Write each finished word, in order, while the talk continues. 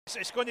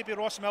It's going to be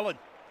Ross Millen.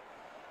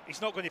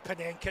 He's not going to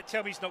panenka it.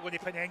 Tell me he's not going to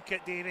panenka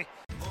it, Davey.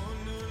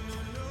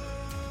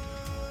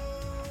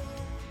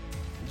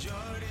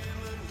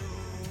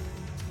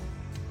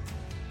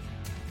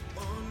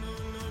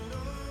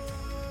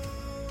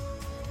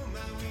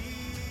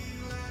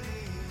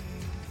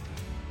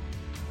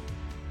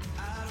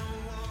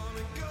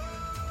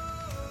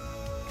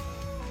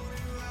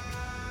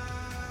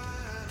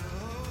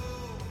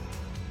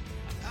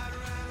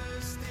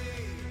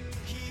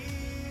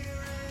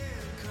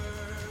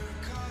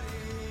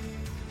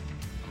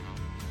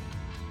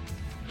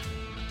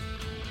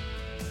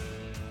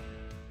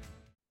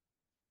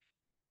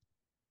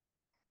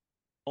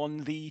 On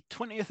the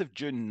 20th of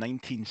June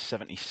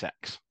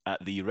 1976,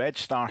 at the Red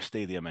Star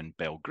Stadium in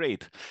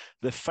Belgrade,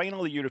 the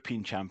final of the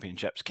European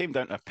Championships came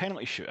down to a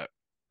penalty shootout.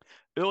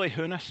 Uli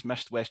Hoeneß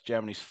missed West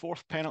Germany's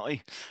fourth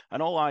penalty, and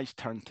all eyes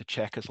turned to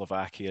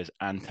Czechoslovakia's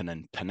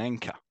Antonin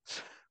Panenka.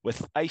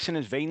 With ice in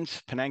his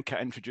veins, Panenka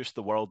introduced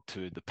the world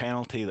to the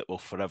penalty that will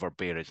forever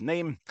bear his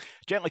name,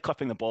 gently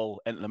clipping the ball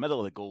into the middle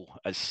of the goal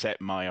as Sepp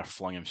Maier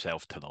flung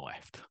himself to the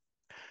left.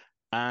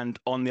 And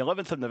on the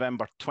 11th of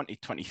November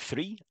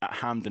 2023 at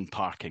Hampden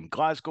Park in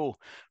Glasgow,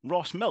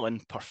 Ross Millen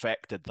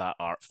perfected that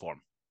art form.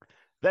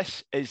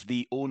 This is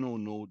the Oh No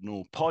No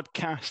No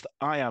podcast.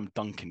 I am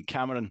Duncan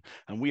Cameron,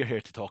 and we're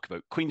here to talk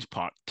about Queen's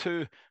Park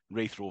 2,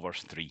 Raith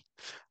Rovers 3.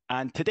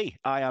 And today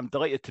I am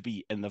delighted to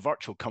be in the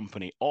virtual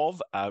company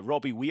of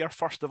Robbie Weir,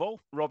 first of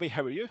all. Robbie,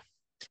 how are you?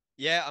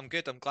 Yeah, I'm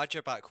good. I'm glad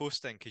you're back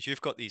hosting because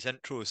you've got these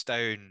intros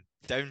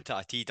down to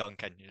a T,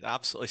 Duncan.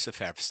 Absolutely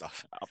superb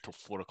stuff. Up till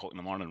 4 o'clock in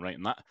the morning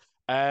writing that.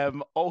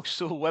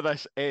 Also with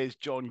us is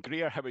John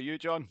Greer. How are you,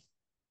 John?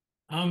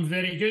 I'm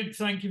very good.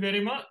 Thank you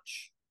very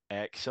much.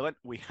 Excellent.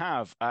 We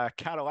have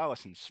Carol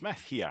Allison-Smith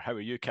here. How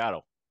are you,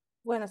 Carol?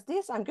 Buenos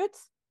dias. I'm good.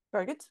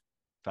 Very good.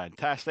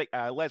 Fantastic.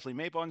 Leslie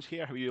Mabon's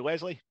here. How are you,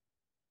 Leslie?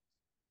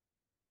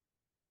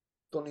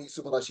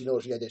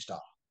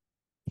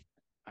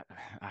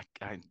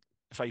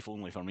 Fife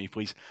only for me,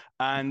 please.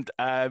 And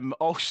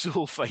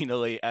also,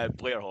 finally,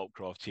 Blair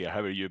Hopcroft's here. How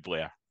are you,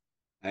 Blair?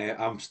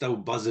 I'm still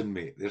buzzing,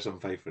 mate. There's some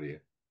fight for you.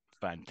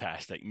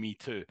 Fantastic. Me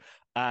too.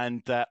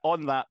 And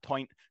on that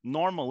point,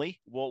 normally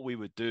what we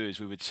would do is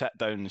we would sit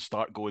down and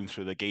start going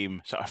through the game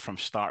sort of from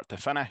start to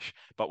finish,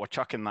 but we're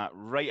chucking that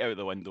right out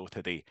the window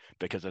today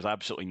because there's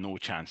absolutely no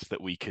chance that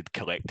we could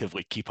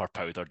collectively keep our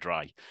powder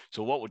dry.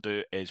 So what we'll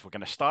do is we're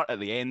going to start at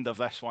the end of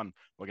this one.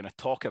 We're going to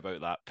talk about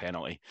that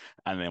penalty,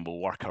 and then we'll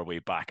work our way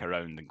back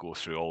around and go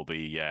through all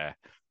the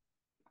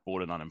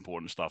boring,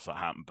 unimportant stuff that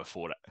happened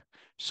before it.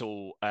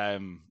 So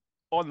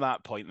on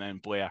that point then,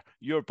 Blair,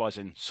 you're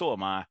buzzing, so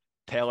am I.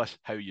 Tell us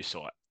how you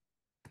saw it.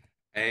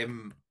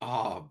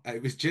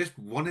 It was just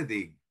one of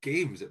the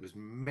games. It was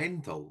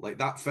mental, like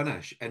that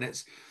finish. And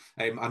it's,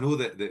 I know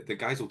that the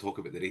guys will talk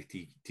about the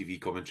Raith TV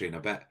commentary in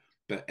a bit,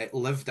 but it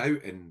lived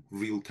out in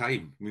real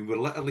time. I mean, we're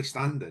literally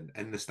standing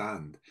in the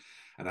stand,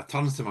 and I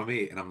turns to my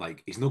mate and I'm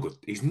like, he's no good.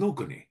 He's not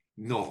gonna.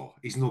 No,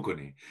 he's not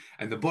gonna.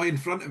 And the boy in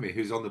front of me,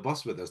 who's on the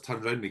bus with us,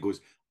 turned around and he goes,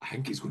 I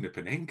think he's going to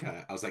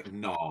panenka. I was like,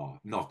 no,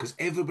 because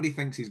everybody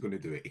thinks he's going to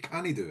do it. He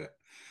can't do it.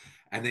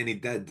 And then he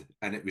did,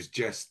 and it was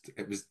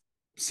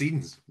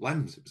scenes,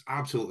 limbs. It was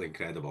absolutely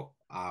incredible.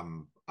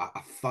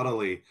 A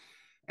thoroughly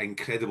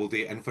incredible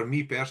day. And for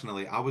me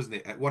personally, I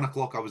wasn't at 1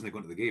 o'clock. I wasn't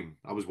going to the game.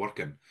 I was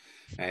working,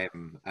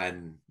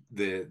 and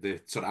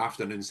the sort of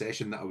afternoon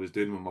session that I was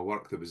doing with my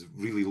work, there was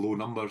really low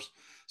numbers.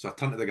 So I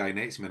turned to the guy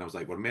next to me and I was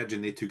like, "We're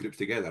merging the two groups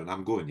together," and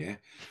I'm going, yeah.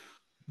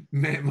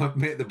 Met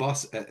the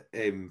bus at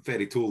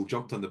Ferry Toll,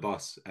 jumped on the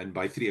bus, and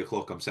by 3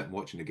 o'clock I'm sitting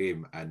watching the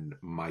game, and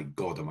my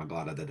God, am I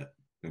glad I did it.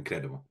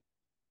 Incredible.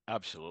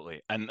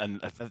 Absolutely.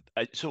 And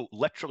so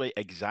literally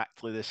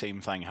exactly the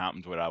same thing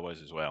happened where I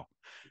was as well.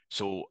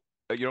 So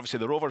you're obviously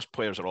the Rovers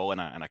players are all in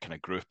a kind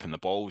of group and the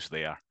ball's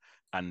there,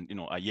 and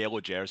a yellow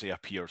jersey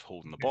appears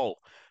holding the ball,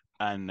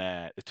 and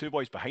the two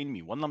boys behind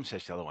me, one of them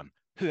says to the other one,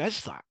 "Who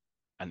is that?"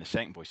 And the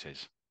second boy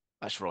says,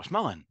 "That's Ross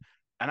Millen."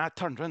 And I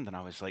turned around and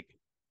I was like,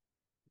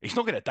 he's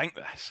not going to dink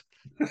this.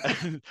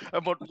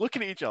 And we're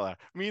looking at each other,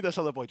 me and this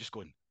other boy just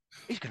going,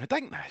 he's going to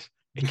dink this.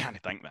 He can't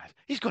dink this.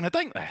 He's going to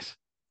dink this.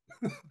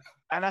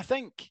 And I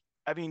think,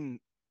 I mean,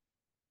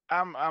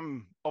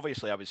 I'm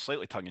obviously I was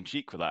slightly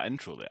tongue-in-cheek with that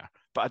intro there,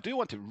 but I do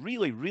want to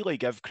really, really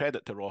give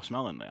credit to Ross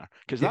Millen there,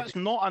 because that's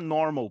not a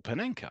normal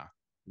panenka.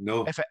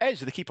 No. If it is,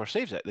 the keeper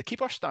saves it. The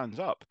keeper stands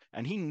up,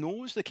 and he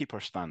knows the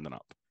keeper's standing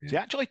up. Yeah. So he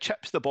actually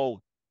chips the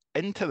ball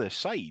into the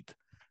side.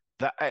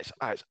 That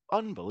it's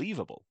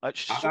unbelievable.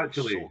 It's so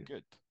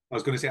good. I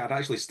was going to say, I'd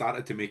actually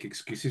started to make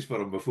excuses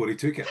for him before he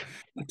took it.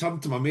 I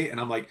turned to my mate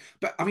and I'm like,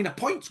 but I mean, a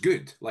point's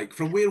good. Like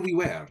from where we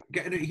were,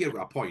 getting out here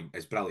with a point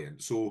is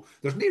brilliant. So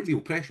there's no real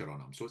pressure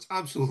on him. So it's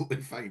absolutely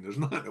fine. There's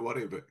nothing to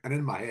worry about. And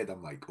in my head,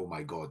 I'm like, oh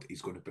my God,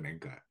 he's going to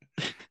panenka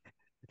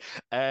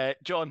it.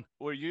 John,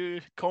 were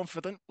you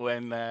confident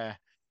when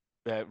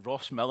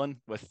Ross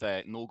Millen, with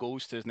no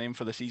goals to his name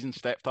for the season,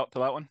 stepped up to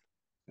that one?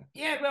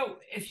 Yeah, well,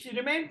 if you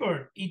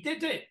remember, he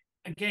did it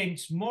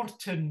against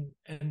Morton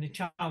in the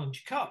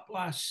Challenge Cup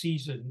last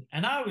season,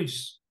 and I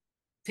was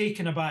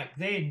taken aback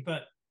then,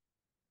 but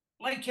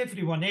like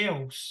everyone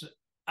else,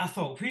 I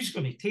thought, who's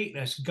going to take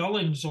this?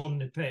 Gullan's on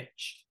the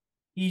pitch.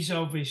 He's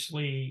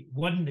obviously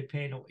won the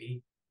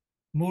penalty.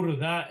 More of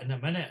that in a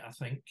minute, I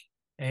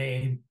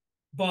think.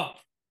 But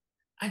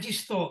I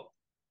just thought,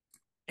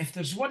 if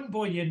there's one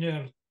boy in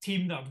our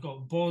team that I've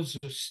got balls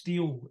of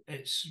steel,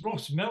 it's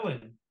Ross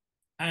Millen.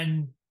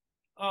 And,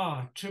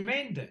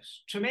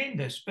 tremendous.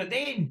 But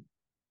then,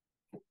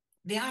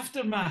 the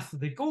aftermath of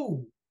the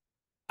goal,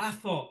 I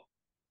thought,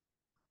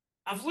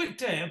 I've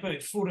looked at it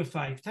about 4 or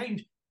 5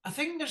 times. I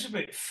think there's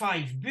about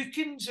 5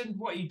 bookings in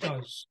what he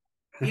does.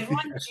 He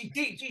runs, he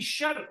takes his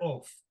shirt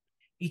off.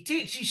 He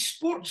takes his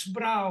sports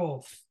bra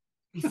off.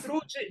 He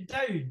throws it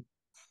down.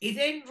 He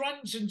then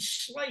runs and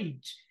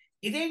slides.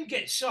 He then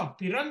gets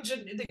up. He runs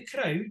into the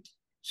crowd.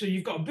 So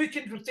you've got a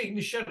booking for taking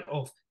the shirt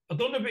off. I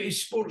don't know about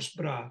his sports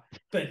bra,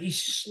 but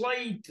his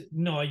slide,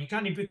 no, you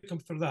can't book him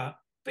for that.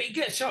 But he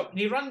gets up and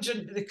he runs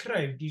into the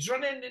crowd. He's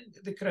running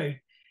into the crowd.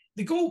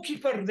 The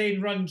goalkeeper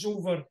then runs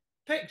over,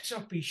 picks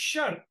up his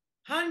shirt,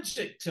 hands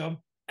it to him,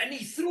 and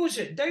he throws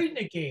it down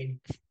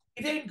again.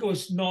 He then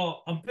goes,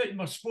 no, I'm putting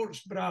my sports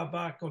bra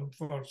back on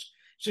first.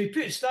 So he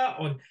puts that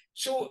on.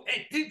 So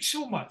it took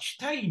so much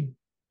time.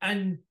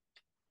 And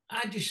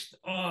I just,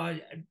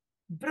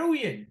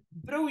 brilliant,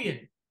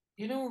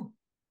 you know.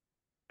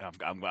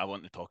 I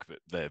want to talk about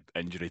the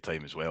injury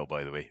time as well,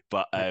 by the way.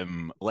 But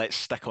let's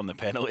stick on the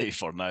penalty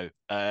for now.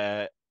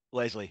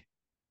 Leslie,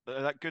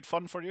 is that good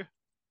fun for you?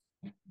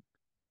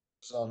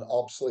 It's an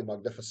absolutely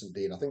magnificent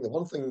day. And I think the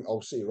one thing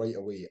I'll say right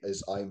away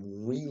is I'm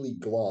really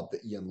glad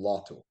that Ian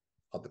Latto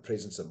had the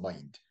presence of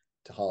mind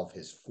to have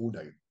his phone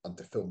out and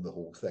to film the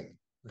whole thing.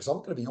 Because I'm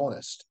going to be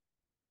honest,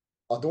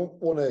 I don't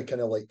want to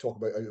kind of like talk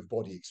about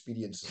out-of-body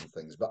experiences and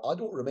things, but I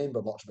don't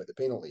remember much about the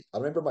penalty. I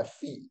remember my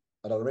feet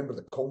and I remember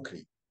the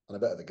concrete and a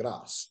bit of the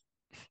grass.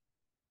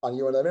 And,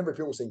 you know, and I remember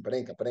people saying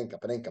panenka, panenka,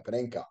 panenka,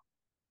 panenka.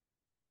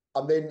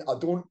 And then I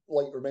don't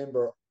like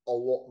remember a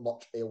lot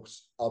much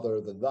else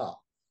other than that.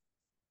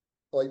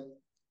 Like,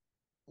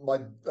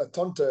 I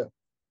turned to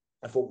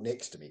a folk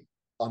next to me,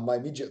 and my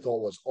immediate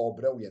thought was, oh,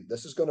 brilliant.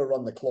 This is going to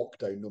run the clock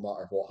down no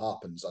matter what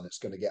happens, and it's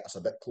going to get us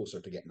a bit closer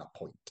to getting a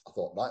point. I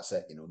thought, that's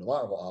it, you know, no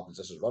matter what happens,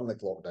 this is running the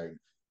clock down,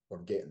 we're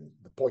getting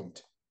the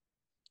point.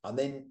 And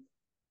then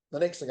the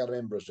next thing I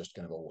remember is just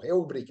kind of all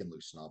hell breaking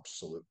loose and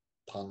absolute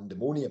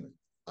pandemonium.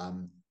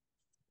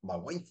 My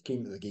wife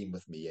came to the game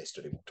with me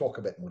yesterday. We'll talk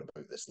a bit more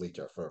about this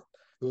later. For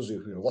those of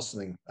you who are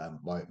listening,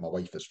 my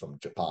wife is from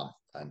Japan,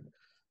 and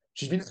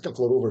she's been at a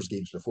couple of Rovers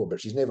games before,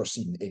 but she's never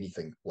seen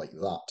anything like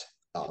that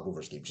at a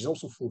Rovers game. She's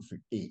also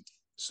 4'8",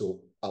 so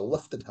I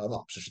lifted her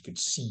up so she could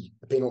see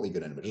the penalty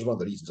going in, which is one of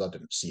the reasons I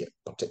didn't see it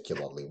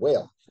particularly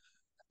well.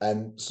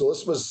 So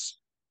this was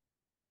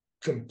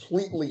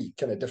completely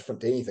kind of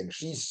different to anything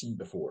she's seen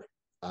before.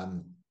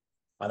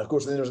 And of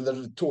course, then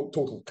there's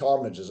total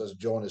carnage, as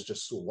John has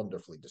just so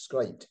wonderfully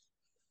described.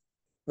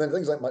 And then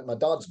things like my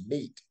dad's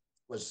mate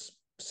was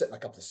sitting a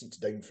couple of seats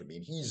down from me,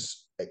 and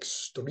he's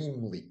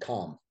extremely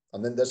calm.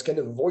 And then this kind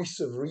of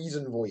voice of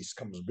reason voice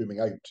comes booming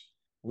out.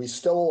 We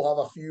still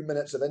have a few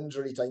minutes of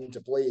injury time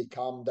to play.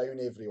 Calm down,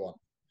 everyone.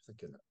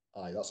 Thinking,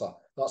 aye, that's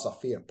a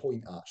fair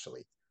point,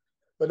 actually.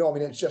 But no, I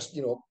mean, it's just,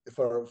 you know,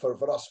 for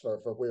us,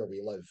 for where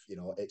we live, you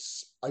know,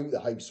 it's out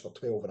the house for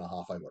 12 and a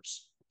half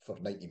hours for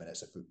 90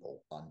 minutes of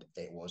football. And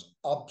it was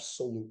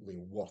absolutely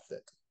worth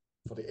it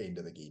for the end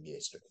of the game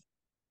yesterday.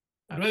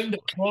 Round of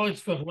applause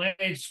for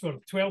Les for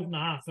 12 and a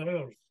half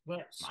hours.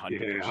 That's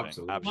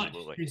 100%,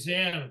 absolutely. much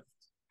deserved.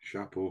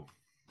 Chapeau.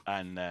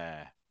 And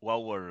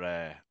while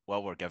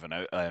we're giving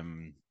out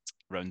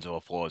rounds of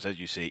applause, as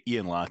you say,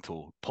 Ian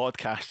Latto,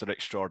 podcaster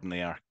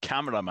extraordinaire,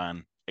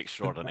 cameraman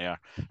extraordinaire,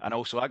 and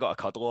also I got a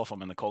cuddle off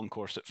him in the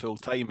concourse at full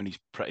time, and he's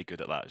pretty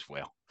good at that as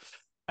well.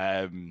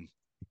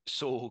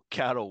 So,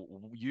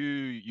 Carol,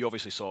 you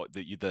obviously saw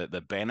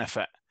the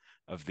benefit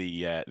of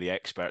the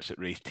experts at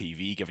Raith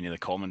TV giving you the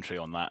commentary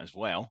on that as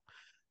well.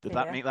 Did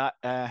that make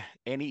that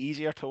any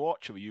easier to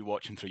watch, or were you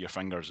watching through your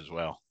fingers as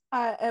well?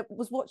 I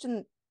was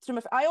watching through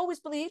my. I always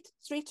believed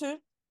 3-2.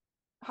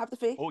 Have the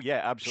faith. Oh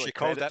yeah, absolutely. She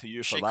called Credit it. to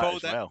you for She that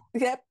called as it. well.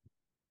 Yep.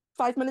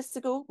 5 minutes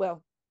to go.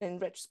 Well, in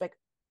retrospect,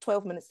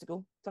 12 minutes to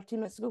go. 13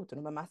 minutes to go.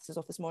 Don't know, my maths is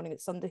off this morning.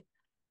 It's Sunday.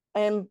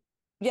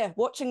 Yeah,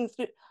 watching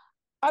through.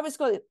 I was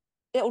going.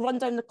 It'll run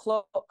down the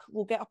clock.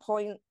 We'll get a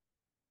point.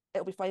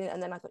 It'll be fine.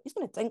 And then I thought, he's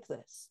going to dink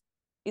this.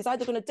 He's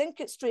either going to dink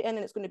it straight in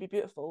and it's going to be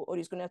beautiful, or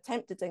he's going to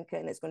attempt to dink it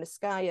and it's going to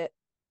sky it.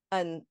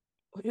 And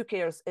who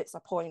cares? It's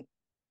a point.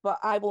 But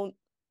I will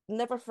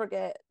never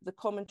forget the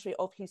commentary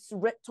of he's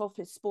ripped off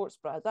his sports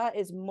bra. That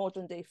is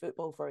modern day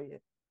football for you.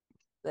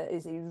 That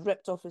is, he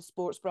ripped off his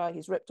sports bra.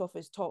 He's ripped off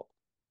his top.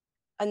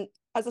 And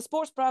as a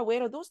sports bra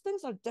wearer, those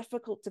things are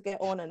difficult to get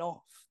on and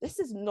off. This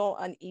is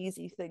not an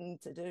easy thing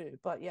to do.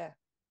 But yeah,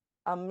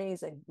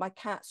 amazing. My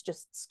cat's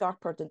just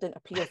scarpered and didn't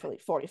appear for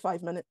like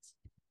 45 minutes.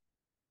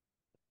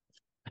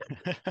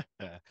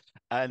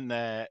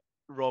 And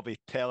Robbie,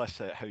 tell us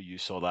how you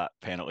saw that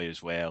penalty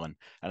as well, and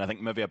I think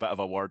maybe a bit of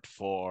a word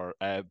for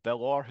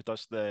Bill Orr, who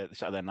does the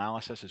sort of the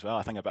analysis as well.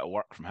 I think a bit of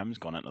work from him's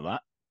gone into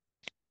that.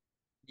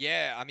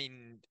 Yeah, I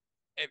mean,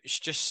 it was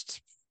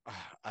just,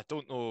 I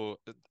don't know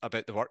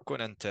about the work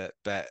going into it,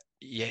 but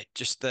yeah,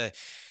 just the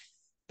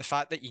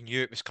fact that you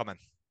knew it was coming.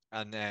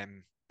 And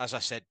as I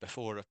said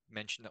before, I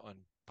mentioned it on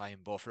Pie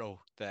and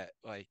Bovril, that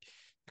like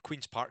the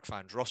Queen's Park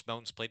fans, Ross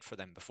Milne's played for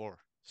them before,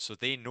 so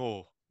they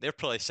know. They're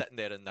probably sitting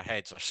there in their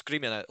heads, are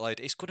screaming out loud,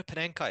 "He's going to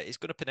panenka it! He's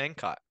going to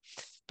panenka it!"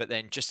 But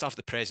then just to have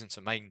the presence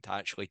of mind to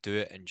actually do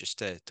it and just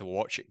to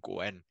watch it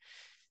go in,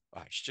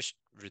 it's just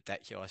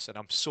ridiculous. And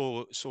I'm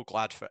so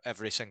glad for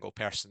every single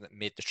person that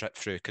made the trip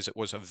through, because it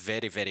was a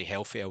very, very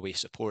healthy away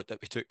support that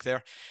we took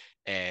there.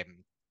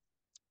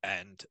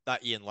 And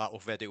that Ian Lattle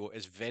video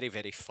is very,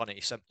 very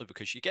funny, simply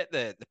because you get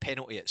the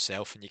penalty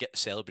itself and you get the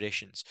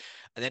celebrations,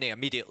 and then he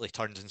immediately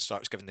turns and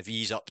starts giving the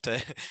V's up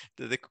to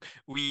the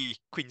wee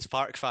Queen's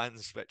Park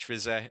fans, which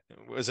was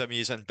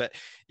amusing. But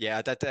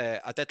yeah,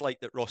 I did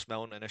like that Ross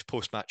Milne in his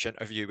post-match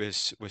interview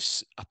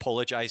was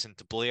apologising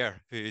to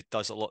Blair, who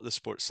does a lot of the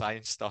sports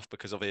science stuff,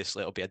 because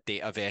obviously it'll be a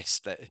data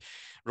vest that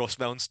Ross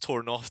Milne's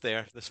torn off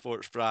there, the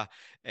sports bra,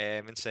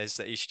 and says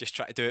that he's just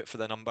trying to do it for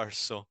the numbers.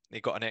 So he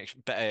got an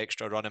bit of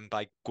extra running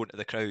by going to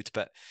the crowd.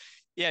 But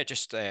yeah,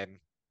 just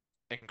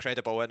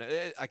incredible. And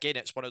again,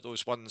 it's one of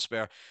those ones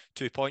where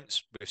 2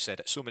 points, we've said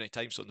it so many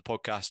times on the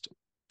podcast,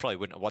 probably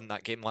wouldn't have won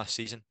that game last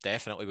season.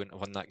 Definitely wouldn't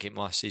have won that game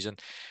last season.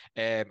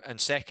 And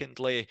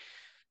secondly,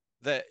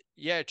 that,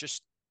 yeah,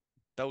 just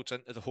builds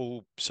into the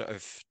whole sort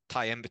of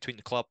tie-in between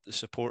the club, the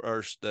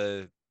supporters,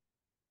 the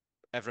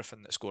everything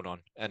that's going on.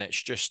 And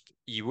it's just,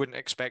 you wouldn't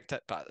expect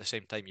it, but at the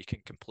same time you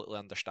can completely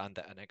understand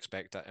it and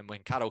expect it. And when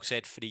Carol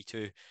said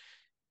 3-2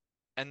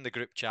 in the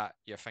group chat,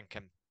 you're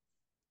thinking,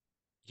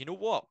 you know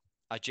what,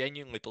 I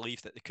genuinely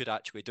believe that they could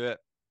actually do it.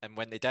 And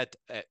when they did,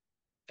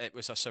 it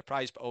was a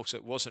surprise, but also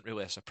it wasn't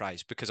really a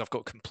surprise, because I've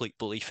got complete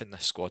belief in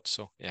this squad.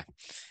 So yeah,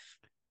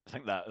 I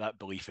think that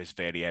belief is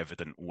very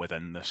evident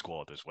within the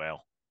squad as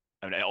well.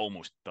 I mean, it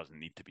almost doesn't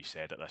need to be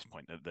said at this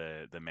point, that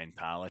the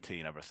mentality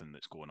and everything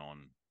that's going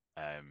on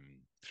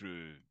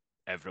through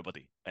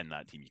everybody in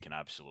that team, you can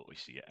absolutely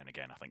see it. And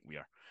again, I think we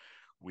are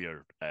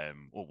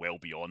well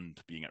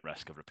beyond being at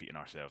risk of repeating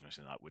ourselves and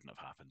saying that wouldn't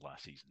have happened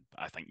last season.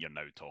 But I think you're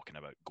now talking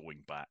about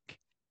going back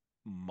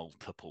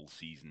multiple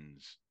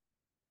seasons,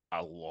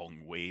 a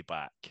long way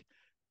back,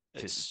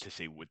 to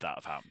say, would that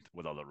have happened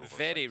with other Rovers?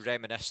 Very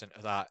reminiscent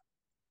of that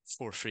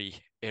 4-3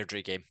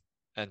 Airdrie game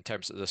in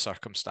terms of the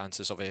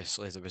circumstances.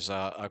 Obviously, there was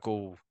a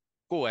goal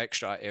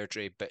extra at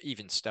Airdrie, but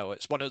even still,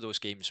 it's one of those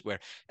games where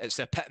it's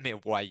the epitome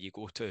of why you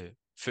go to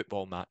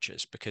football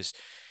matches, because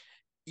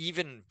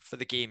even for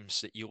the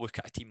games that you look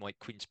at a team like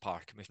Queen's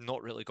Park, and we've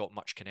not really got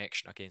much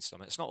connection against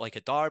them. It's not like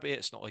a derby,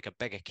 it's not like a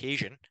big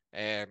occasion,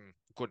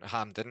 going to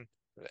Hampden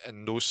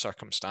in those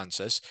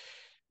circumstances,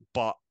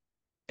 but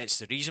it's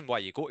the reason why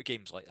you go to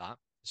games like that.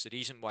 It's the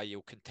reason why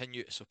you'll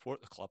continue to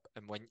support the club.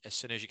 And as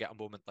soon as you get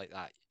a moment like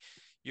that,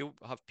 you'll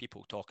have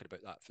people talking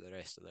about that for the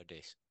rest of their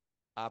days.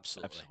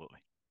 Absolutely.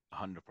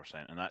 100%.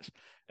 And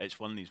it's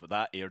one of these, but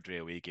that Airdrie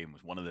away game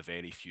was one of the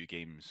very few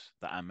games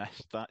that I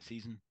missed that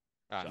season.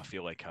 So I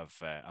feel like I've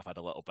had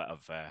a little bit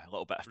of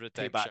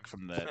payback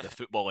from the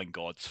footballing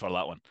gods for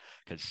that one,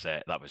 because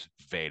that was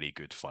very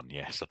good fun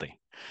yesterday.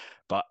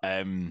 But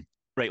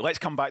right, let's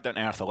come back down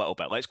to earth a little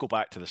bit. Let's go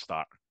back to the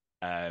start.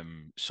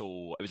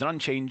 So it was an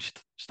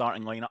unchanged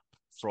starting lineup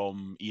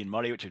from Euan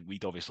Murray, which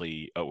we'd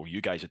obviously, or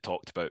you guys had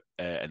talked about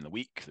in the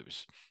week. There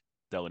was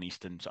Dylan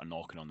Easton sort of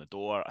knocking on the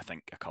door. I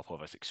think a couple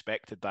of us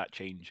expected that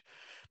change,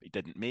 but he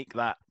didn't make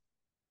that.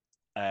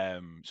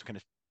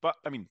 But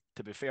I mean,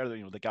 to be fair,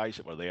 the guys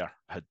that were there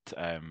had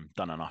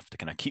done enough to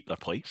kind of keep their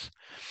place.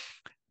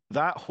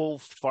 That whole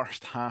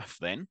first half,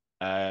 then,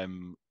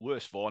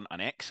 Lewis Vaughan,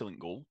 an excellent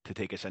goal to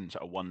take us in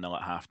sort of 1-0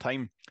 at half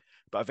time,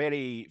 but a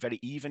very, very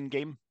even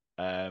game.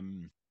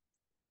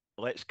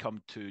 Let's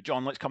come to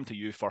John. Let's come to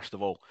you first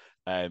of all.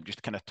 Just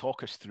to kind of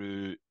talk us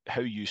through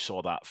how you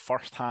saw that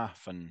first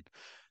half and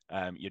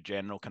your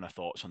general kind of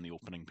thoughts on the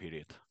opening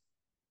period.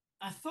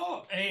 I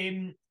thought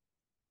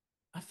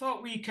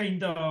we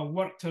kind of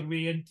worked our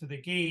way into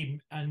the game,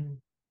 and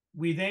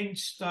we then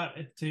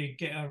started to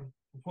get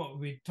what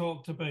we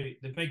talked about,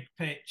 the big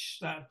pitch,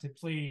 started to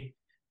play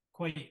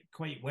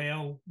quite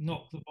well,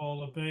 knocked the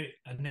ball about,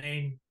 and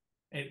then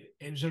it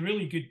was a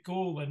really good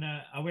goal and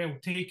a well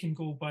taken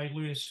goal by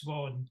Lewis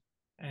Vaughan.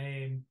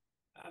 I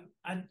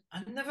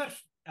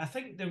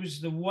think there was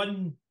the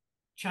one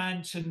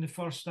chance in the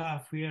first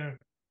half where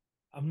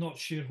I'm not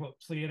sure what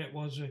player it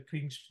was at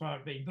Queen's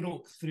Park, but he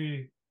broke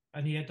through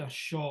and he had a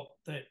shot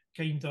that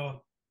kind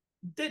of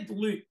did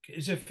look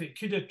as if it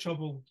could have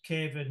troubled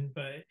Kevin,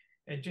 but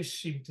it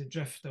just seemed to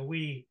drift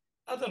away.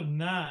 Other than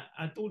that,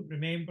 I don't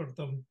remember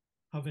them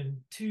having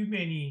too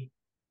many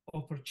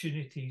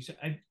opportunities.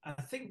 I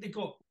think they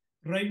got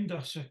round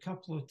us a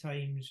couple of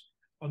times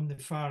on the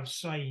far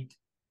side,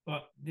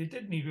 but they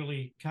didn't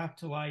really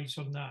capitalise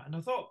on that. And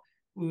I thought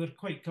we were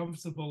quite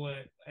comfortable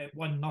at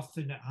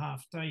 1-0 at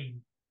half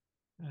time.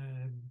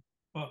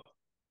 But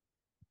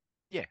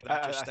yeah,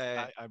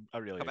 I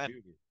really agree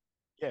with you.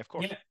 Yeah, of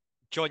course. Yeah.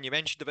 John, you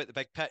mentioned about the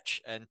big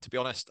pitch, and to be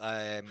honest,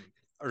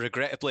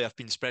 regrettably, I've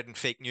been spreading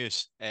fake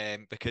news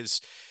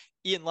because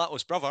Ian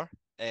Lato's brother,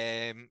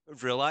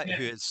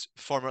 who is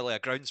formerly a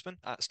groundsman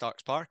at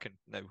Starks Park, and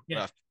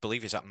now I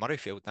believe he's at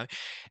Murrayfield now.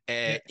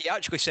 He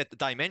actually said the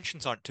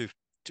dimensions aren't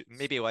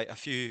maybe like a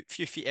few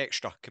feet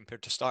extra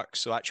compared to Starks.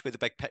 So actually the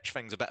big pitch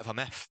thing's a bit of a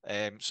myth.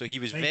 So he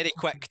was very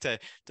quick to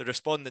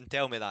respond and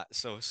tell me that.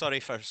 So sorry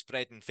for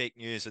spreading fake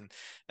news and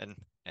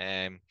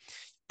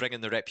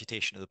bringing the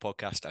reputation of the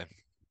podcast down.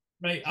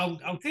 Right,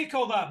 I'll take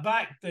all that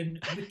back then.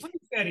 We played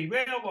very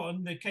well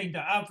on the kind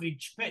of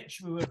average pitch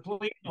we were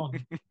playing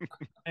on.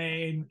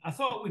 I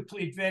thought we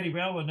played very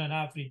well on an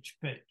average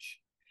pitch.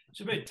 It's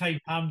about time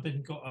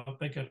Hampden got a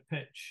bigger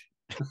pitch.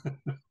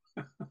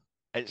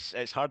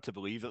 It's hard to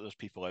believe that there's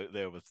people out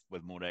there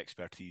with more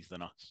expertise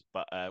than us,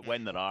 but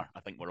when there are,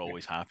 I think we're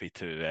always happy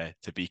to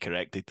be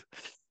corrected.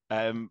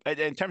 In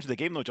terms of the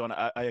game, though, John,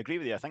 I agree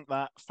with you. I think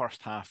that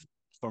first half,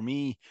 for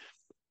me,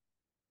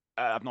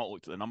 I've not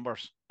looked at the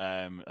numbers.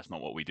 That's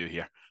not what we do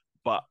here.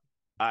 But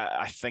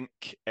I think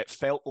it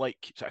felt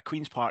like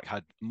Queen's Park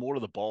had more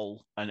of the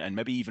ball and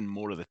maybe even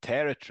more of the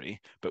territory,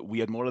 but we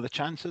had more of the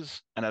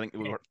chances. And I think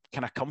we were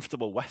kind of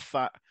comfortable with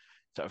that,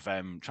 sort of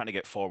trying to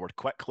get forward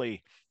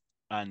quickly.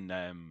 And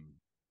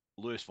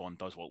Lewis Vaughan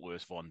does what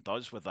Lewis Vaughan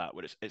does with that,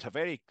 where it's a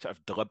very sort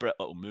of deliberate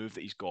little move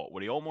that he's got,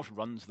 where he almost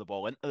runs the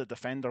ball into the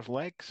defender's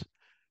legs.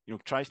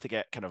 Tries to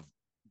get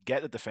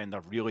the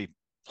defender really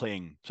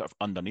playing sort of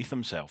underneath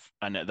himself,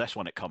 and at this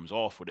one it comes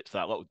off where it's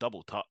that little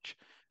double touch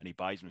and he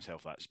buys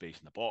himself that space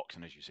in the box,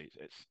 and as you say,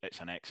 it's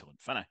an excellent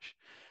finish.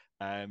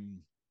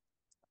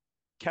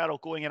 Carol,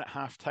 going in at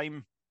half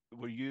time,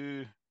 were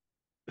you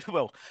we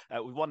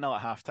 1-0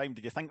 at half time,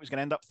 did you think it was going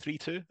to end up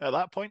 3-2 at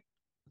that point?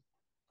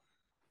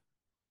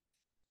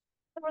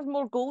 There was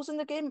more goals in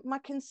the game. My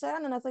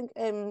concern, and I think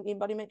Euan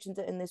Murray mentioned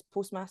it in this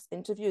post-match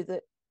interview,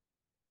 that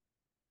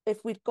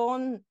if we'd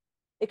gone,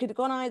 it could have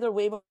gone either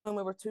way when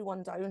we were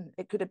 2-1 down.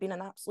 It could have been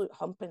an absolute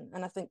humping.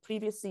 And I think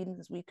previous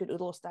seasons we could have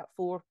lost that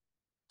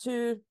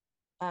 4-2.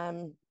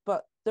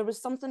 But there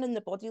was something in the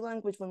body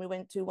language when we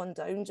went 2-1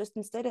 down, just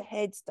instead of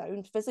heads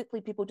down,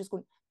 physically people just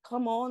going,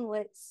 come on,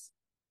 let's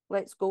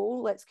go,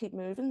 let's keep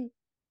moving.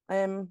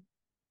 At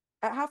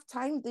half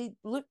time, they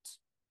looked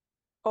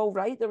all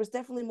right. There was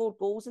definitely more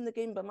goals in the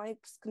game, but my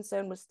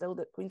concern was still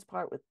that Queen's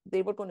Park,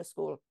 they were going to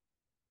score.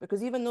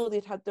 Because even though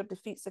they'd had their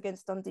defeats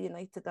against Dundee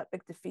United, that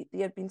big defeat, they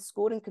had been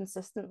scoring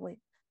consistently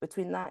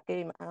between that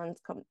game and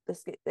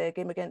the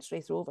game against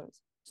Raith Rovers.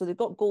 So they've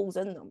got goals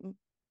in them.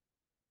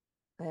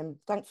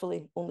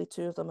 Thankfully, only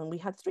 2 of them, and we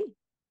had 3.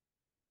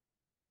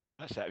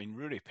 That's it. I mean,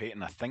 Rory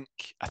Paton, I think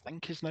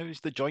is now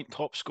the joint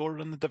top scorer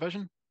in the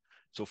division.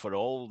 So for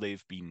all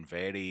they've been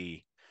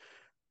very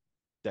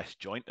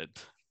disjointed,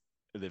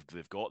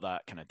 they've got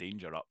that kind of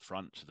danger up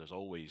front. So there's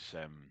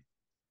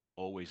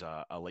always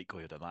a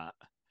likelihood of that.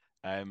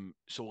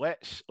 So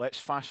let's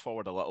fast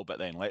forward a little bit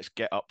then. Let's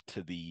get up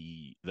to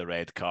the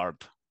red card,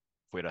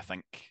 where I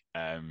think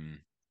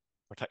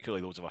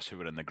particularly those of us who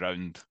were in the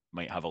ground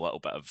might have a little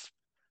bit of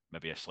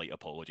maybe a slight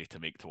apology to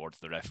make towards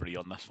the referee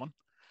on this one.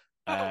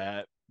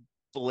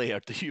 Blair,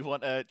 do you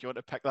want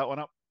to pick that one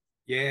up?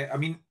 Yeah, I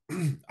mean,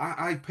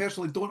 I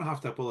personally don't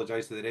have to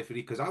apologise to the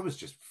referee because I was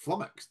just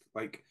flummoxed.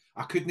 Like,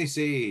 I couldn't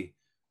say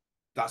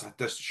that's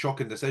a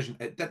shocking decision.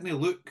 It didn't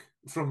look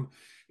from...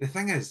 The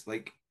thing is,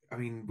 like, I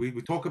mean, we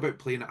talk about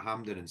playing at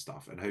Hampden and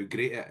stuff and how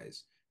great it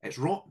is. It's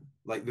rotten.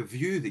 Like, the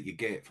view that you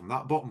get from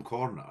that bottom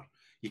corner,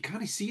 you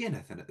can't see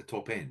anything at the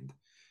top end.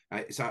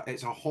 It's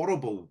a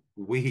horrible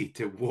way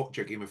to watch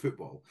a game of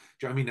football.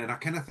 Do you know what I mean? And I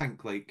kind of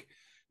think, like,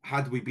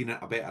 had we been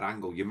at a better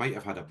angle, you might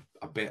have had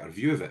a better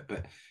view of it.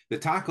 But the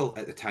tackle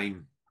at the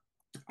time,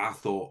 I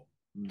thought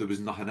there was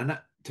nothing in it.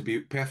 To be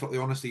perfectly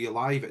honest with you,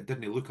 live, it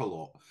didn't look a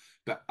lot.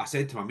 But I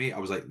said to my mate, I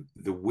was like,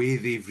 the way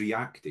they've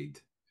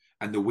reacted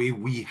and the way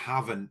we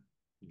haven't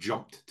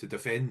jumped to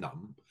defend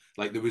them,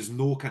 like there was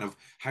no kind of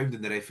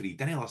hounding the referee,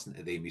 didn't listen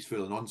to them, he's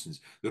full of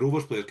nonsense. The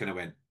Rovers players kind of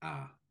went,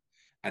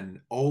 and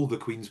all the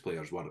Queen's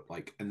players were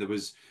like, and there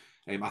was,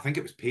 I think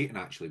it was Paton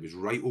actually, was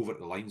right over to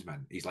the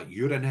linesman. He's like,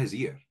 you're in his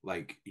ear,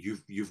 like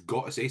you've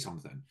got to say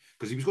something,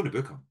 because he was going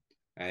to book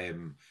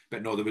him.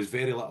 But no, there was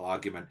very little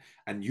argument,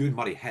 and Euan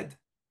Murray hid,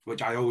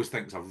 which I always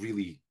think is a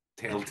really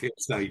telltale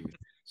sign.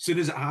 As soon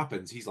as it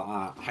happens, he's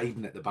like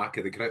hiding at the back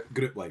of the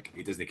group like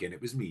he doesn't care,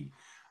 it was me.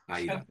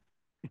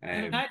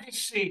 Can I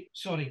just say,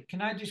 sorry, can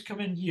I just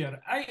come in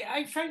here?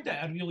 I found it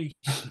a really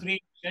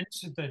strange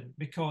incident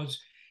because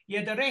you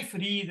had a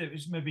referee that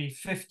was maybe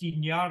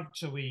 15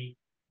 yards away,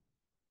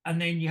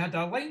 and then you had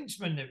a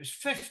linesman that was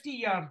 50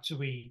 yards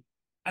away,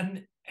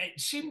 and it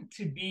seemed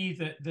to be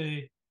that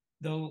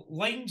the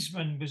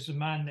linesman was the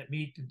man that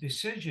made the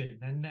decision,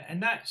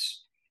 and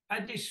that's, I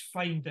just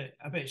find it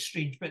a bit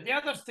strange. But the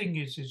other thing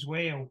is as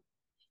well,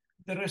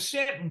 there are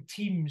certain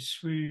teams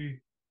who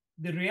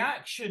the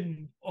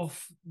reaction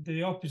of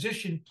the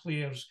opposition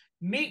players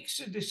makes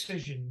a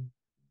decision.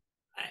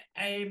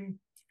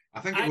 I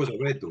think it was a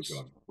red though,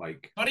 John.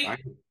 Like,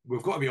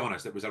 we've got to be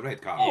honest, it was a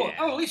red card.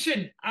 Oh,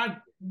 listen,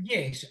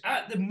 yes,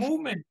 at the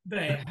moment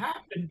that it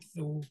happened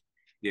though.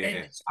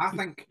 Yeah, I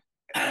think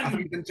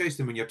it's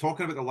interesting when you're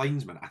talking about the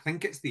linesman. I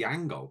think it's the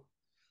angle.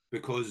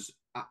 because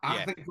I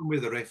Yeah. think from where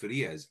the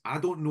referee is, I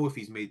don't know if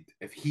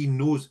he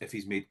knows if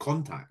he's made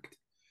contact,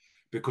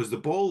 because the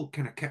ball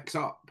kind of kicks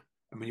up.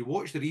 And when you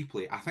watch the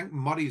replay, I think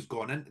Murray's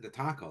gone into the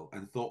tackle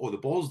and thought, oh, the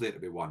ball's there to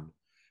be won.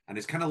 And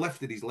has kind of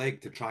lifted his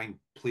leg to try and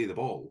play the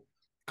ball.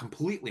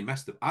 Completely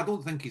missed it. I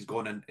don't think he's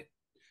gone in.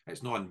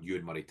 It's not a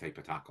Euan Murray type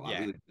of tackle. Yeah, I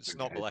really it's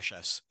not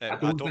malicious. I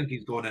don't think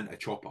he's gone in to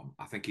chop him.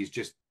 I think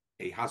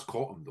he has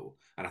caught him though.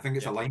 And I think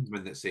it's a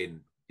linesman that's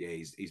saying, yeah,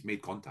 he's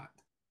made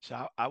contact.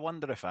 So I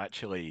wonder if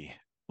actually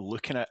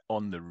looking at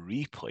on the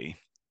replay,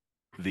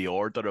 the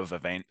order of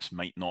events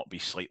might not be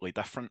slightly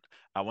different.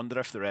 I wonder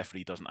if the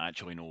referee doesn't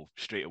actually know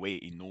straight away.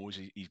 He knows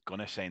he's going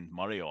to send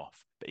Murray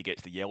off, but he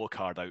gets the yellow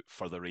card out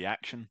for the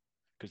reaction,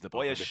 because the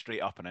boy is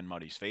straight up and in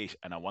Murray's face.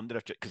 And I wonder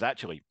if, because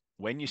actually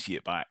when you see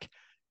it back,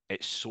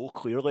 it's so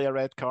clearly a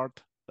red card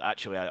that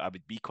actually I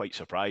would be quite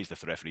surprised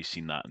if the referee's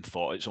seen that and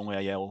thought it's only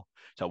a yellow.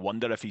 So I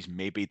wonder if he's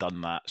maybe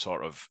done that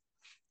sort of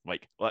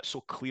like, well, that's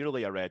so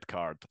clearly a red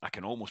card, I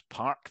can almost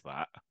park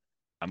that.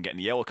 I'm getting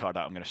the yellow card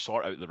out. I'm going to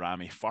sort out the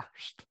Rammy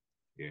first.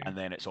 Yeah. And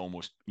then it's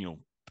almost,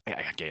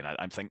 again,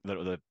 I'm thinking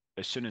that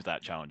as soon as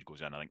that challenge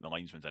goes in, I think the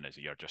linesman's in his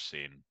ear just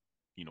saying,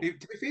 to be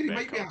fair, he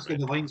might be asking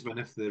the linesman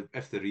if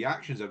the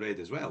reactions are red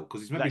as well,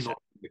 because he's maybe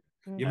not.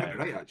 You might be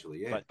right,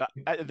 actually, yeah. But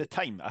at the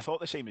time, I thought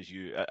the same as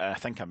you. I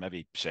think I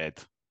maybe said,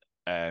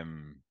 I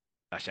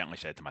certainly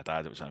said to my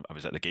dad, I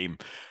was at the game,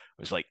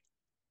 it was like,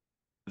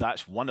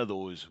 that's one of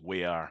those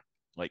where,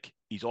 like,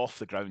 he's off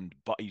the ground,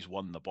 but he's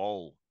won the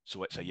ball,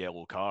 so it's a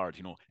yellow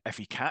card. If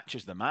he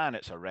catches the man,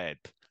 it's a red.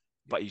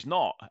 But he's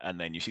not, and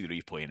then you see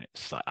the replay, and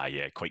it's like,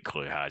 yeah, quite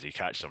clearly has. He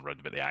catches him round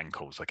about the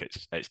ankles, like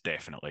it's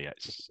definitely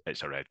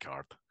it's a red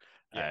card.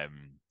 Yeah.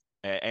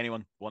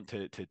 Anyone want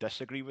to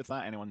disagree with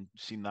that? Anyone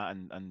seen that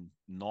and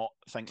not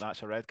think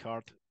that's a red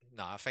card?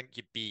 No, I think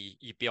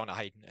you'd be on a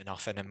hiding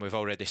enough, and we've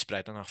already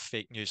spread enough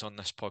fake news on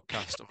this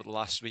podcast over the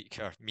last week,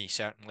 or me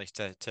certainly,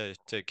 to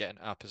get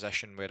into a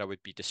position where I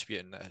would be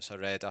disputing that it's a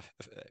red.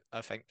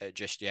 I think that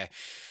just,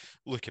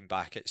 looking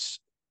back, it's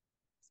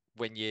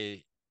when you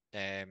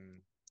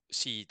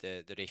see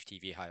the Raith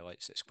TV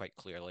highlights, it's quite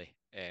clearly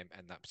in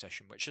that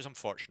position, which is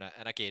unfortunate.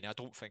 And again, I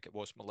don't think it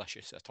was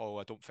malicious at all.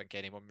 I don't think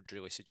anyone would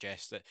really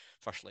suggest that,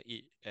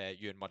 firstly,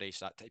 Euan Murray's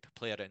that type of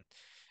player, and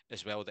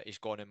as well that he's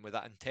gone in with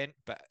that intent.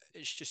 But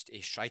it's just,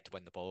 he's tried to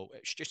win the ball.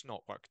 It's just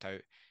not worked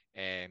out.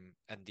 And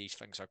these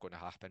things are going to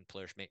happen.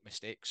 Players make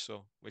mistakes.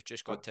 So we've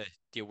just got to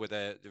deal with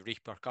the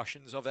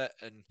repercussions of it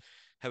and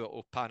how it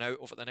will pan out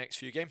over the next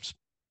few games.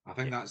 I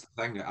think that's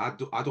the thing. I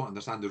don't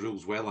understand the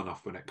rules well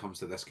enough when it comes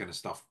to this kind of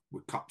stuff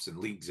with cups and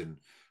leagues and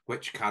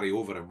which carry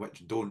over and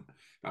which don't.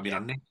 I mean, our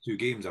next two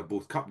games are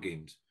both cup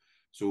games.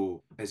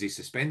 So is he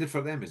suspended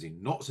for them? Is he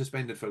not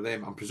suspended for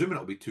them? I'm presuming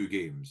it'll be 2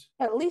 games.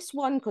 At least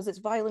one, because it's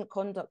violent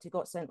conduct he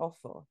got sent off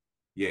for.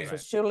 Yeah. So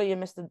surely you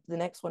missed the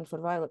next one for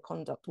violent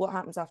conduct. What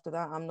happens after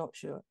that, I'm not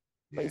sure.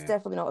 But he's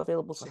definitely not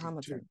available for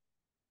Hamilton.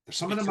 There's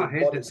something in my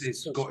head that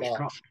says Scottish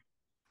Cup.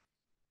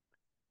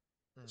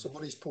 So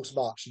Murray's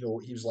post-match,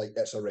 he was like,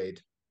 it's a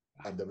red.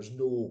 And there was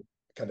no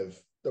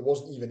there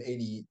wasn't even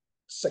any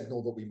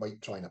signal that we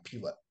might try and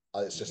appeal it.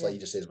 It's just like he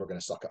just says, we're going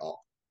to suck it up.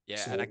 Yeah,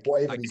 so and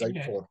whatever he's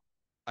out for.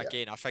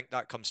 Again, I think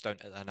that comes down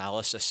to the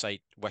analysis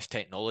side with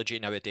technology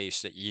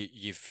nowadays, that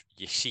you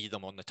see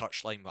them on the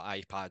touchline with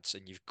iPads,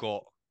 and you've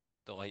got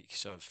the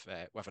likes of,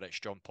 whether it's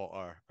John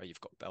Potter or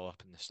you've got Bill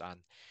up in the stand,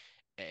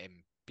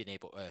 being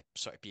able to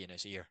sort of be in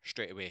his ear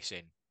straight away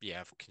saying,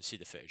 yeah, I can see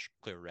the footage,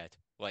 clear red.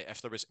 Like,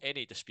 if there was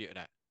any dispute in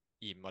it,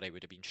 Euan Murray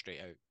would have been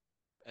straight out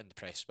in the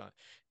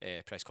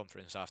press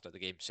conference after the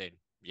game saying,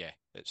 yeah,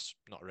 it's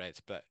not red.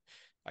 But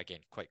again,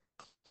 quite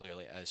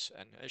clearly it is,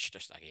 and it's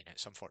just, again,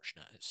 it's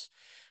unfortunate. It's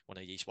one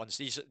of these ones.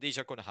 These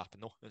are going to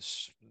happen though.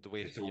 It's the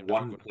way. It's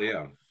one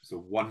player. So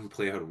one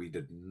player we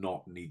did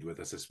not need with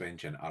a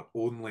suspension, our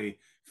only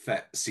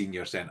fit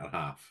senior centre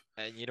half.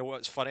 And you know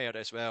what's funnier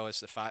as well is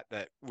the fact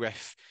that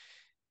with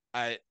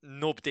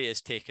nobody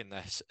is taking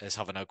this as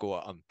having a go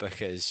at him,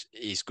 because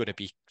he's going to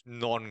be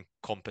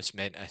non-compos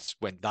mentis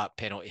when that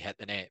penalty hit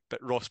the net.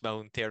 But Ross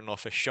Millen tearing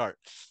off his shirt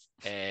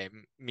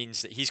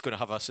means that he's going to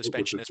have a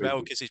suspension as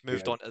well, because he's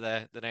moved on to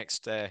the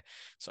next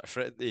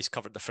he's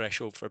covered the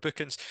threshold for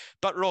bookings.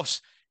 But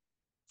Ross,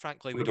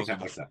 frankly, we don't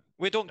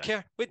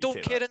care. We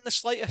don't care in the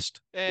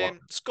slightest.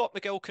 Scott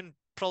McGill can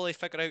probably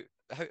figure out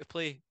how to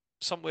play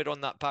somewhere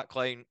on that back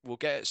line. We'll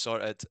get it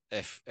sorted.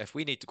 If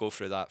we need to go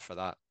through that for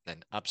that,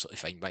 then absolutely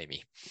fine by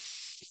me.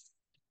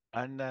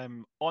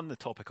 And on the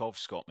topic of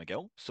Scott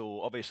McGill,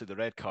 so obviously the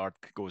red card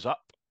goes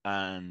up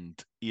and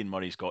Euan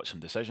Murray's got some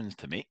decisions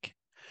to make.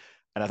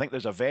 And I think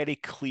there's a very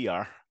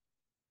clear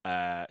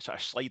sort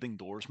of sliding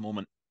doors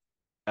moment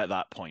at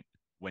that point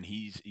when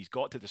he's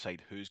got to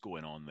decide who's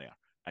going on there.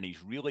 And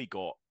he's really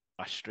got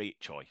a straight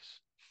choice.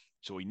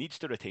 So he needs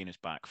to retain his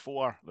back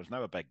four. There's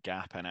now a big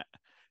gap in it.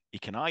 He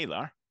can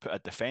either put a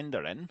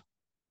defender in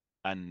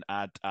and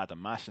add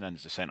Adam Masson in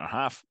as the centre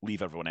half,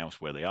 leave everyone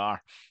else where they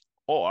are,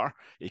 or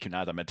he can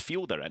add a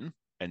midfielder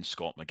in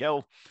Scott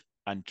McGill,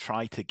 and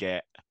try to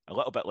get a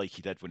little bit like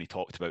he did when he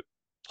talked about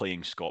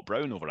playing Scott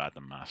Brown over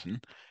Adam Masson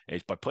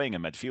is by playing a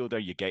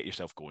midfielder, you get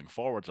yourself going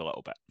forwards a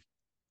little bit.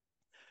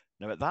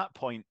 Now, at that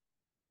point,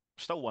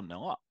 still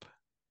 1-0 up,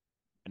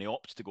 and he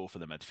opts to go for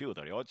the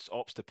midfielder. He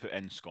opts to put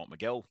in Scott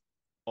McGill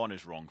on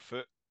his wrong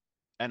foot,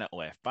 in at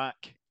left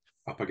back.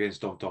 Up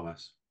against Dom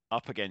Thomas.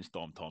 Up against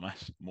Dom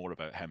Thomas. More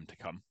about him to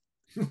come.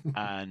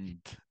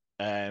 And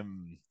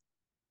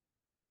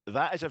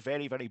that is a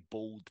very, very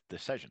bold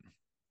decision.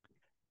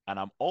 And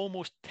I'm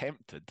almost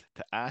tempted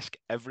to ask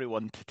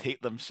everyone to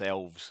take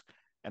themselves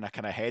in a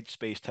kind of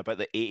headspace to about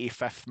the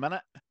 85th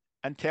minute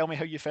and tell me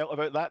how you felt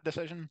about that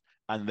decision.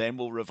 And then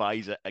we'll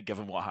revise it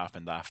given what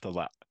happened after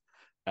that.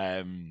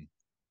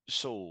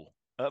 So,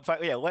 in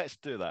fact, yeah, let's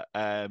do that.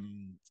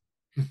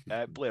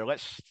 Blair,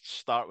 let's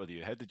start with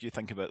you. How did you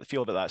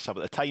feel about that sub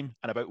at the time,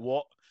 and about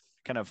what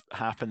kind of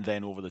happened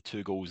then over the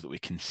 2 goals that we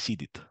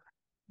conceded?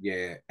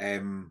 Yeah,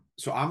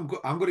 so I'm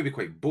going to be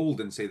quite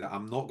bold and say that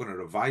I'm not going to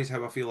revise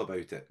how I feel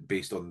about it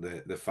based on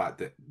the fact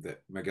that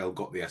McGill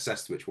got the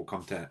assist, which we'll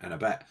come to in a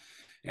bit.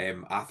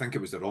 I think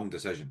it was the wrong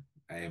decision,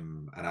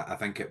 and I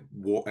think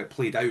it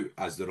played out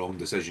as the wrong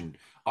decision,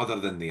 other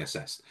than the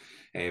assist.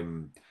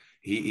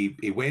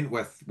 He went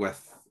with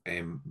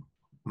McGill,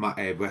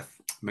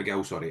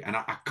 sorry, and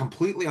I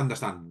completely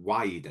understand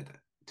why he did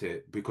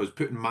it, because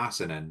putting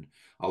Masson in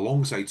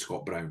alongside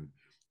Scott Brown,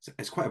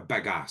 it's quite a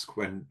big ask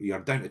when you're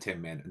down to 10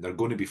 men and they're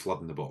going to be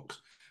flooding the box.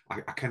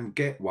 I can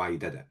get why he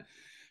did it.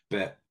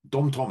 But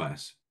Dom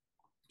Thomas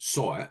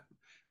saw it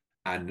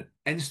and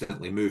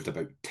instantly moved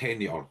about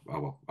 10 yards,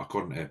 well,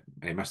 according to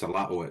Mr.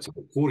 Lato, it's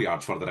about 4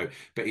 yards further out.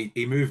 But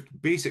he moved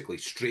basically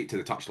straight to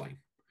the touchline.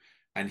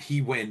 And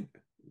he went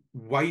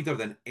wider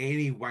than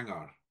any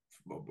winger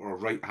or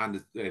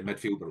right-handed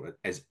midfielder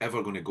is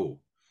ever going to go.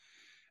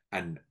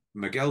 And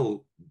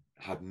McGill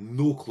had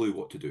no clue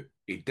what to do.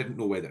 He didn't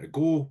know whether to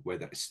go,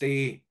 whether to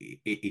stay.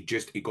 He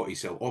got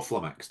himself off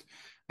flummoxed.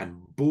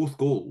 And both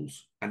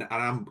goals, and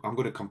I'm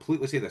going to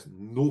completely say this,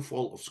 no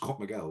fault of Scott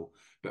McGill,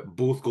 but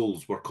both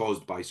goals were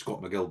caused by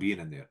Scott McGill being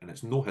in there. And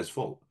it's not his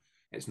fault.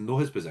 It's not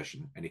his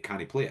position, and he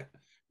can't play it.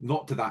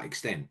 Not to that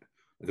extent.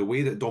 The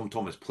way that Dom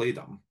Thomas played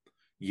him,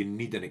 you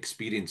need an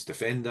experienced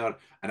defender,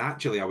 and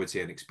actually I would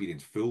say an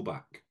experienced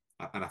fullback.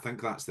 And I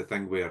think that's the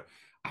thing where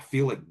I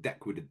feel like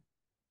Dick would have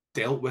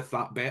dealt with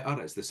that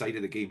better. It's the side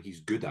of the game he's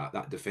good at,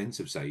 that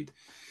defensive side.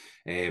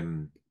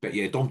 But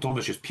yeah, Dom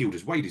Thomas just peeled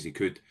as wide as he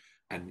could,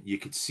 and you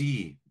could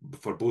see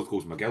for both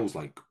goals, McGill's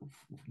like,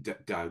 do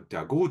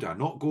I go, do I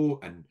not go?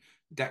 And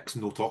Dick's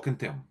no talking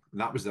to him. And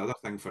that was the other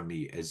thing for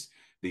me, is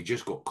they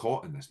just got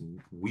caught in this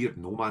weird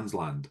no man's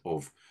land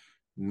of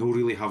no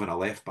really having a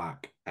left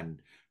back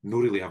and no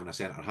really having a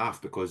centre half,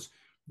 because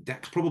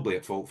Dick's probably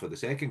at fault for the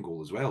second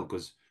goal as well,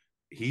 because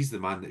he's the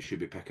man that should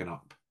be picking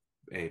up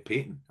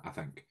Paton, I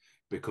think,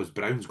 because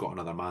Brown's got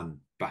another man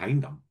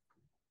behind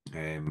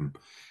him.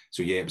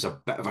 So yeah, it was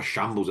a bit of a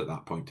shambles at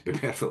that point, to be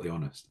perfectly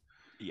honest.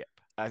 Yep.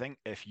 I think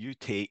if you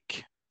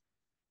take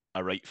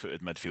a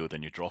right-footed midfielder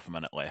and you drop him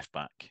in at left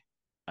back,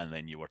 and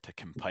then you were to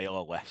compile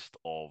a list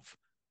of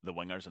the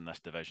wingers in this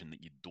division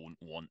that you don't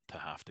want to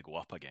have to go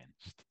up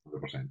against,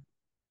 100%.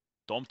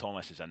 Dom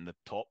Thomas is in the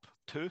top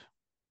 3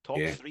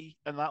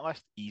 in that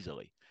list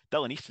easily.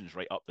 Dylan Easton's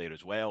right up there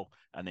as well,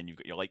 and then you've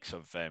got your likes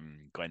of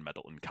Glenn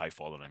Middleton, Kai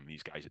Fotheringham,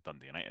 these guys at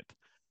Dundee United.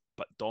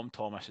 But Dom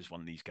Thomas is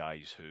one of these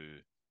guys who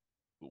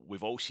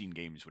we've all seen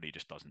games where he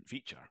just doesn't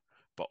feature,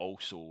 but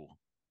also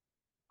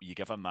you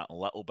give him that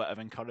little bit of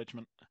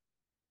encouragement,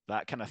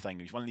 that kind of thing.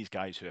 He's one of these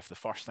guys who, if the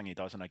first thing he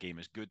does in a game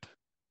is good,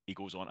 he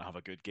goes on to have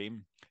a good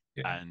game.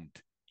 Yeah. And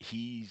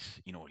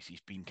he's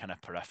been kind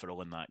of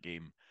peripheral in that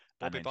game.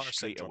 Bobby and then Barr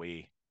straight syndrome.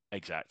 Away,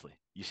 exactly.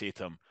 You say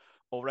to him,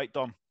 all right,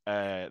 Dom,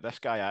 this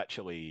guy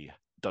actually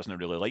doesn't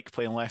really like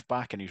playing left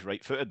back and he's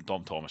right-footed.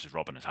 Dom Thomas is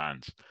rubbing his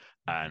hands.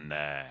 And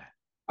I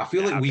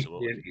feel like we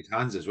play into his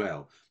hands as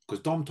well,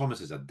 because Dom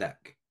Thomas is a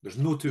dick. There's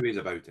no two ways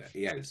about it.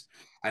 He is.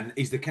 And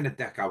he's the kind of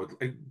dick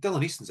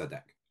Dylan Easton's a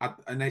dick.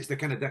 And it's the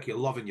kind of dick you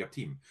love in your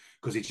team,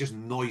 because he just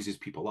noises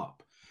people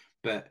up.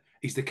 But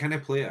he's the kind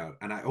of player,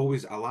 and I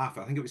laugh.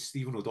 I think it was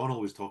Stephen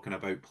O'Donnell was talking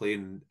about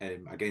playing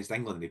against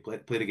England. He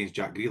played against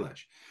Jack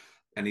Grealish.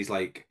 And he's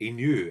like, he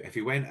knew if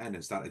he went in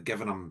and started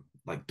giving him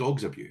like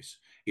dog's abuse,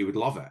 he would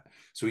love it.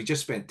 So he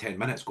just spent 10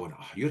 minutes going,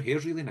 oh, your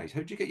hair's really nice.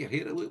 How'd you get your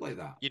hair to look like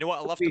that? You know what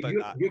I loved about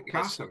that? Your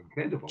casts are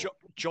incredible.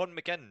 John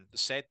McGinn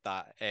said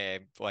that,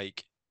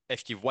 like,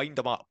 if you wind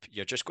him up,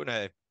 you're just going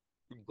to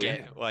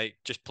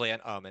just play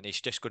into him and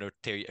he's just going to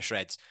tear you to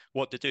shreds.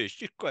 What to do is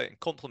just go out and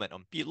compliment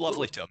him, be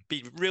lovely to him,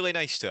 be really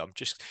nice to him.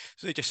 So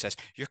he just says,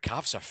 your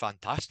calves are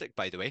fantastic,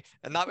 by the way.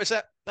 And that was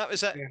it.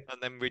 Yeah. And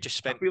then we just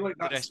spent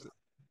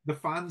the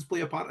fans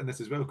play a part in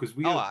this as well, because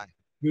we are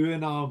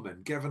booing him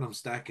and giving him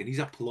stick, and he's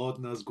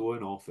applauding us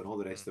going off and all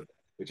the rest of it,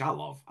 which I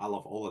love. I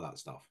love all of that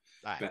stuff.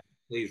 But it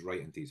plays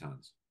right into his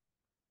hands.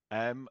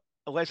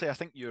 Leslie, I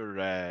think your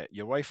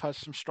wife has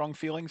some strong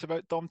feelings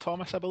about Dom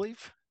Thomas, I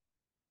believe.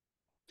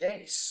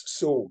 Yes.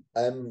 So,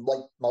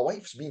 like, my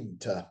wife's been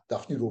to a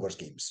few Rovers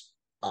games,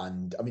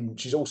 and I mean,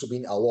 she's also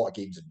been to a lot of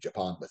games in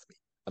Japan with me.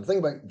 And the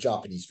thing about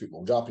Japanese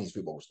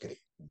football is great,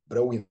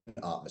 brilliant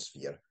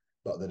atmosphere,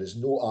 but there is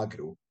no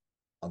aggro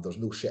and there's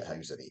no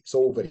shithousery. It's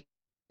all very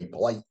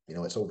polite,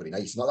 it's all very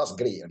nice. And that's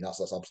great, and that's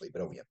absolutely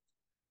brilliant.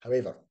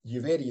 However, you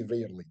very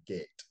rarely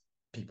get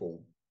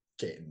people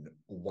getting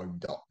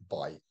wound up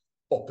by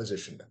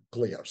opposition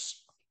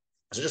players.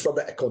 So just for a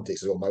bit of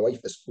context as well, my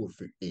wife is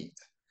 4'8".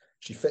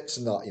 She fits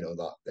in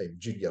that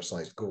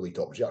junior-sized goalie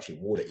top. She actually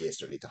wore it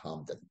yesterday to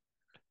Hampden.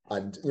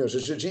 And,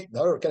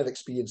 her kind of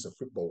experience of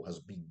football has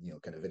been,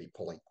 kind of very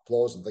polite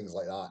applause and things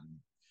like that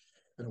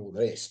and all the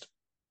rest.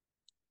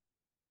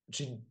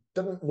 She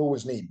didn't know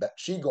his name, but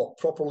she got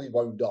properly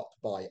wound up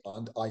by,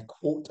 and I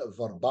quote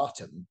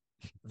verbatim,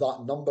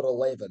 that number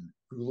 11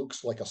 who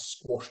looks like a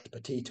squashed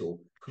potato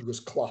who was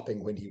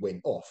clapping when he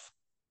went off.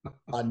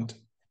 And,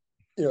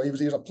 he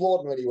was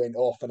applauding when he went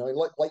off. And I mean,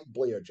 like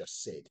Blair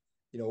just said,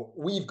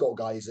 we've got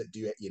guys that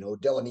do it,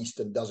 Dylan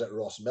Easton does it,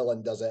 Ross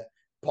Millen does it.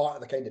 Part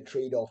of the kind of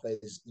trade-off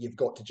is you've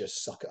got to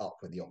just suck it up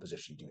when the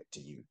opposition do it to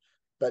you.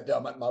 But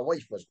my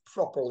wife was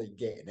properly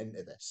getting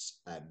into this.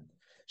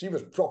 She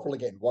was properly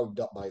getting wound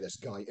up by this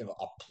guy,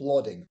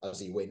 applauding as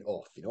he went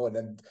off, and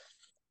then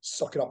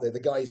sucking up the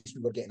guys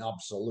who were getting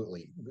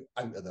absolutely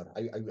out of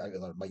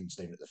their minds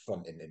down at the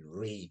front in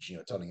rage,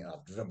 turning into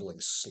a dribbling,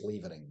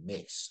 slavering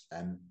mess.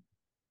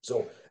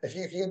 So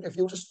if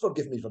you'll just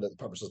forgive me for the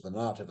purposes of the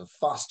narrative of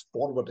fast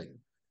forwarding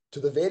to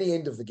the very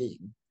end of the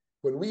game,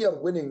 when we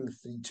are winning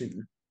 3-2,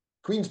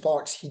 Queen's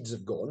Park's heats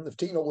have gone. They've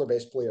taken all their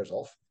best players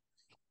off.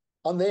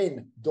 And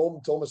then Dom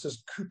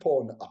Thomas's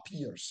coupon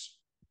appears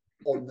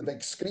on the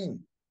big screen.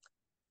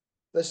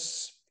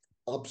 This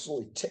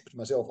absolutely tipped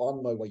myself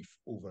and my wife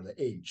over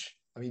the edge.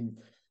 I mean,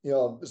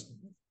 this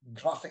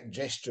graphic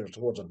gesture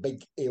towards a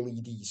big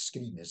LED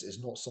screen is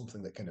not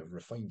something that kind of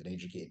refined and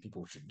educated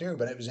people should do,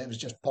 but it was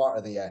just part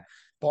of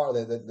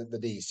the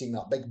day, seeing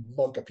that big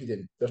mug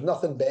appearing. There's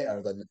nothing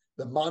better than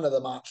the man of the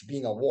match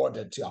being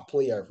awarded to a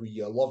player who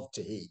you love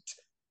to hate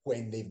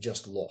when they've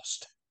just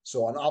lost.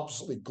 So an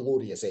absolutely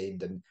glorious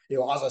end. And,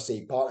 as I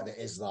say, part of it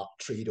is that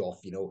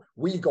trade-off.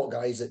 We've got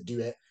guys that do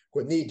it.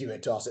 When they do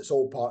it to us, it's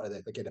all part of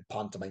the kind of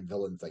pantomime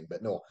villain thing.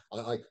 But no,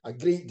 a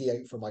great day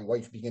out for my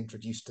wife being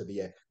introduced to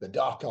the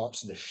dark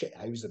arts and the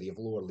shithousery of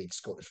lower league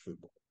Scottish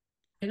football.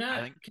 Can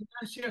I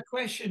ask you a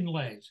question,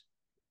 Les?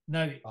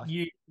 Now,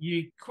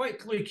 you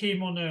quickly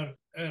came on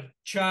our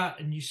chat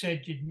and you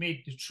said you'd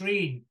made the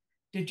train.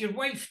 Did your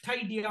wife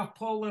tidy up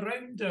all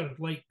around her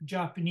like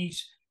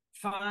Japanese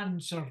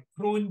fans are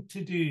prone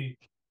to do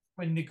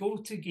when they go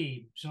to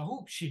games? I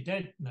hope she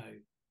did now.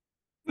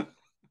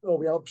 Oh,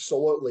 we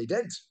absolutely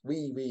did.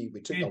 We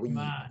took a wee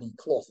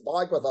cloth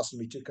bag with us, and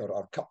we took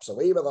our cups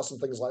away with us and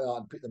things like that,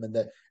 and put them in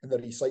the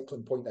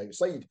recycling point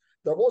outside.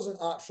 There wasn't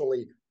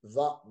actually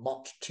that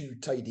much to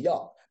tidy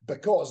up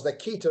because the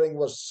catering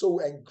was so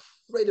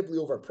incredibly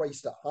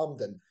overpriced at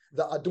Hampden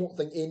that I don't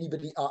think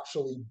anybody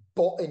actually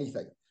bought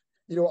anything.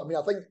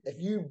 I think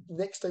if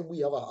next time we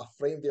have a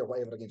friendly or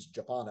whatever against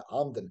Japan at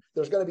Hampden,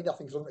 there's going to be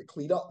nothing for them to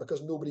clean up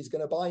because nobody's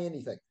going to buy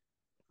anything.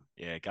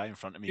 Yeah, a guy in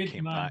front of me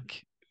came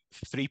back.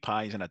 3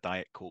 pies and a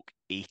Diet Coke,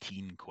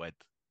 18 quid.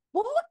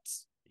 What?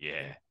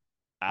 Yeah.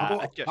 I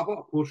bought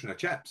a portion of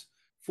chips,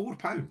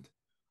 £4.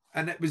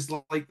 And it was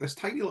like this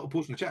tiny little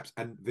portion of chips,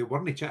 and they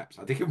weren't chips.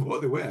 I don't know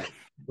what they were. They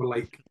were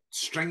like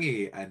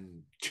stringy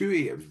and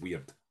chewy. It was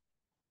weird.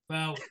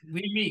 Well,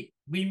 we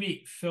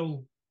meet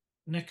Phil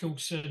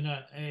Nicholson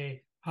at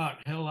Hart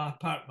Hill. I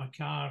park my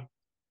car,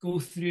 go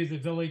through the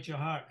village of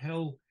Hart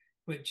Hill,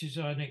 which is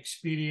an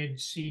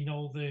experience seeing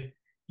all the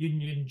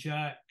Union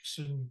Jacks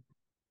and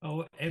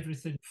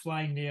everything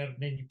flying there. And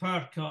then you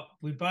park up,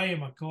 we buy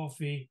him a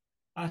coffee.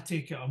 I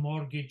take out a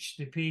mortgage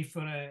to pay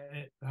for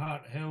it at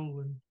Hart Hill.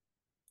 And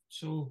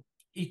so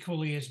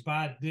equally as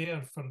bad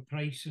there for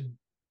pricing.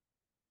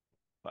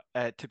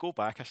 But to go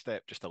back a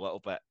step just a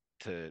little bit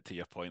to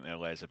your point there,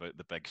 Les, about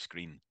the big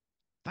screen,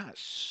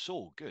 that's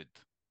so good.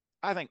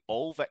 I think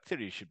all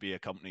victories should be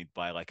accompanied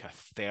by like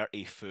a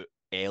 30-foot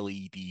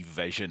LED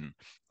vision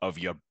of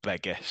your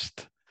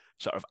biggest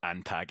sort of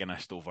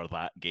antagonist over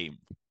that game.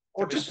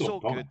 Or just so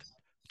good.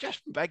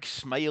 Just big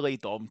smiley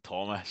Dom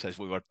Thomas as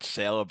we were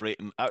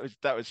celebrating.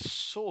 That was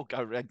so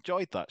good. I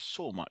enjoyed that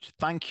so much.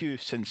 Thank you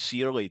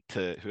sincerely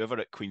to whoever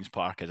at Queen's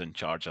Park is in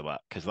charge of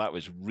that, because that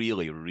was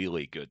really,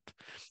 really good.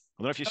 I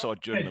don't know if you saw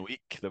during the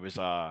week, there was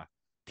a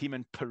team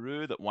in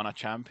Peru that won a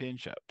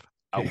championship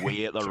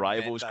away at the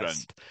rivals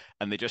ground,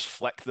 and they just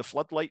flicked the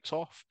floodlights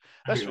off.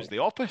 This was the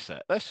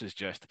opposite. This is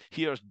just,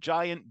 here's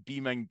giant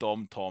beaming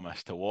Dom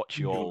Thomas to watch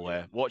you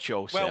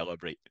all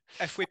celebrate.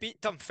 If we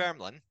beat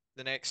Dunfermline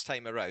the next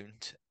time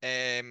around,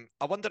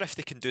 I wonder if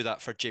they can do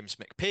that for James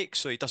McPake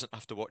so he doesn't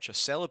have to watch us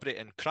celebrate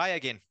and cry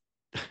again.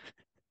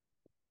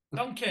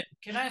 Duncan,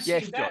 can I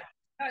say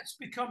that's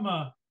become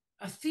a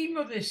theme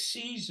of this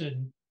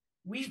season.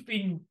 We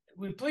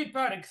played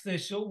Partick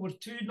Thistle, we're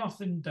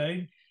 2-0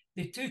 down.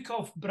 They took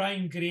off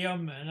Brian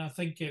Graham, and I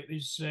think it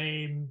was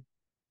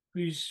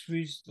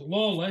who's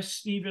Lawless,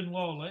 Stephen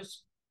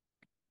Lawless.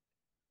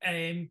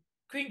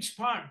 Queen's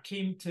Park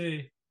came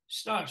to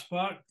Starks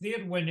Park.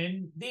 They're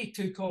winning. They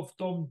took off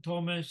Dom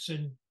Thomas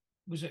and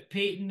was it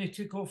Paton they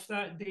took off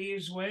that day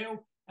as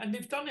well? And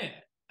they've done it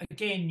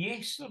again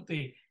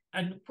yesterday.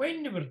 And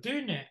when they were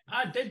doing it,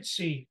 I did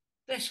say,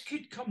 this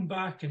could come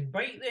back and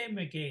bite them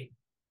again.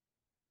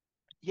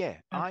 Yeah,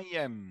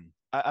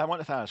 I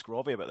wanted to ask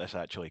Robbie about this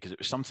actually, because it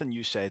was something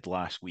you said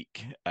last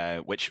week,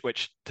 which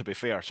to be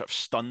fair, sort of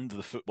stunned the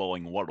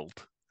footballing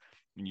world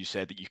when you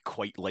said that you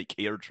quite like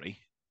Airdrie.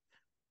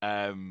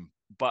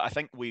 But I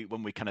think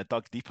when we kind of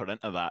dug deeper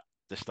into that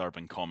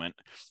disturbing comment,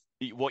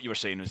 what you were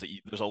saying was that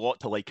there's a lot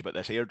to like about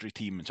this Airdrie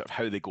team and sort of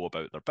how they go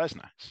about their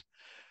business.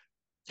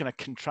 Kind of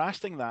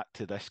contrasting that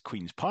to this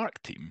Queen's Park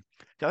team,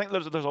 I think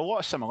there's a lot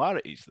of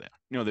similarities there.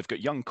 You know, they've got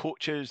young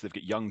coaches, they've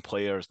got young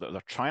players that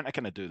they're trying to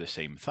kind of do the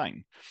same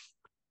thing.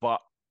 But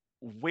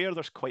where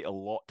there's quite a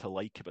lot to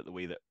like about the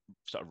way that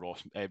sort of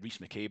Rhys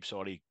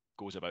McCabe,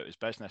 goes about his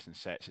business and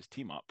sets his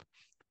team up,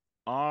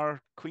 are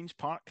Queen's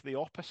Park the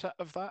opposite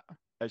of that?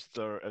 Is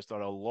there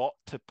a lot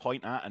to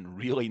point at and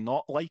really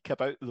not like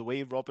about the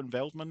way Robin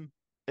Veldman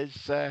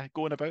is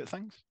going about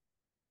things?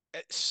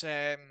 It's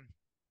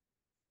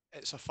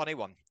a funny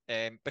one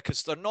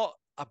because they're not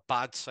a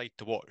bad side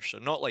to watch.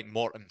 They're not like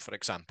Morton, for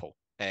example,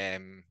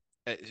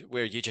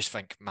 where you just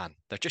think, man,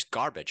 they're just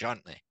garbage,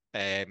 aren't they?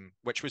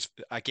 Which was,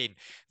 again,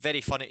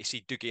 very funny to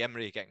see Dougie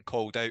Imrie getting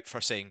called out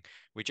for saying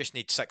we just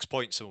need 6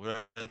 points and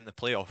we're in the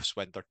playoffs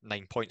when they're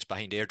 9 points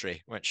behind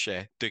Airdrie, which,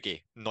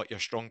 Dougie, not your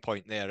strong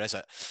point there, is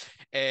it?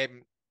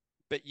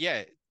 But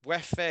yeah,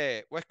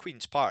 with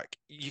Queen's Park,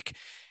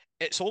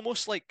 it's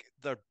almost like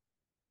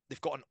they've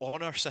got an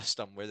honour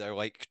system where they're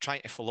like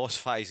trying to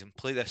philosophise and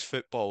play this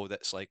football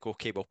that's like,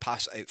 okay, we'll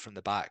pass it out from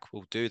the back,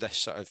 we'll do this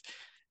sort of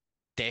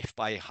death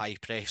by high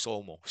press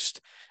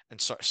almost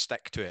and sort of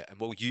stick to it, and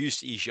we'll use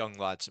these young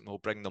lads and we'll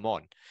bring them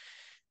on.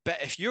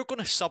 But if you're going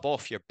to sub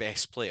off your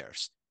best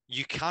players,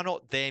 you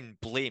cannot then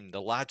blame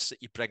the lads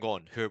that you bring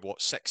on who are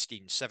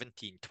 16,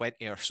 17,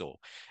 20 or so,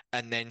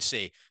 and then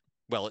say,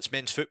 well, it's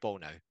men's football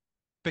now.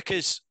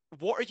 Because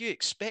what are you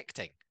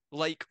expecting?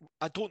 Like,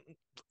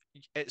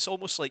 it's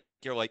almost like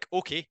you're like,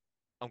 okay,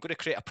 I'm going to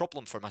create a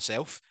problem for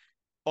myself.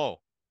 Oh,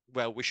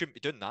 well, we shouldn't be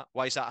doing that.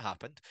 Why has that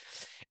happened?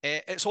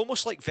 It's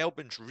almost like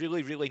Veldman's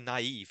really, really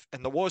naive.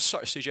 And there was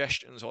sort of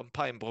suggestions on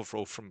Pie and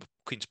Bovril from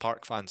Queen's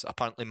Park fans.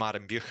 Apparently,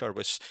 Maren Bucher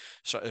was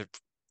sort of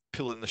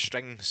pulling the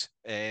strings.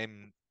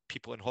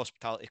 People in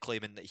hospitality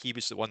claiming that he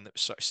was the one that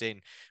was sort of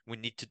saying we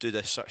need to do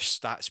this sort of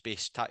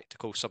stats-based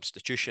tactical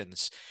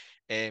substitutions,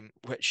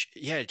 which,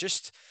 yeah,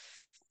 just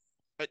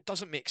it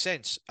doesn't make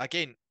sense.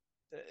 Again,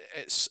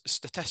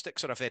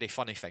 statistics are a very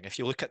funny thing. If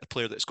you look at the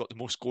player that's got the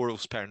most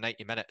goals per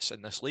 90 minutes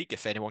in this league,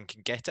 if anyone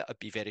can get it, I'd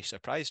be very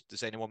surprised.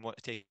 Does anyone want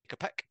to take a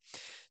pick?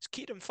 It's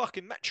Kieran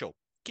fucking Mitchell.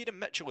 Kieran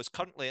Mitchell is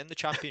currently in the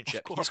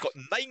Championship. He's got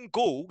 9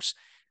 goals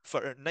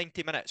for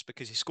 90 minutes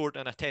because he scored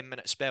in a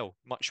 10-minute spell,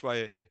 much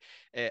while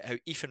how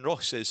Ethan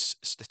Ross has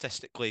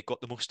statistically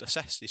got the most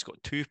assists. He's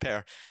got 2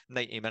 per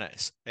 90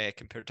 minutes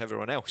compared to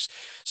everyone else.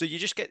 So you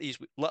just get these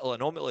little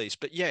anomalies.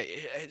 But yeah,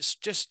 it's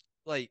just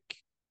like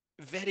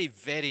very,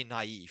 very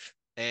naive.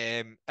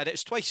 And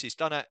it's twice he's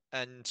done it,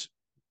 and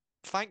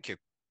thank you.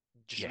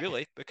 Just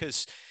really,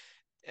 because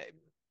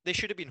they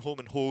should have been home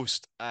and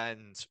hosed.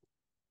 And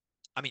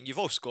I mean, you've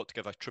also got to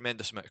give a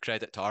tremendous amount of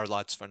credit to our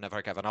lads for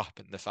never giving up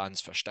and the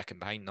fans for sticking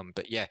behind them.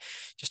 But yeah,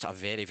 just a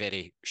very,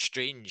 very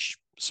strange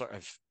sort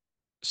of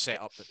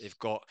setup that they've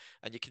got.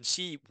 And you can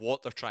see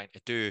what they're trying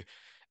to do,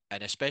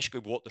 and especially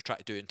what they're trying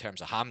to do in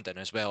terms of Hampden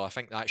as well. I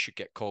think that should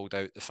get called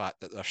out, the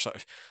fact that they're sort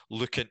of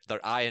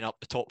they're eyeing up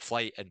the top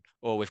flight and,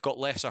 oh, we've got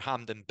lesser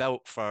Hampden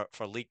built for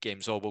league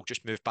games. Oh, we'll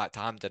just move back to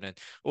Hampden. And,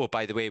 oh,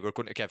 by the way, we're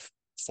going to give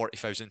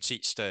 40,000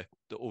 seats to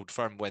the Old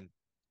Firm when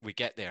we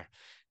get there.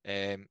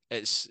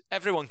 It's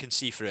everyone can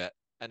see through it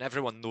and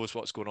everyone knows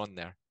what's going on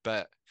there.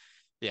 But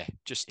yeah,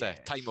 just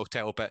time will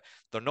tell. But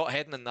they're not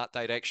heading in that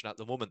direction at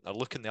the moment. They're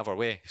looking the other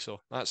way. So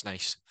that's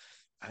nice.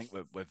 I think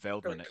with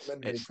Veldman,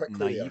 it's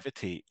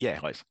naivety. Yeah,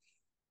 Liz.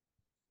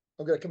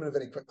 I'm going to come in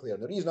very quickly.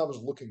 And the reason I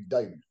was looking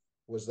down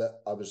was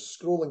that I was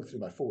scrolling through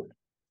my phone.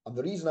 And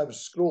the reason I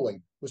was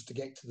scrolling was to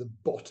get to the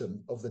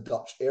bottom of the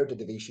Dutch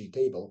Eredivisie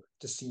table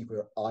to see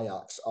where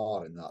Ajax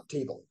are in that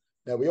table.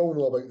 Now, we all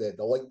know about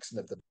the links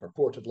and the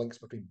purported links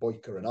between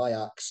Boyka and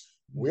Ajax.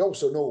 We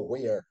also know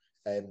where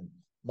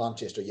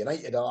Manchester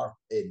United are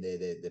in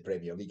the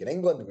Premier League in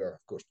England, where,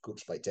 of course,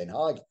 coached by Ten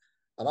Hag.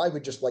 And I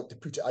would just like to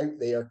put it out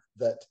there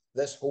that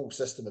this whole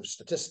system of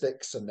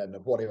statistics and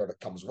whatever that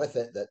comes with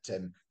it,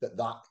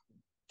 that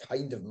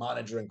kind of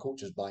manager and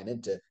coach is buying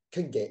into,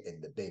 can get in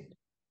the bin.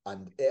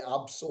 And it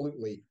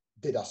absolutely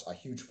did us a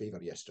huge favour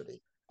yesterday.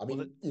 I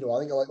mean, I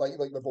think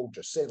like we've all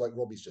just said, like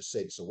Robbie's just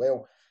said so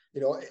well,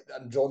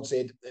 and John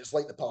said, it's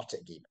like the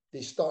Partick game.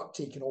 They start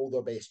taking all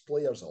their best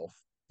players off,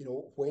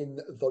 when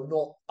they're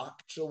not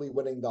actually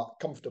winning that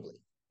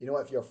comfortably.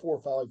 If you're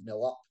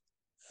 4-5-0 up,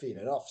 fair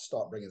enough,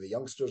 start bringing the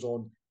youngsters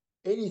on.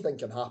 Anything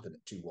can happen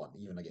at 2-1,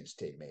 even against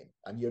 10 men.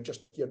 And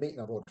you're making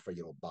a rod for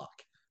your own back.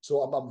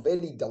 So I'm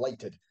very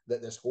delighted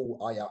that this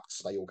whole Ajax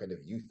style kind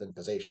of youth and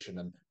possession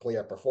and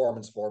player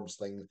performance forms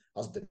thing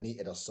has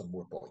donated us some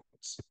more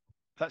points.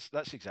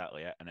 That's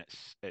exactly it, and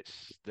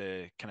it's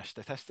the kind of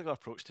statistical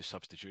approach to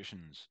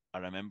substitutions. I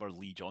remember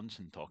Lee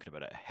Johnson talking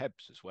about it at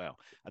Hibs as well.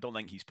 I don't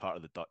think he's part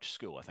of the Dutch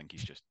school. I think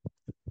he's just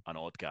an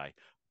odd guy.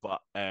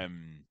 But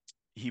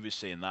he was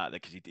saying that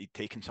because he'd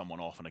taken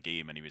someone off in a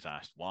game and he was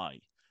asked why.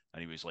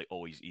 And he was like,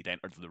 oh, he'd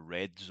entered the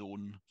red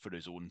zone for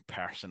his own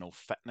personal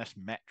fitness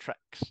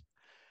metrics.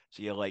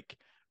 So you're like,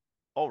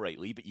 all right,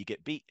 Lee, but you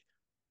get beat.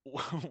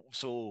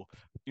 So,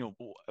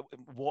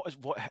 what,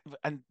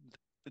 and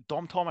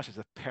Dom Thomas is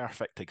the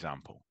perfect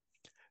example.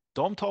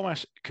 Dom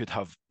Thomas could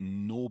have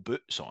no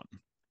boots on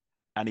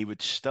and he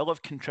would still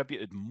have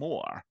contributed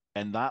more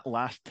in that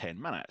last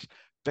 10 minutes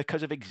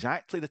because of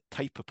exactly the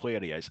type of player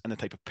he is and the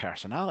type of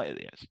personality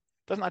he is. It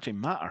doesn't actually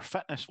matter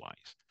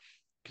fitness-wise.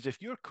 Because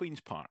if you're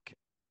Queen's Park,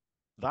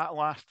 that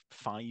last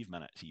 5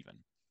 minutes even,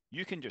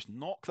 you can just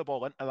knock the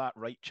ball into that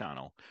right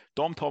channel.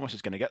 Dom Thomas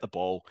is going to get the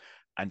ball,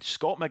 and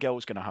Scott McGill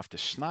is going to have to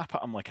snap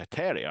at him like a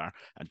terrier,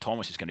 and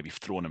Thomas is going to be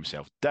throwing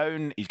himself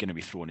down. He's going to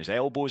be throwing his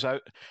elbows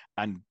out,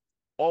 and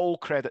all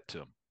credit to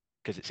him,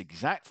 because it's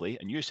exactly,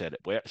 and you said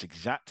it, Blair, it's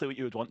exactly what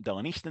you would want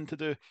Dylan Easton to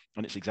do,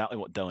 and it's exactly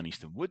what Dylan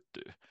Easton would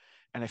do.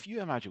 And if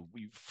you imagine,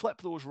 we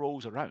flip those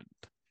roles around,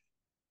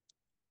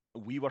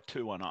 we were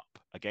 2-1 up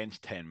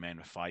against 10 men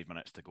with 5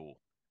 minutes to go,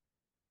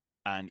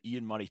 and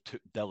Euan Murray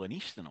took Dylan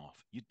Easton off,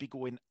 you'd be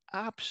going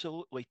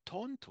absolutely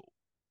tonto.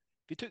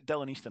 If you took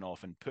Dylan Easton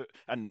off and put,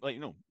 and like,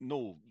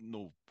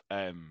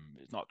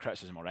 it's not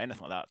criticism or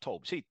anything like that at all,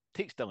 but say he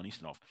takes Dylan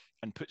Easton off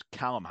and puts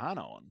Callum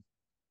Hannah on,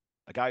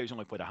 a guy who's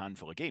only played a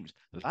handful of games,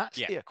 that's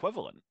the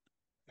equivalent.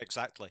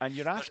 Exactly. And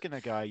you're asking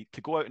a guy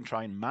to go out and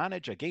try and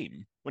manage a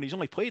game when he's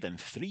only played in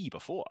 3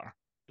 before.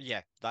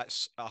 Yeah,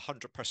 that's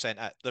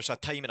 100% it. There's a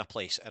time and a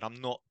place, and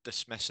I'm not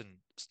dismissing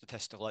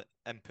statistical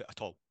input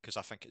at all, because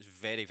I think it's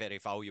very, very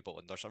valuable,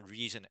 and there's a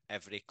reason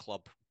every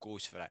club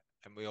goes for it,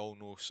 and we all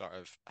know sort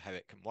of how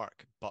it can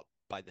work. But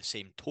by the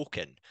same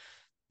token,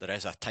 there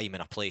is a time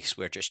and a place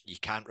where just you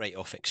can't write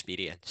off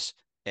experience.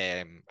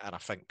 And I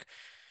think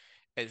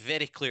it's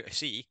very clear to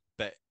see,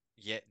 but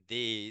yet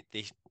they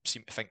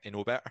seem to think they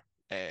know better.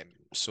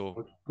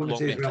 So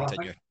long may it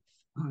continue.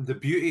 The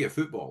beauty of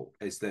football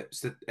is that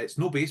it's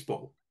no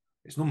baseball.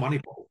 It's no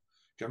Moneyball.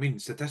 Do you know what I mean?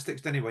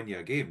 Statistics didn't win you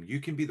a game. You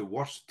can be the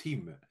worst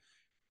team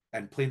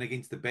and playing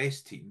against the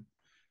best team,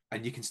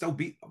 and you can still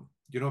beat them.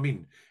 You know what I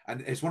mean?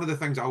 And it's one of the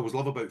things I always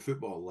love about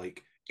football.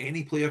 Like,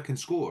 any player can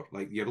score.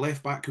 Like, your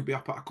left back could be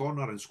up at a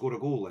corner and score a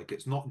goal. Like,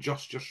 it's not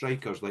just your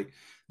strikers. Like,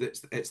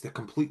 it's the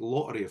complete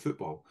lottery of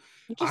football.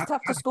 You just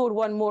have to score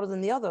one more than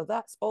the other.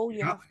 That's all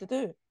you have to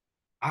do.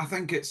 I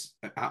think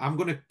I'm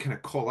going to kind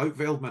of call out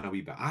Veldman a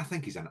wee bit. I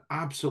think he's an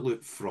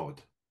absolute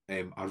fraud.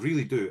 I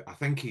really do. I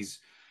think he's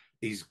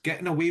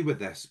getting away with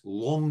this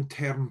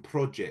long-term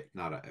project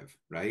narrative,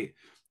 right?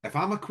 If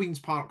I'm a Queen's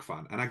Park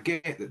fan, and I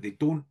get that they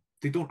don't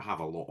have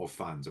a lot of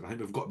fans, I think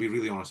we've got to be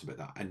really honest about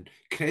that. And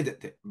credit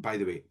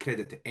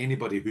to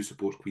anybody who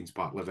supports Queen's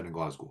Park living in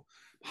Glasgow.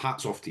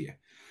 Hats off to you.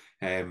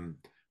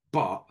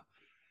 But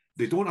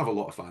they don't have a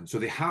lot of fans, so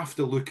they have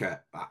to look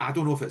at, I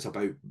don't know if it's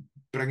about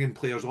bringing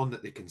players on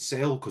that they can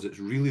sell because it's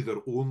really their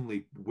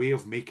only way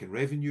of making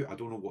revenue. I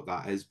don't know what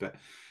that is, but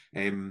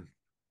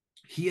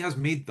he has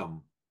made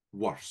them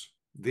worse.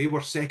 They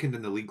were second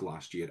in the league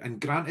last year, and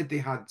granted they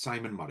had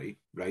Simon Murray,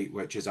 right,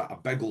 which is a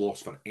big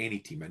loss for any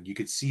team, and you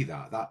could see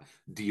that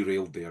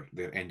derailed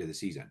their end of the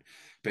season.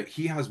 But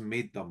he has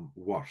made them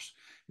worse.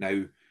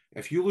 Now,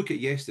 if you look at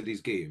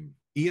yesterday's game,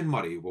 Euan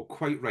Murray will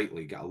quite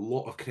rightly get a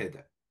lot of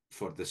credit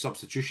for the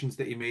substitutions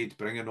that he made,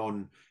 bringing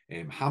on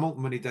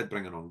Hamilton when he did,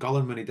 bringing on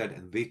Gullan when he did,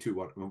 and they two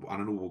were, and I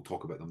know we'll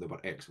talk about them, they were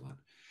excellent.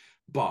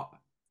 But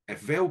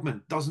if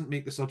Veldman doesn't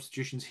make the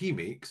substitutions he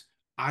makes,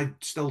 I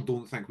still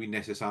don't think we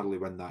necessarily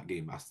win that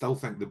game. I still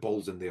think the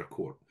ball's in their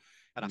court.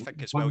 And I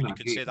think as well, you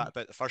could say that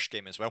about the first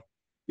game as well.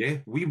 Yeah,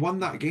 we won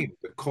that game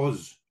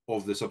because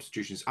of the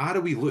substitutions. How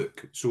do we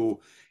look?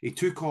 So he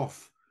took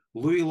off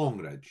Louis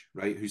Longridge,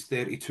 right, who's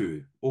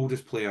 32,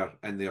 oldest player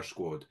in their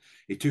squad.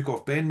 He took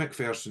off Ben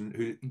McPherson,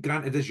 who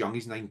granted is young,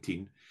 he's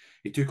 19.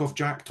 He took off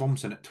Jack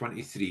Thompson at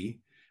 23,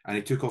 and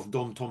he took off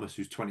Dom Thomas,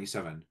 who's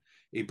 27.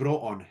 He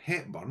brought on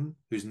Hepburn,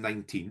 who's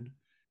 19,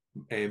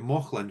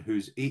 Mochlin,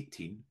 who's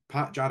 18,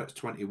 Pat Jarrett's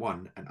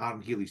 21, and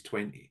Aaron Healy's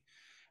 20.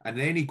 And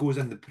then he goes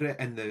in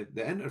the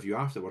interview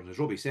afterwards, as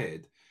Robbie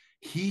said,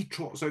 he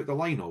trots out the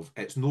line of,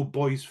 it's no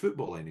boys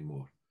football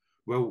anymore.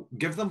 Well,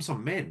 give them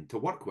some men to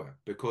work with,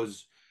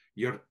 because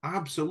you're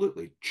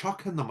absolutely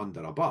chucking them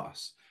under a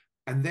bus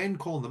and then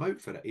calling them out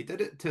for it. He did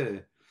it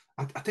to,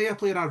 I tell you a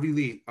player I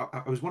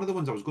was one of the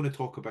ones I was going to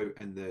talk about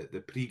in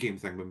the pre-game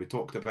thing when we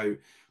talked about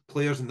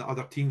players in the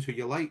other teams who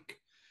you like.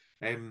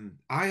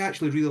 I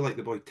actually really like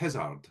the boy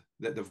Tizard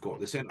that they've got,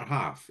 the centre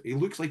half. He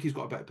looks like he's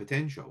got a bit of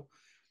potential.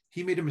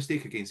 He made a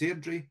mistake against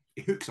Airdrie.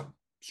 He hooks him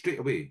straight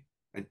away.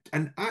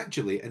 And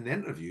actually, in the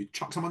interview,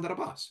 chucks him under a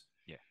bus.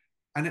 Yeah.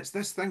 And it's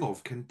this thing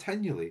of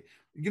continually,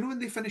 when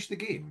they finished the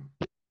game,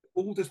 the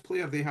oldest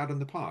player they had on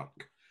the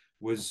park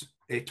was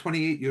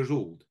 28 years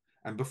old.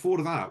 And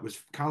before that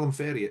was Callum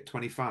Ferry at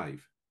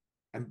 25.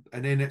 And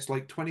then it's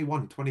like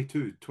 21,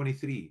 22,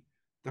 23.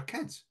 They're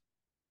kids.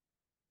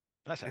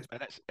 That's it.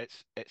 And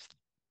it's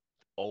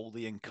all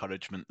the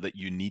encouragement that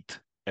you need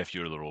if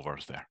you're the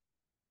Rovers there.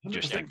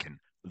 Just 100%. thinking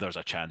there's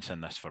a chance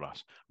in this for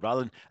us.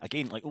 Rather than,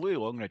 again, like Louis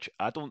Longridge,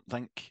 I don't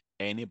think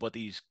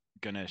anybody's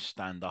going to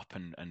stand up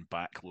and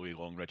back Louis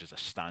Longridge as a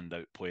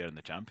standout player in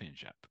the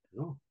championship.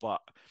 No.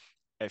 But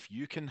if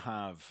you can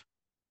have,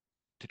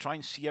 to try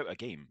and see out a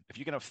game, if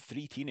you can have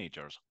 3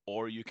 teenagers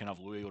or you can have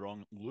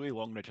Louis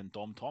Longridge and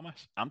Dom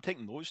Thomas, I'm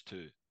taking those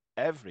 2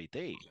 every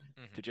day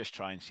to just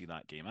try and see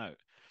that game out.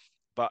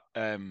 But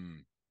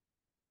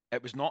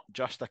it was not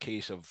just a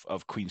case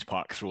of Queen's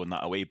Park throwing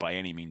that away by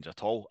any means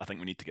at all. I think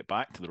we need to get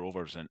back to the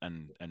Rovers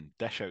and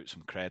dish out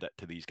some credit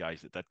to these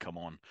guys that did come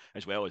on,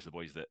 as well as the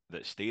boys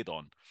that stayed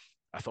on.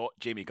 I thought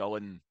Jamie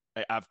Gullan,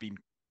 I've been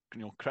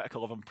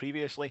critical of him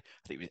previously.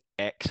 I think he was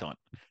excellent.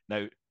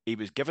 Now, he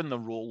was given the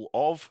role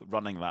of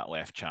running that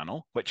left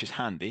channel, which is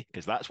handy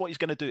because that's what he's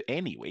going to do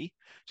anyway.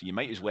 So you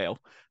might as well.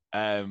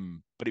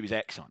 But he was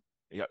excellent.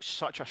 He got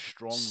such a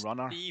strong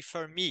runner. See,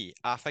 for me,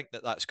 I think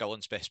that's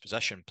Gullan's best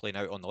position, playing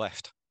out on the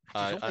left.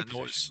 I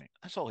know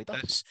that's all he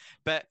does.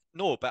 But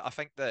I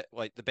think that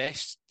like the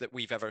best that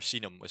we've ever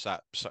seen him was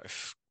that sort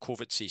of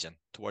COVID season,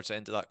 towards the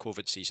end of that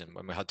COVID season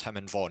when we had him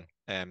and Vaughan.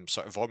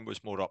 Sort of Vaughan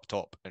was more up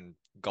top and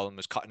Gullan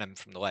was cutting him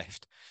from the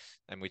left.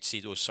 And we'd see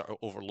those sort of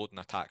overloading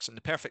attacks. And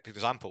the perfect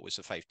example was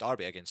the Fife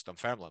derby against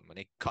Dunfermline when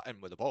he cut in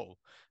with the ball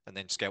and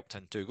then scalped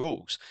in 2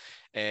 goals.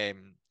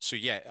 So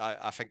yeah,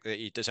 I think that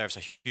he deserves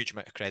a huge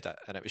amount of credit.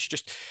 And it was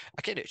just,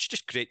 again, it's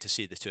just great to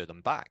see the 2 of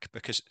them back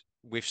because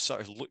we've sort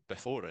of looked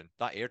before in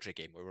that Airdrie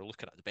game where we're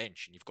looking at the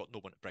bench and you've got no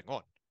one to bring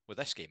on. With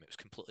this game, it was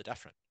completely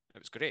different. It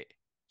was great.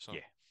 So.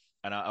 Yeah.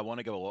 And I want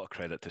to give a lot of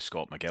credit to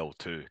Scott McGill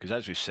too, because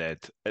as we've said,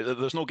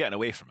 there's no getting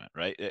away from it,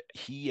 right?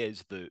 He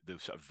is the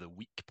sort of the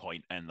weak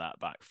point in that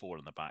back 4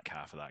 in the back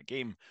half of that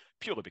game,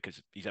 purely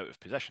because he's out of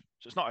position.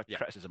 So it's not a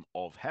criticism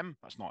of him.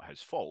 That's not his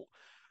fault.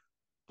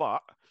 But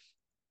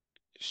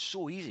it's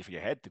so easy for your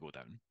head to go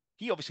down.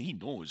 He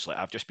knows, like,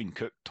 I've just been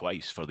cooked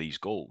twice for these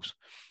goals.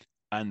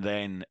 And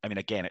then, I mean,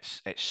 again,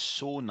 it's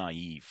so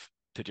naive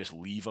to just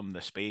leave him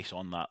the space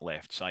on that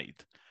left side.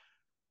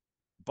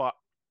 But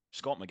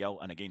Scott McGill,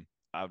 and again,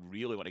 I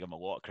really want to give him a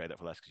lot of credit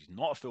for this because he's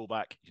not a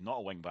fullback, he's not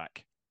a wing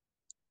back,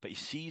 but he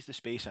sees the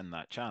space in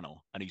that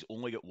channel and he's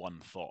only got one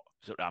thought.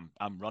 So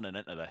I'm running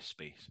into this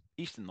space.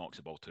 Easton knocks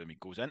the ball to him, he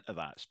goes into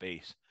that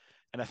space.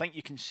 And I think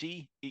you can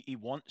see he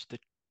wants to,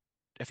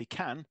 if he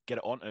can, get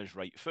it onto his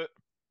right foot,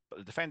 but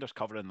the defender's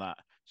covering that.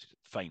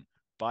 Fine.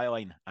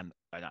 Byline and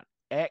an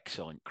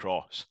excellent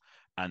cross.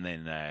 And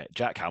then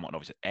Jack Hamilton,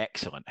 obviously,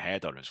 excellent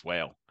header as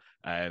well.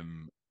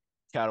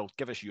 Carol,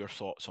 give us your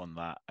thoughts on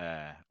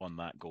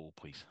that goal,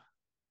 please.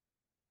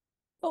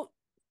 Well,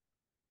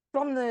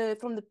 from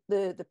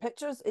the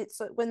pictures, it's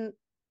like when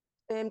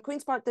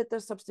Queen's Park did their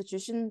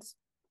substitutions,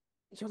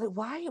 you're like,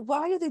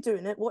 why are they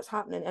doing it? What's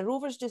happening? And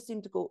Rovers just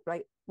seem to go,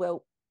 right,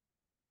 well,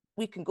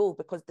 we can go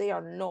because they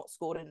are not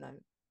scoring now.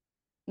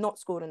 Not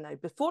scoring now.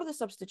 Before the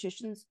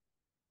substitutions,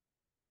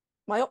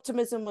 my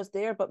optimism was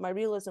there, but my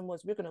realism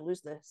was we're going to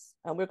lose this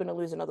and we're going to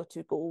lose another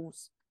 2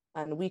 goals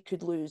and we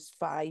could lose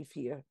 5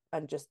 here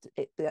and just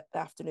the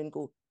afternoon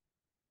go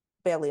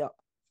belly up.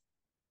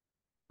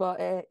 But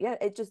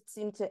it just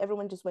seemed to,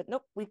 everyone just went,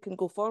 nope, we can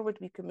go forward,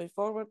 we can move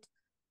forward.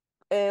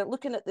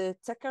 Looking at the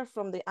ticker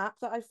from the app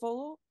that I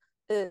follow,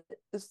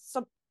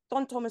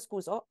 Don Thomas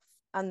goes off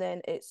and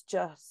then it's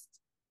just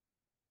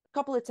a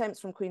couple of attempts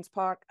from Queen's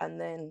Park and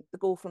then the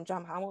goal from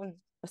Jam Hamilton,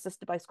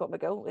 assisted by Scott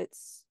McGill.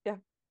 It's, yeah.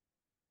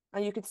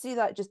 And you could see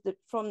that just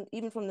from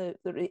the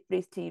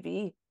Raith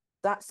TV,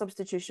 that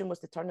substitution was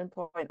the turning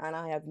point, and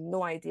I have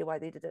no idea why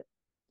they did it.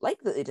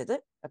 Like that they did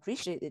it,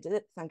 appreciate they did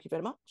it, thank you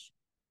very much,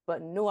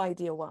 but no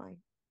idea why.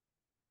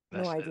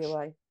 No idea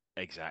why.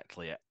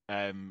 Exactly it.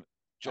 John,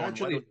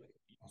 actually,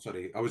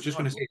 sorry, I was just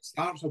going to say it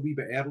starts a wee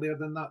bit earlier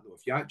than that though.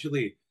 If you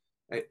actually,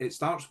 it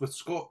starts with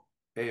Scott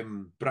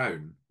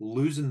Brown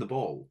losing the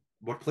ball.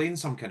 We're playing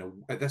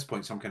at this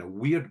point, some kind of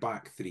weird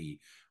back 3.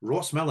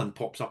 Ross Millen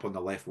pops up on the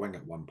left wing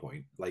at one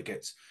point. Like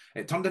it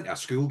turned into a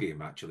school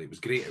game, actually. It was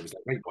great. It was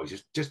like, right,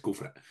 boys, just go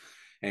for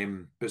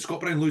it. But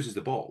Scott Brown loses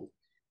the ball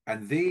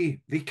and they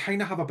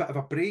kind of have a bit of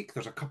a break.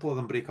 There's a couple of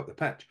them break up the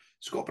pitch.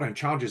 Scott Brown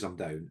charges them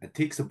down and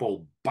takes the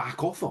ball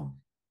back off them.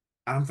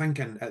 And I'm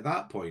thinking at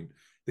that point,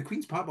 the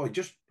Queen's Park boy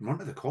just run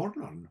to the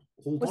corner and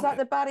hold on. Was that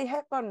the Barry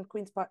Hepburn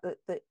Queen's Park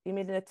that he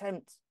made an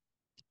attempt?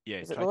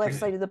 Yeah. Was it the left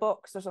side of the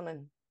box or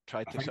something?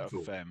 Tried to sort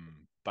of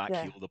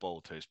backheel the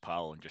ball to his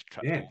pal and just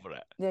tripped over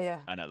it. Yeah.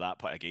 And at that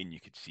point, again,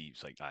 you could see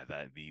it's like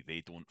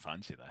they don't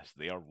fancy this.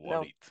 They are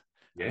worried.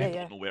 No. They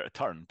don't know where to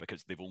turn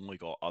because they've only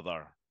got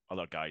other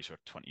guys who are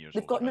 20 years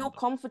old. They've got no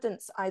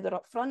confidence either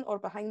up front or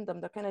behind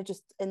them. They're kind of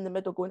just in the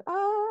middle going,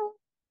 ah.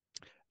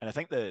 And I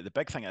think the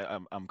big thing,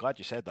 I'm glad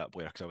you said that,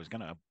 Blair, because I was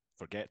going to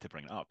forget to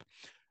bring it up.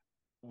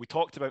 We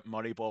talked about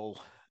Murray ball,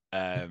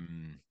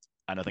 and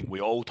I think we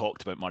all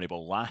talked about Murray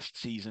ball last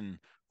season,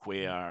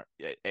 where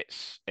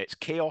it's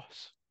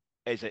chaos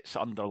is its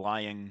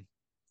underlying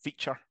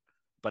feature,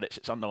 but it's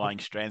its underlying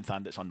strength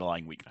and its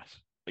underlying weakness.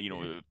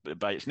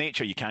 by its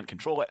nature, you can't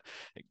control it.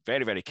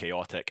 Very, very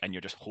chaotic, and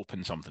you're just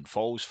hoping something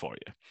falls for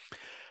you.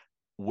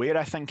 Where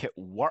I think it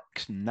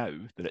works now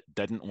that it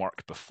didn't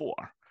work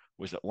before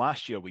was that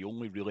last year we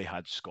only really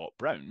had Scott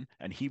Brown,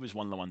 and he was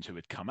one of the ones who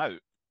would come out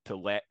to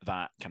let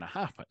that kind of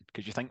happen.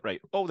 Because you think,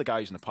 right, all the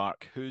guys in the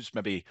park, who's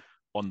maybe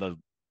on the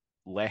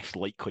less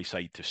likely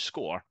side to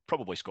score?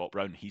 Probably Scott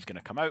Brown. He's going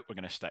to come out. We're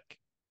going to stick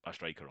a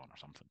striker on or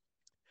something.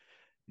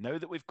 Now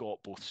that we've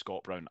got both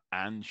Scott Brown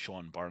and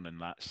Sean Byrne in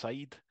that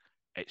side,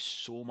 it's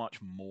so much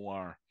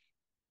more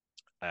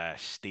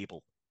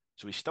stable.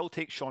 So he still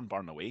takes Sean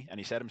Byrne away, and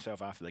he said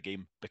himself after the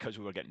game, because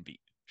we were getting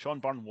beat. Sean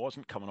Byrne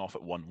wasn't coming off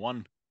at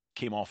 1-1,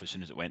 came off as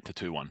soon as it went to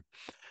 2-1.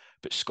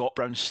 But Scott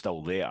Brown's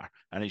still there.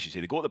 And as you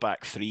say, they go to the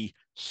back three.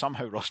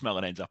 Somehow Ross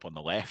Millen ends up on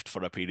the left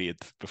for a period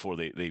before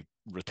they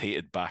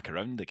rotated back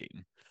around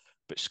again.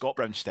 But Scott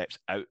Brown steps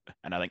out,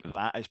 and I think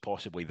that is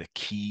possibly the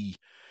key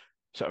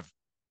sort of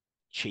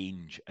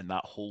change in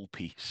that whole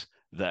piece,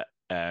 that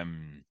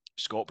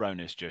Scott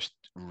Brown is just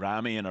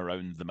ramming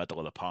around the middle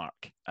of the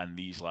park, and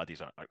these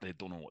laddies they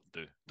don't know what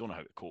to do, don't know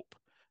how to cope,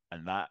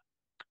 and that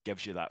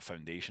gives you that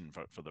foundation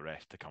for the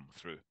rest to come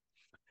through.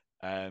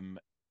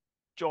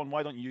 John,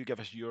 why don't you give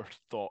us your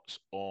thoughts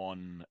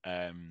on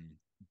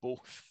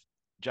both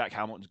Jack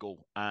Hamilton's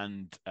goal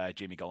and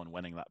Jamie Gullan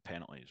winning that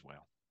penalty as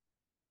well?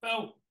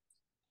 Well,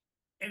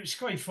 it was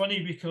quite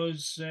funny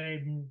because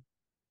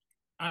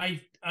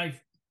I've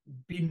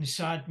been the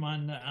sad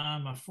man that I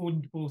am. I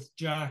phoned both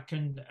Jack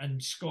and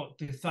Scott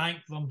to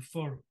thank them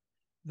for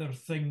their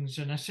things,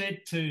 and I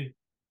said to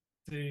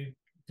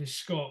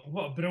Scott,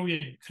 what a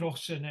brilliant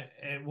crossing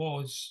it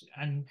was,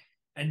 and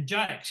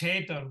Jack's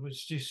header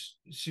was just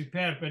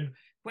superb. And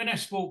when I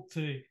spoke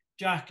to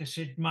Jack, I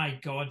said, my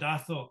God, I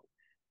thought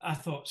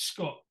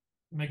Scott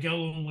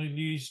McGill only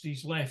used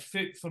his left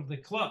foot for the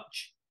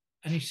clutch.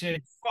 And he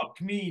said,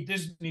 fuck me,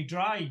 doesn't he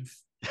drive?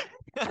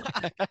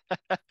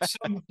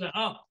 Sums it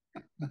up.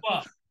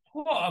 But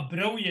what a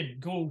brilliant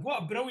goal.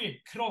 What a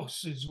brilliant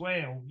cross as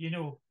well,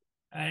 to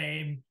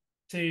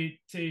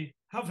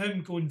have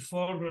him going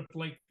forward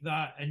like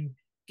that and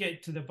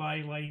get to the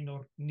byline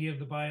or near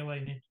the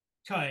byline and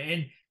cut it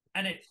in.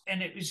 And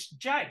it was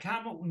Jack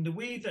Hamilton, the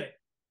way that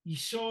you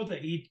saw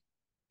that he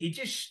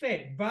just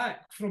stepped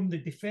back from the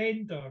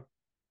defender,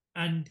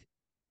 and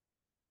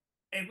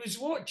it was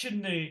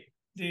watching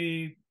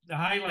the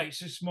highlights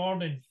this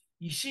morning.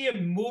 You see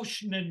him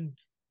motioning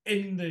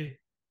in the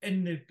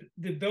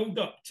build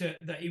up to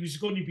that he was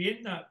going to be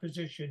in that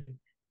position,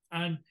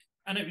 and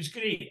it was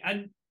great.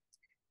 And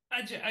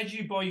as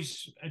you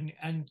boys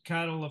and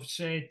Carol have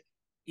said,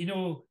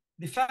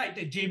 the fact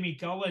that Jamie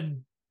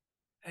Gullan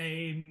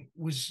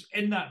was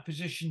in that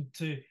position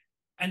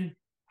and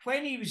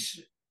when he was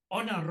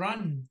on a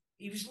run,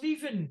 he was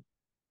leaving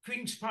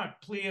Queen's Park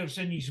players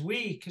in his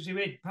way because he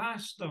went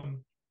past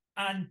them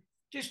and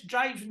just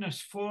driving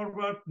us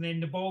forward, and then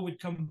the ball would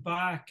come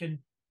back and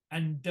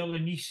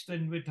Dylan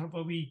Easton would have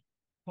a wee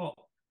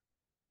pop.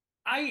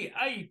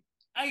 I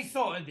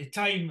thought at the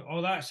time,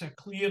 that's a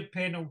clear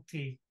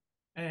penalty.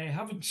 I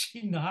haven't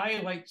seen the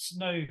highlights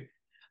now.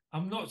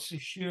 I'm not so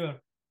sure.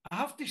 I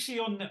have to say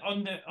on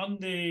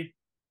the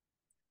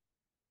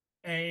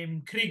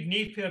Craig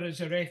Napier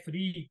as a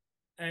referee,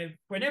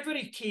 whenever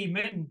he came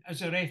in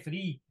as a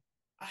referee,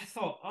 I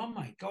thought, oh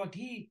my God,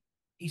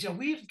 he's a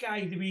weird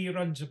guy the way he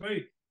runs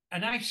about.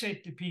 And I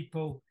said to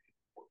people,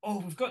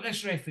 we've got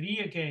this referee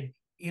again.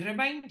 He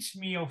reminds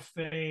me of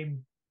Marty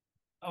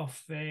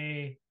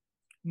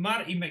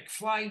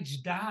McFly's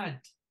dad.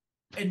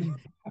 And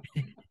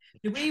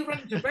the way he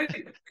runs about,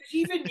 because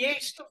even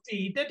yesterday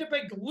he did a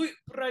big loop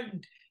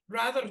round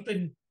rather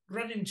than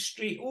running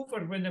straight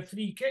over when a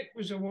free kick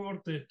was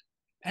awarded.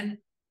 And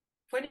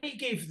when he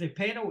gave the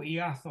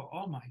penalty, I thought,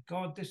 oh my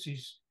God, this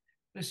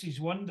is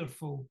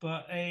wonderful.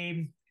 But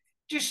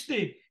just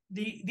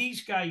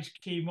these guys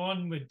came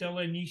on with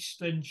Dylan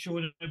Easton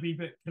showing a wee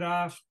bit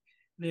craft,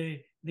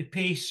 the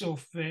pace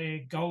of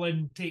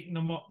Gullan taking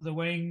them up the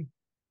wing.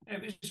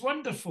 It was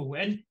wonderful.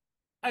 And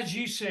as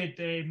you said,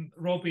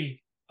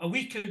 Robbie, a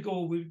week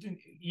ago,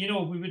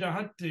 we would have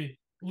had to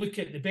look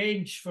at the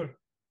bench for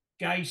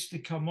guys to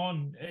come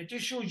on. It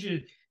just shows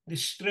you the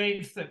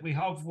strength that we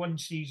have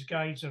once these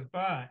guys are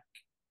back.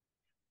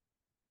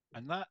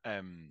 And that,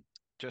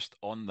 just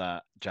on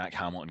that Jack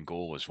Hamilton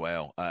goal as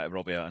well,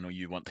 Robbie, I know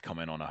you want to come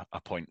in on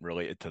a point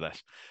related to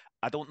this.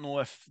 I don't know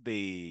if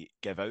they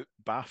give out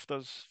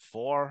BAFTAs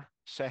for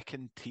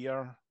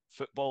second-tier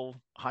football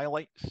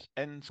highlights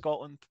in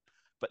Scotland,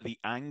 but the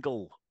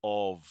angle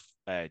of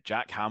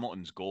Jack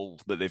Hamilton's goal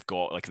that they've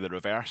got, like the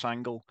reverse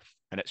angle,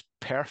 and it's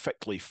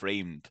perfectly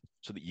framed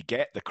so that you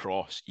get the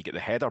cross, you get the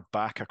header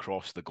back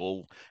across the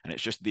goal, and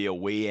it's just the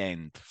away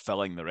end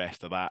filling the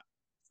rest of that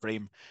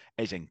frame,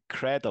 is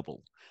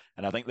incredible.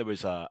 And I think there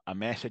was a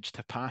message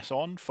to pass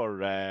on for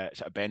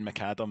sort of Ben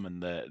McAdam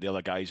and the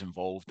other guys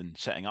involved in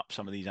setting up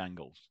some of these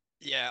angles.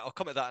 Yeah, I'll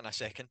come to that in a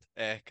second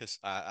because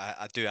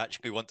I do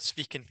actually want to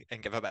speak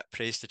and give a bit of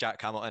praise to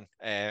Jack Hamilton.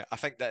 I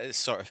think that is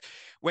sort of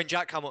when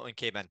Jack Hamilton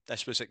came in,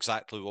 this was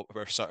exactly what we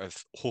were sort of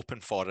hoping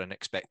for and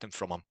expecting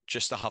from him,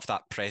 just to have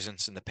that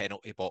presence in the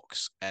penalty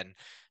box. And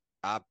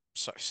I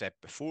sort of said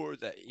before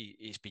that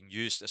he's been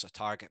used as a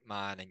target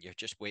man, and you're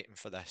just waiting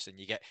for this. And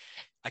you get,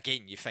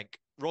 again, you think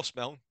Ross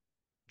Millen,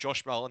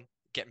 Josh Millen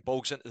getting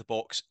balls into the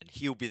box, and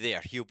he'll be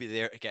there. He'll be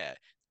there to get it.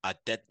 I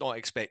did not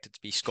expect it to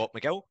be Scott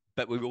McGill,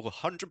 but we will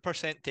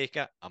 100% take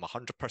it. I'm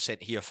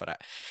 100% here for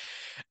it.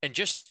 And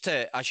just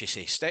to, as you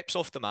say, steps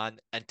off the man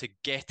and to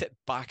get it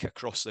back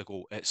across the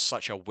goal. It's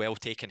such a well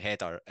taken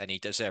header, and he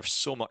deserves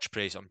so much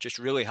praise. I'm just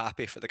really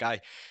happy for the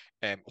guy.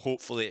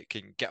 Hopefully it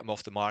can get him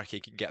off the mark. He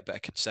can get a bit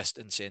of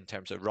consistency in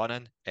terms of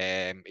running.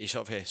 He's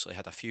obviously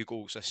had a few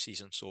goals this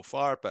season so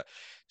far, but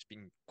it's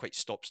been quite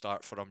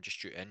stop-start for him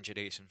just due to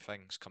injuries and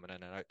things coming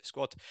in and out the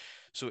squad.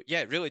 So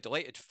yeah, really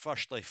delighted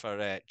firstly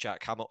for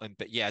Jack Hamilton.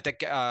 But yeah,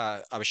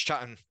 I was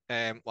chatting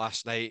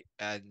last night,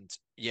 and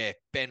yeah,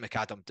 Ben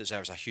McAdam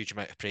deserves a huge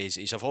amount of praise.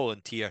 He's a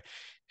volunteer.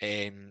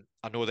 I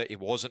know that he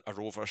wasn't a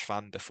Rovers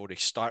fan before he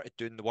started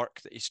doing the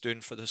work that he's doing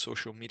for the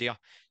social media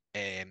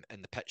and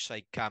the pitch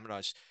side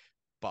cameras.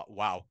 But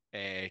wow,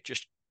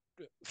 just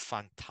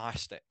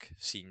fantastic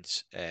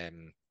scenes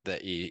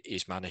that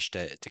he's managed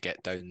to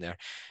get down there.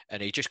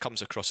 And he just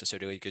comes across as a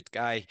really good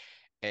guy.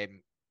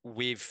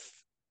 We've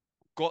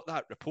got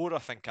that rapport, I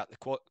think, at the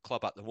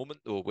club at the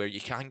moment, though, where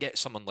you can get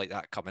someone like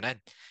that coming in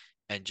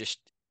and just,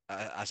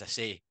 as I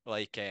say,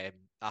 like I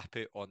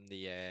put on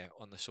the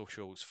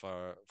socials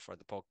for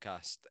the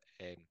podcast,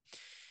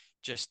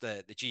 just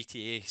the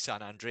GTA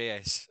San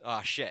Andreas.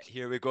 Ah, shit,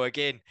 here we go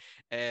again.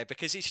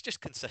 Because he's just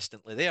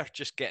consistently there,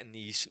 just getting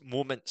these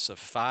moments of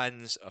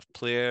fans, of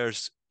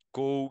players,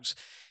 goals.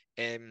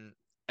 And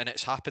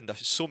it's happened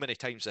so many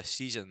times this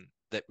season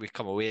that we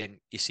come away and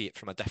you see it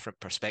from a different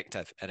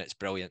perspective, and it's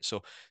brilliant.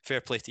 So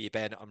fair play to you,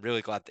 Ben. I'm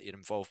really glad that you're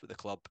involved with the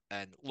club,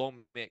 and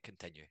long may it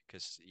continue,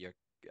 because you're,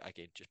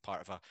 again, just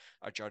part of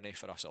a journey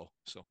for us all.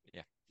 So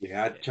yeah.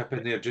 Yeah, I'd chip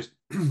in there. Just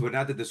when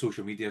I did the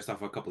social media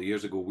stuff a couple of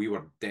years ago, we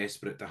were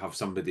desperate to have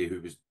somebody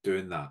who was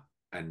doing that,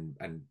 and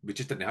we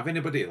just didn't have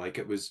anybody. Like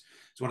it's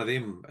one of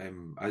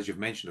them. As you've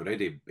mentioned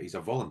already, he's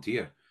a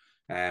volunteer,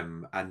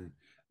 and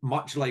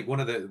much like one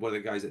of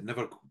the guys that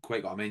never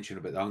quite got a mention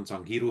about the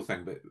unsung hero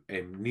thing, but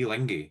Neil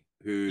Ingie,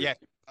 who yeah,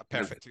 a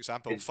perfect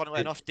example.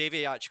 Funnily enough,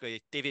 Davey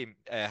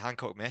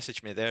Hancock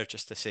messaged me there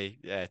just to say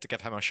to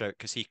give him a shout,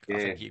 because I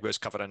think he was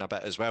covering a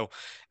bit as well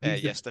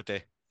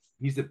yesterday.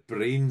 He's the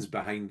brains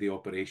behind the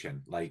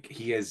operation. Like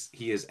he is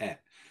it.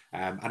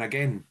 And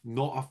again,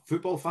 not a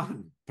football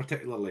fan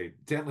particularly,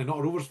 certainly not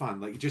a Rovers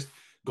fan. Like he just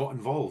got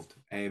involved.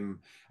 I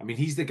mean,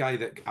 he's the guy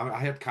that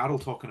I heard Carol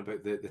talking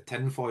about the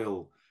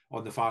tinfoil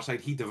on the far side.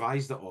 He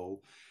devised it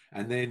all,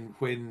 and then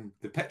when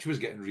the pitch was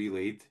getting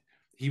relayed,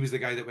 he was the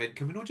guy that went,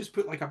 "Can we not just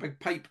put like a big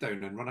pipe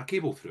down and run a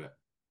cable through it?"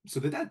 So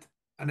they did.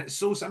 And it's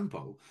so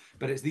simple,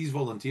 but it's these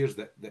volunteers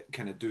that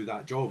kind of do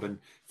that job. And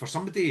for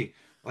somebody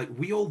like,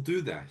 we all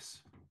do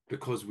this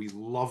because we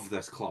love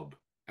this club,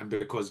 and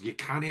because you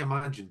can't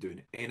imagine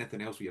doing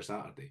anything else with your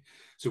Saturday.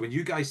 So when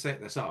you guys set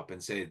this up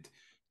and said,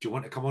 "Do you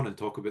want to come on and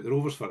talk about the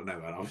Rovers for an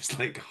hour?" I was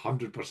like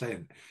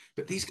 100%.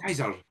 But these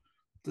guys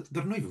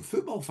they're not even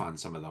football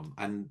fans, some of them,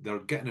 and they're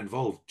getting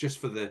involved just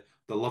for the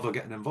love of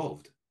getting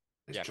involved.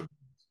 It's true.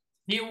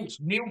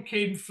 Neil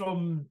came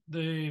from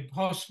the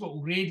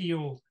hospital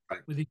radio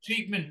with the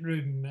treatment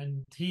room,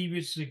 and he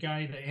was the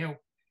guy that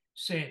helped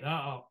set that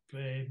up.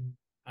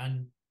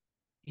 And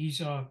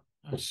he's a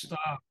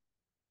star.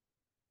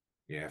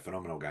 Yeah,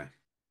 phenomenal guy.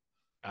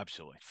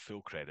 Absolutely,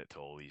 full credit to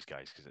all these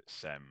guys, because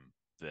it's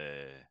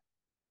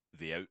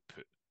the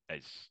output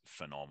is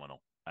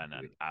phenomenal, and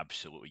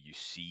absolutely you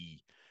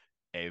see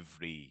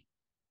every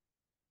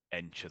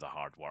inch of the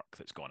hard work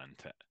that's gone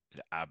into it.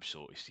 You're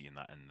absolutely seeing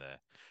that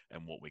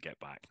in what we get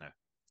back now.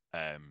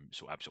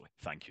 So absolutely,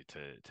 thank you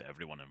to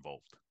everyone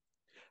involved.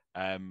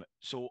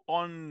 So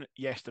on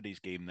yesterday's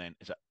game, then,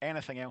 is there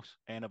anything else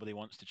anybody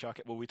wants to chuck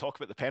it? Will we talk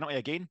about the penalty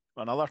again?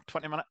 Another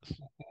 20 minutes?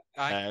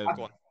 Go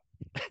on.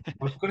 I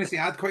was going to say,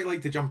 I'd quite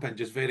like to jump in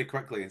just very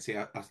quickly and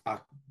say,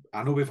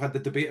 I know we've had the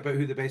debate about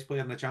who the best player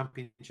in the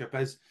championship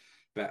is,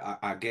 but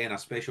again, a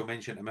special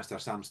mention to Mr.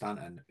 Sam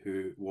Stanton,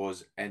 who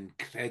was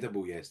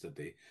incredible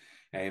yesterday.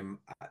 And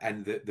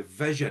the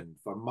vision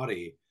for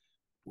Murray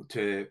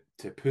to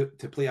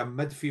play a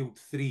midfield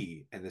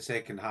three in the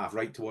second half,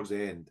 right towards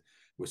the end,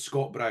 with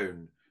Scott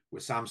Brown,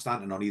 with Sam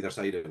Stanton on either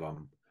side of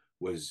him,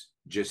 was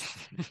just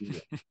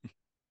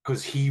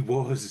because he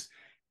was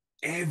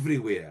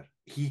everywhere.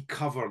 He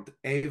covered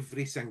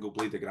every single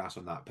blade of grass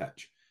on that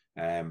pitch.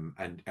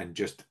 And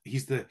just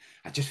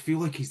I just feel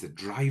like he's the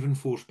driving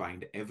force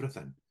behind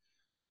everything.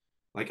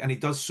 Like, and he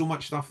does so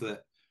much stuff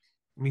that,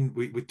 I mean,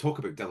 we talk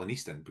about Dylan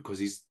Easton because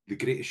he's the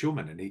greatest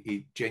showman, and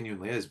he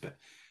genuinely is, but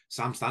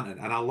Sam Stanton,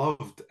 and I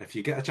loved, if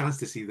you get a chance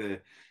to see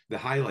the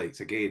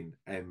highlights again,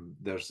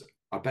 there's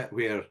a bit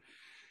where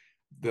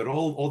they're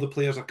all the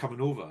players are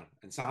coming over,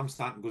 and Sam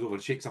Stanton goes over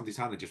and shakes somebody's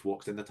hand and just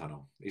walks in the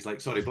tunnel. He's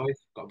like, "Sorry, boys,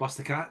 got a bus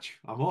to catch.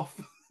 I'm off."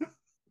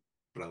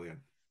 Brilliant.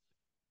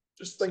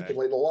 Just thinking,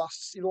 like the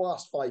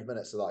last 5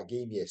 minutes of that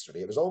game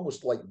yesterday, it was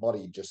almost like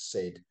Murray just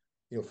said,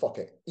 fuck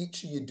it,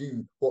 each of you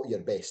do what you're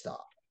best at.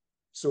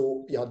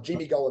 So you had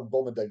Jamie Gullan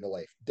bombing down the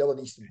left,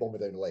 Dylan Easton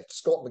bombing down the left,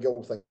 Scott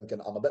McGill thinking,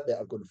 I'm a bit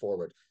better going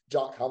forward,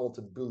 Jack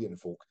Hamilton bullying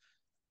folk,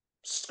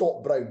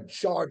 Scott Brown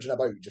charging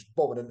about, just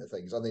bombing into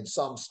things, and then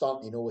Sam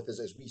Stanton, with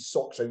his wee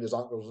socks around his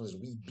ankles and his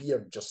wee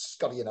beard just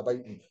scurrying about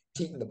and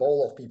taking the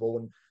ball off people.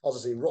 And as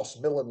I say, Ross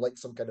Millen, like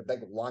some kind of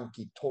big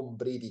lanky Tom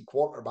Brady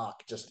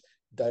quarterback, just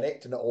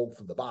directing it all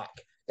from the back.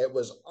 It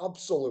was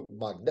absolute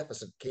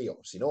magnificent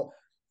chaos.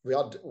 We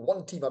had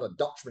one team had a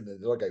Dutchman in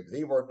the dugout.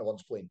 They weren't the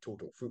ones playing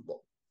total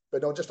football.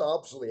 But no, just to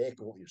absolutely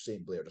echo what you're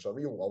saying, Blair. There's a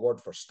real award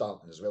for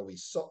Stanton as well.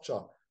 He's such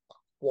a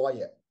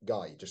quiet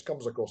guy, just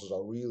comes across as a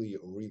really,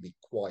 really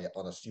quiet,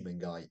 unassuming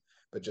guy,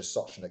 but just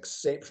such an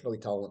exceptionally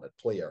talented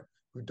player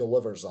who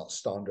delivers that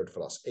standard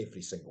for us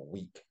every single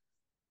week.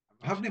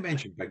 I haven't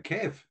mentioned Big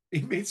Kev.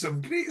 He made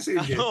some great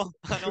saves. I know.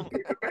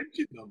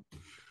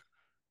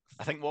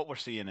 I think what we're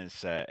seeing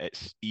is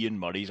it's Euan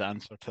Murray's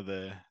answer to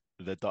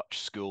the Dutch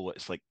school.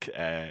 It's like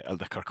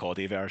the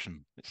Kirkcaldy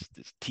version.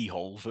 It's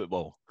T-Hall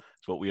football.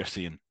 It's what we are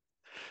seeing.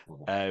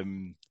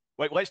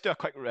 Let's do a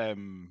quick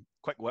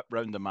whip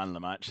round the man of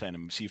the match then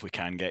and see if we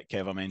can get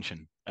Kev a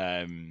mention.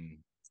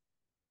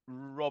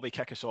 Robbie,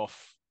 kick us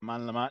off.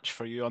 Man of the match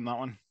for you on that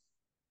one?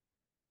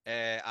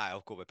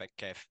 I'll go with Big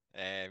Kev.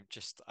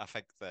 I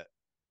think that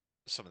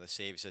some of the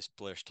saves as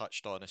Blair's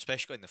touched on,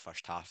 especially in the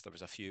first half, there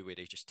was a few where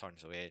he just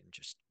turns away and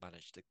just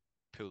managed to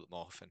pull them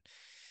off. And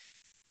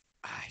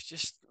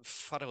just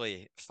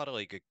thoroughly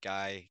good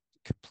guy,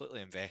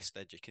 completely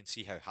invested. You can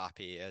see how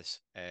happy he is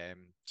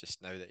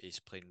just now that he's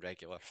playing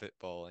regular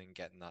football and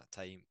getting that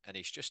time, and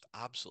he's just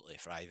absolutely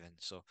thriving.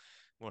 So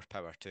more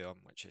power to him,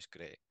 which is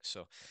great.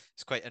 So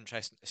it's quite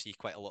interesting to see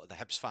quite a lot of the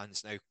Hibs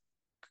fans now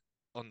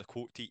on the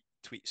quote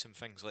tweets and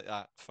things like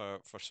that for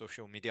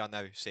social media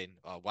now saying,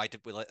 why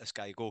did we let this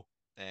guy go?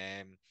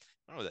 I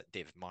know that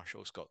David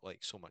Marshall's got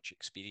like so much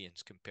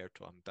experience compared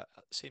to him, but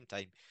at the same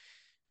time,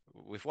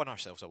 we've won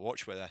ourselves a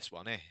watch with this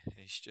one.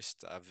 He's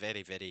just a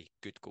very, very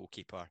good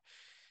goalkeeper.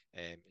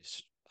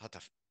 He's had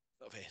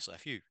obviously a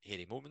few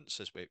hairy moments,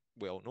 as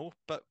we all know,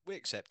 but we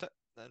accept it,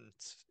 and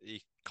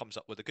he comes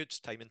up with the goods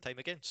time and time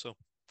again. So,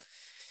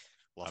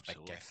 love Big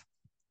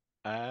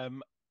Kev.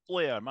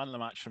 Blair, man of the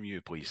match from you,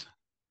 please.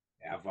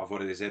 Yeah, I've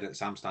already said it.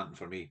 Sam Stanton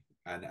for me.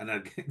 And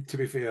to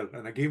be fair,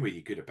 in a game where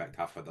you could have picked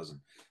half a dozen,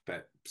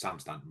 but Sam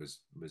Stanton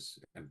was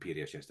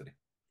imperious yesterday.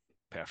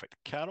 Perfect.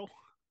 Carol?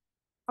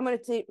 I'm going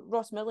to take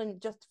Ross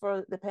Millen just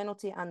for the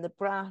penalty and the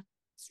bra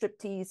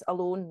striptease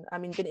alone. I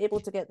mean, being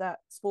able to get that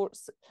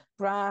sports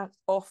bra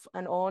off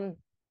and on,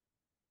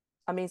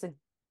 amazing.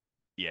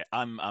 Yeah,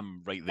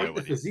 I'm right there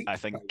with you. I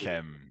think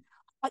did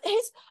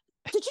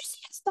you see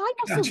his thigh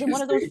muscles in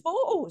one of those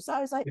photos? I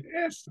was like,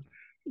 yes.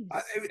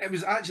 It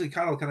was actually,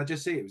 Carol, can I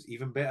just say, it was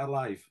even better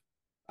live.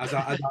 As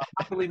a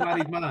happily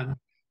married man,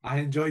 I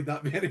enjoyed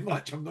that very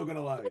much. I'm not going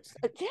to lie.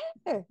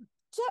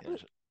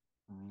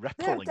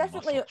 Rippling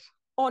definitely muscles.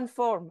 On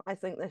form, I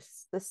think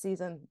this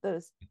season.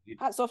 There's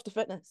hats off to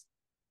fitness.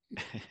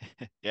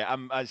 Yeah,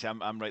 I'm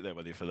right there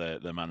with you for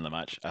the man of the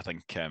match. I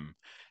think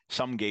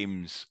some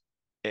games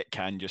it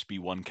can just be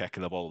one kick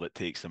of the ball that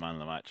takes the man of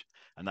the match,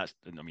 and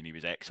he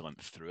was excellent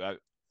throughout,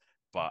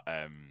 but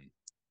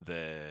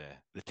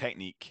the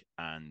technique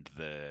and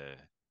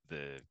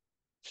the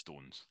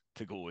stones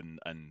to go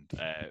and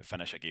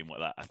finish a game like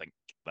that, I think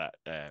that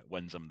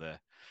wins him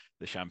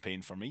the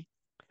champagne for me.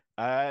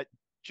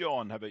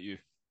 John, how about you?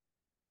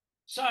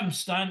 Sam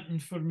Stanton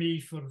for me,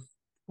 for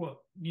what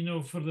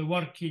for the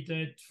work he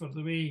did, for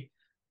the way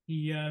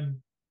he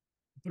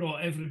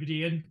brought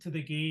everybody into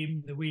the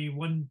game, the way he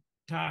won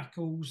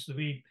tackles, the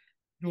way he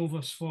drove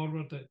us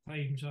forward at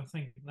times. I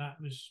think that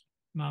was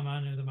my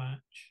man of the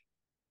match.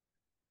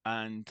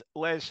 And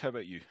Les, how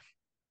about you?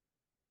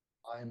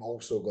 I'm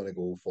also going to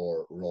go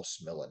for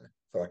Ross Millen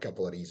for a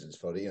couple of reasons.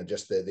 For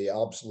just the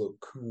absolute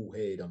cool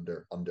head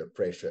under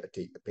pressure to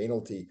take the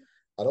penalty,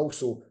 and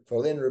also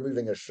for then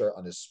removing his shirt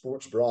and his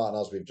sports bra, and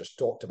as we've just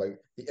talked about,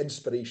 the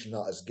inspiration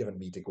that has given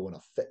me to go on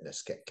a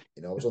fitness kick.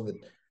 I was on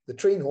the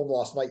train home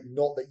last night.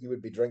 Not that you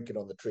would be drinking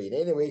on the train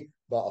anyway,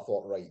 but I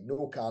thought, right,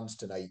 no cans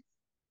tonight,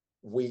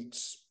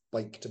 weights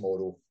bike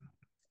tomorrow.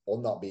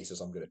 On that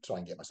basis, I'm going to try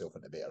and get myself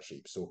into better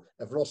shape. So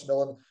if Ross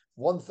Millen,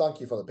 one, thank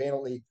you for the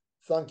penalty.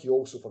 Thank you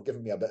also for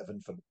giving me a bit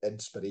of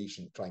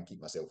inspiration to try and keep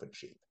myself in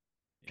shape.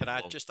 Can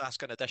I just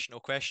ask an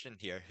additional question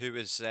here? Who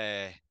is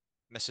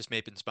Mrs.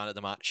 Mabon's man of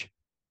the match?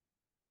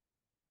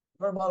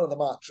 Her man of the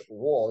match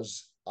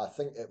was, I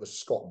think it was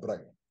Scott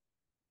Brown.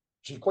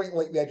 She quite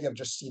liked the idea of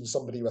just seeing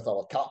somebody with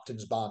a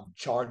captain's band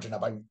charging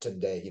about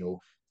and,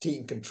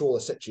 taking control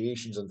of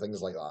situations and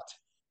things like that.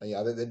 And,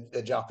 yeah,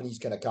 the Japanese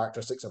kind of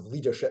characteristics of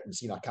leadership and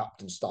seeing a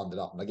captain standing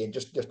up. And again,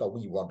 just a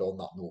wee word on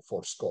that note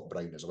for Scott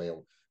Brown as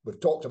well. We've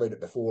talked about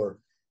it before.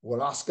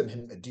 we're asking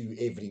him to do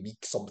every week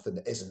something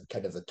that isn't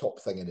kind of the top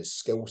thing in his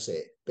skill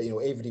set. But,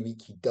 every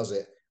week he does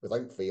it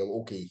without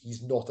fail. Okay,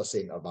 he's not a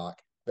centre-back,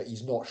 but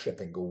he's not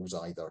shipping goals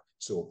either.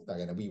 So,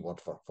 again, a wee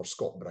word for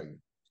Scott Brown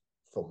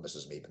from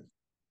Mrs. Mabon.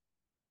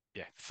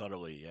 Yeah,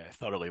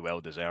 thoroughly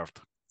well deserved.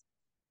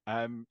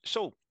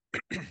 So,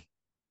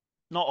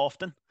 not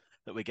often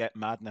that we get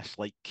madness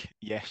like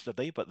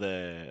yesterday, but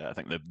I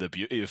think the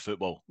beauty of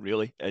football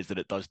really is that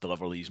it does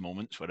deliver these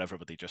moments where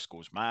everybody just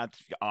goes mad.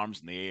 You get arms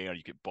in the air,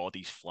 you get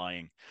bodies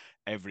flying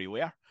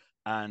everywhere.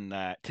 And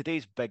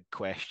today's big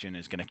question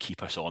is going to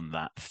keep us on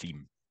that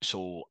theme.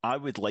 So I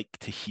would like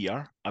to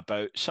hear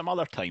about some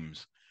other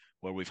times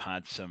where we've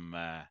had some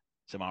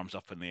arms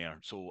up in the air.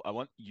 So I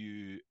want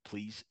you,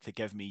 please, to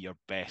give me your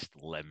best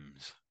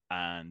limbs.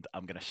 And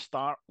I'm going to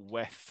start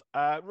with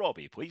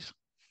Robbie, please.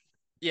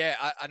 Yeah,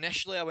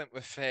 initially I went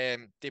with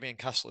Damien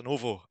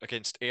Castelnuovo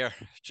against Ayr,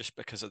 just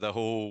because of the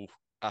whole.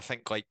 I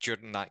think like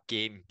during that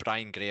game,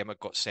 Brian Graham had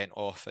got sent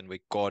off, and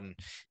we'd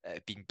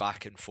been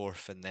back and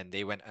forth, and then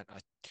they went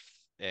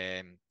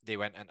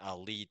into a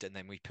lead, and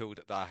then we pulled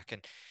it back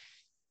and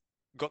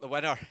got the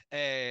winner.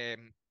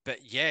 But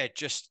yeah,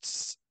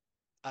 just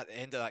at the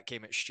end of that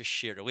game, it's just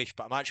sheer relief.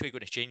 But I'm actually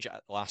going to change it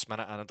at the last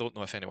minute, and I don't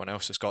know if anyone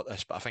else has got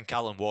this, but I think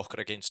Alan Walker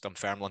against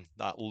Dunfermline,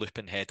 that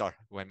looping header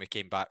when we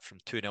came back from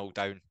 2-0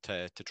 down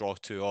to draw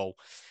 2-2,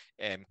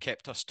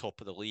 kept us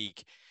top of the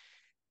league.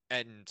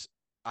 And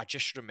I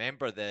just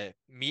remember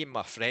me and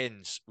my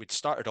friends, we'd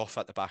started off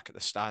at the back of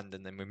the stand,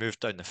 and then we moved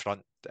down the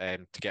front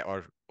to get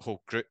our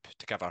whole group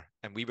together,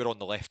 and we were on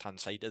the left-hand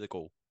side of the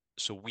goal.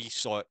 So we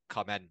saw it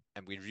come in,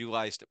 and we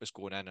realised it was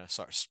going in a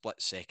sort of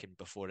split second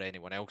before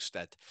anyone else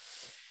did.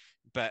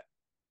 But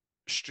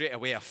straight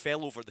away, I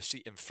fell over the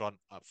seat in front.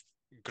 I've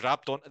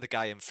grabbed onto the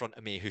guy in front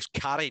of me who's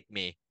carried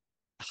me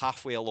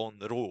halfway along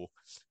the row,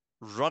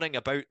 running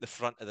about the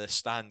front of the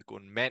stand,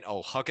 going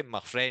mental, hugging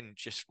my friend,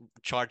 just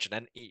charging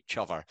into each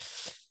other.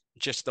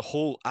 Just the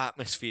whole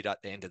atmosphere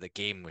at the end of the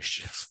game was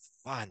just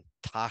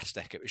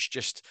fantastic. It was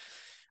just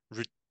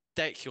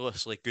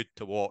ridiculously good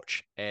to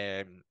watch,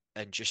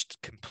 and just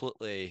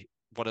completely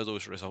one of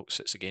those results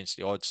that's against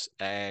the odds.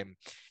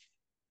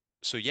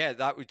 So yeah,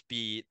 that would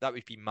be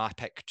my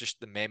pick. Just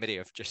the memory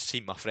of just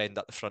seeing my friend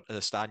at the front of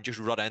the stand, just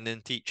running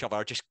into each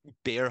other, just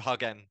bear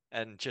hugging,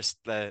 and just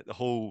the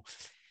whole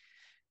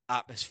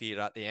atmosphere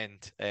at the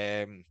end.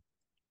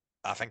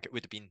 I think it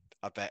would have been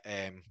a bit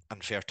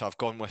unfair to have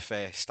gone with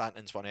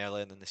Stanton's one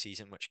earlier in the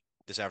season, which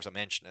deserves a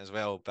mention as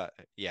well. But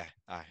yeah,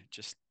 I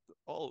just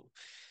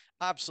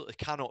absolutely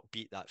cannot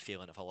beat that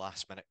feeling of a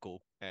last minute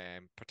goal,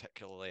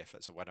 particularly if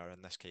it's a winner.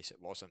 In this case, it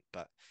wasn't,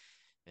 but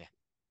yeah.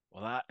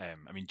 Well,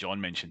 that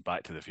John mentioned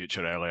Back to the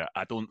Future earlier.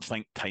 I don't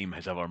think time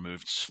has ever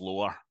moved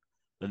slower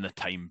than the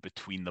time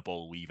between the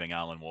ball leaving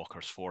Alan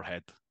Walker's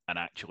forehead and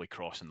actually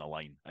crossing the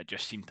line. It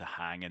just seemed to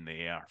hang in the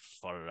air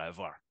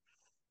forever.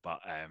 But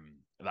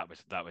that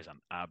was an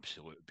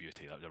absolute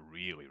beauty. That was a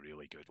really,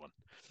 really good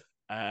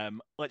one.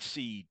 Let's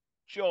see,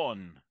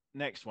 John.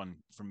 Next one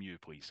from you,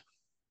 please.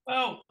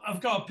 Well,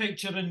 I've got a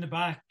picture in the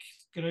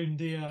background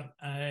there,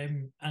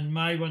 and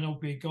my one will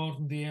be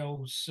Gordon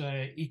Dale's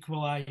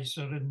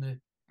equaliser in the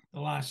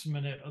last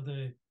minute of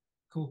the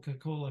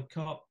Coca-Cola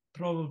Cup.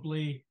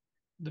 Probably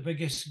the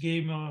biggest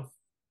game of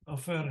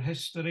our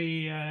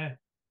history. I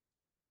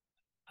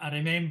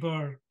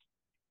remember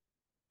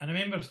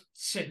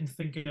sitting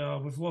thinking,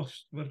 "Oh, we've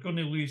lost. We're going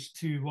to lose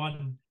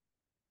 2-1,"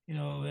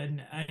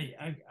 And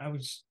I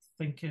was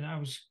thinking, I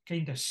was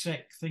kind of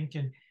sick,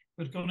 thinking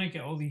we're going to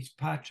get all these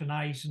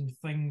patronising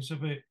things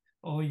about,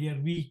 "Oh, your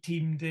wee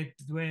team did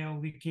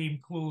well, they came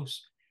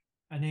close,"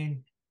 and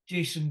then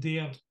Jason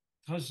Dare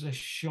has this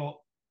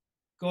shot.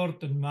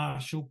 Gordon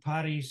Marshall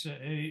parries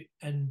it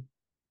out, and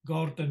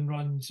Gordon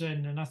runs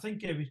in. And I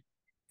think it was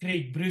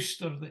Craig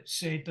Brewster that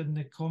said in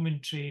the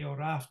commentary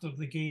or after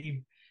the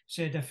game,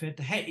 said if it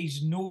hit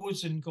his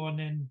nose and gone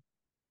in,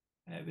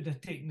 it would have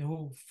taken the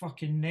whole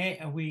fucking net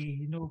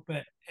away,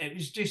 But it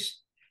was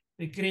just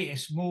the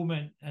greatest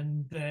moment,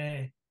 and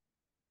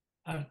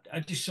I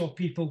just saw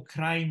people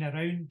crying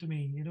around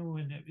me,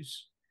 and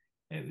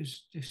it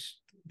was just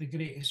the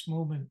greatest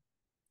moment.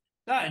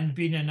 That and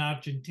being in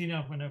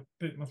Argentina when I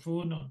put my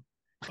phone on,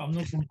 but I'm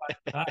not going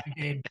back to that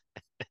again.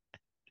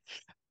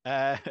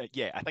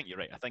 Yeah, I think you're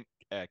right. I think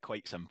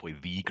quite simply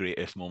the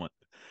greatest moment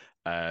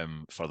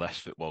for this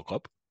football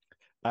club.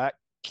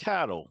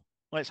 Carol,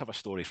 let's have a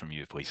story from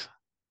you, please.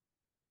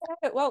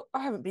 Well,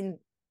 it's been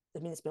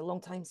a long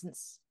time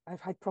since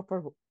I've had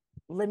proper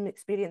limb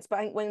experience, but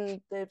I think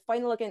when the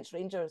final against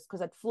Rangers,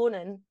 because I'd flown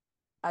in,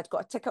 I'd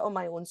got a ticket on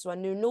my own, so I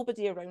knew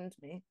nobody around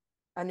me.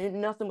 I knew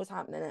nothing was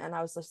happening, and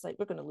I was just like,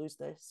 we're going to lose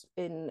this,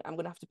 and I'm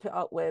going to have to put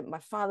up with my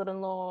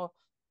father-in-law,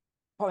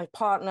 my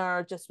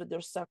partner, just with their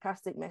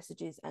sarcastic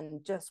messages.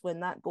 And just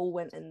when that goal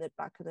went in the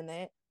back of the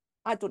net,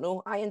 I don't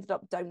know, I ended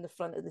up down the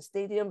front of the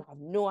stadium. I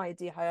have no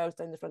idea how I was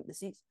down the front of the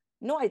seats,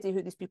 no idea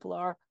who these people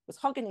are, was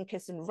hugging and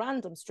kissing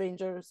random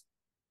strangers.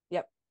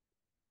 Yep.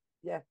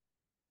 Yeah.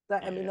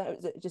 That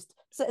was it, just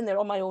sitting there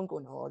on my own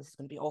going, oh, this is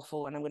going to be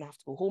awful, and I'm going to have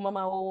to go home on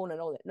my own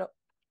and all that. No.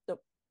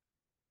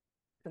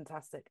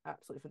 fantastic,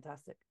 absolutely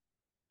fantastic.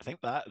 I think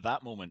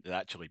that moment is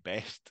actually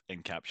best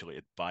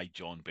encapsulated by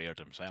John Baird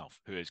himself,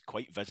 who is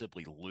quite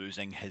visibly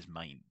losing his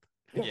mind.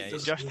 Yes. Yeah, He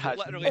he's just has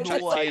literally It's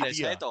no tearing his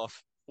idea head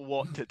off.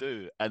 what to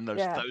do, and there's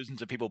Yeah.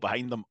 thousands of people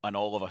behind them, and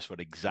all of us were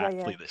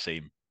exactly the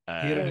same.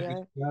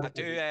 Hearing I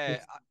do.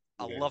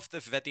 I love the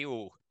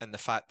video and the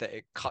fact that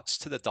it cuts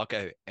to the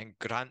dugout and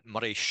Grant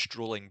Murray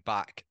strolling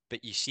back,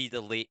 but you see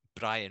the late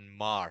Brian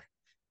Marr,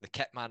 the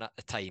kit man at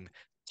the time,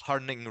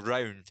 turning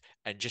round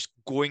and just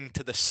going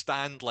to the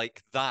stand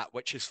like that,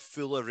 which is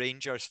full of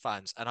Rangers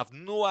fans. And I've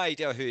no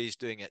idea who he's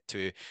doing it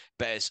to,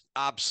 but it's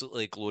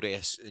absolutely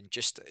glorious. And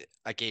just,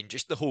 again,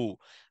 just the whole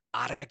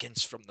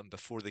arrogance from them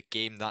before the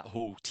game, that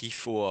whole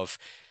tifo of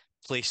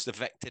place the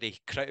victory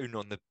crown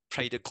on the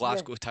pride of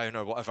Glasgow town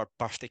or whatever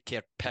birthday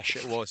care pish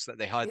it was that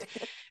they had.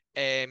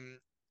 And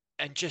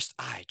just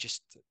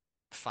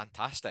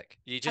fantastic.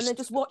 And then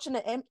just watching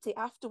it empty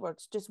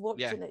afterwards, just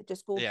watching it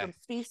just go from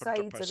three 100%.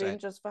 sides of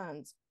Rangers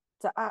fans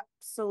to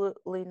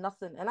absolutely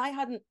nothing. And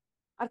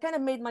I'd kind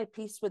of made my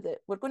peace with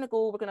it. We're going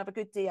to have a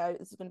good day out.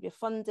 This is going to be a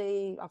fun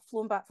day. I've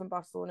flown back from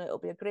Barcelona. It'll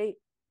be a great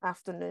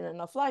afternoon, and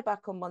I'll fly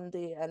back on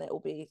Monday and it'll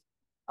be,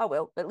 oh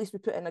well, at least we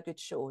put in a good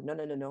show.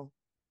 No.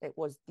 It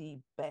was the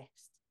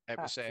best. It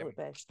was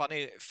best.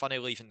 funny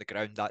leaving the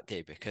ground that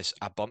day because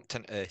I bumped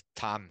into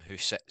Tam, who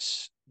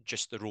sits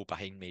just the row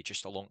behind me,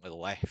 just along to the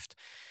left.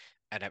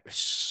 And it was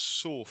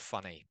so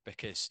funny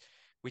because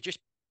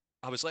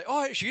I was like,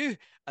 oh, it's you.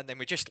 And then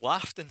we just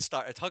laughed and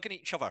started hugging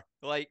each other.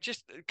 Like,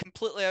 just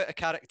completely out of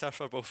character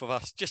for both of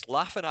us. Just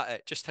laughing at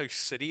it, just how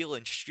surreal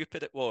and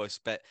stupid it was.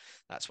 But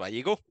that's why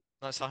you go.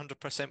 That's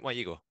 100% why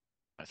you go.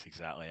 That's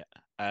exactly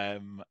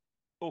it.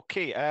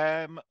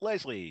 Okay,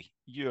 Leslie,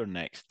 you're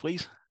next,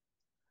 please.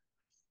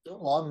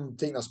 I'm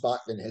taking us back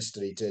in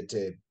history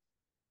to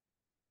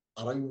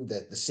around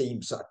the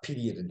same sort of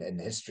period in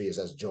history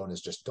as John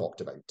has just talked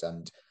about.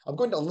 And I'm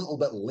going to a little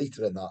bit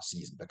later in that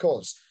season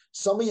because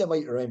some of you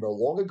might remember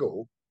long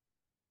ago,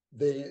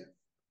 the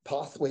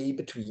pathway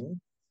between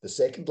the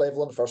second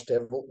level and the first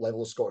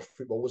level of Scottish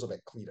football was a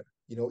bit clearer.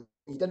 You know,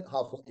 you didn't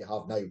have what you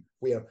have now,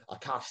 where a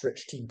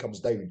cash-rich team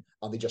comes down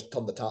and they just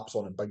turn the taps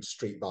on and bounce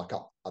straight back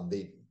up, and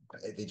they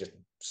just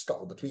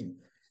scuttle between.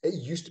 It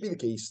used to be the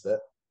case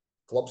that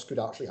clubs could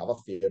actually have a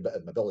fair bit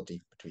of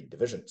mobility between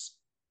divisions.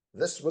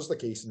 This was the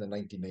case in the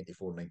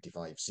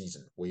 1994-95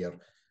 season, where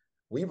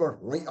we were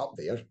right up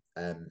there,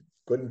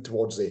 going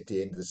towards the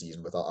end of the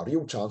season with a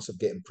real chance of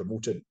getting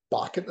promoted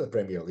back into the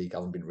Premier League,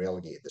 having been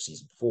relegated the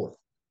season before.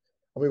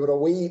 And we were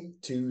away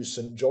to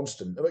St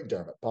Johnstone at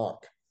McDermott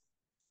Park,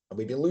 and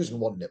we'd been losing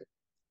 1-0.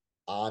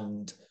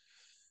 And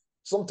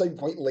sometime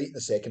quite late in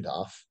the second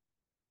half,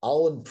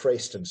 Alan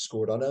Preston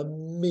scored an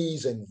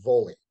amazing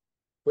volley,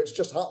 which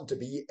just happened to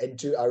be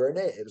into our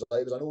net. It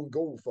was an own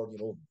goal for,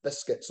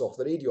 Biscuits off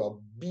the radio.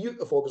 A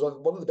beautiful, it was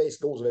one of the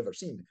best goals I've ever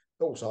seen.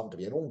 It also happened to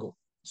be an own goal.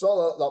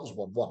 So that was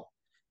 1-1.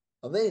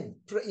 And then,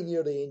 pretty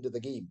near the end of the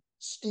game,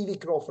 Stevie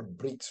Crawford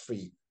breaks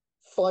free,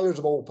 fires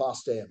the ball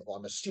past him.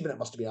 I'm assuming it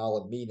must have been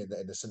Alan Mean in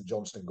the St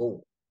Johnstone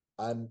goal.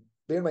 And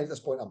bear in mind, at this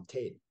point, I'm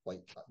 10.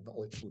 Like, I'm not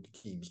allowed to go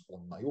to games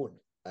on my own.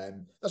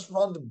 This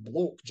random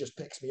bloke just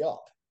picks me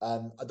up. I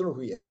don't know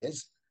who he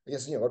is. I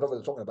guess,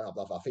 we're talking about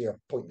a fair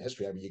point in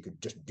history where you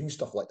could just do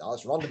stuff like that.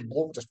 This random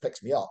bloke just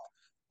picks me up.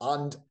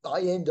 And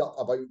I end up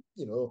about,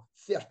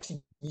 30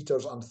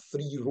 metres and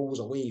 3 rows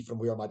away from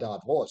where my dad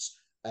was.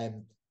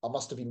 I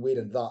must have been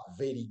wearing that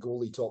very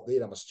goalie top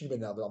there. I'm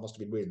assuming that I must have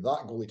been wearing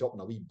that goalie top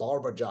and a wee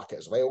barber jacket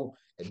as well,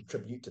 in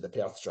tribute to the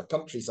Perthshire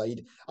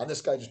countryside. And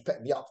this guy just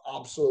picked me up,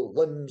 absolute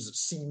limbs,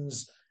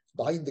 seams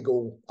behind the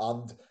goal.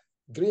 And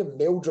Graham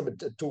Meldrum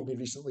had told me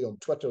recently on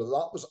Twitter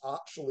that was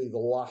actually the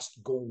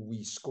last goal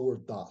we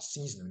scored that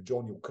season. And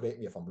John, you'll correct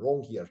me if I'm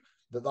wrong here,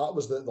 that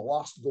was the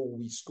last goal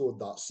we scored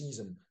that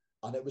season.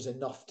 And it was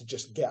enough to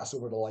just get us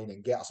over the line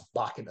and get us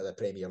back into the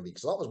Premier League.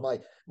 So that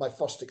was my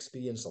first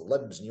experience of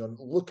limbs. And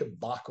looking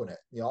back on it,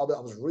 I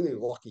was really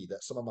lucky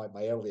that some of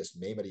my earliest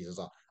memories as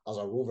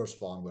a Rovers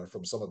fan were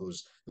from some of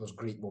those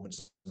great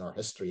moments in our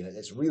history. And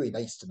it's really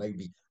nice to now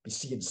be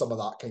seeing some of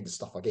that kind of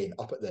stuff again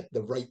up at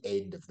the right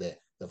end of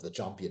the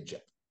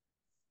championship.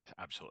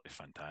 Absolutely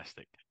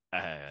fantastic.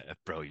 A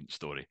brilliant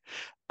story.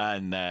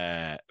 And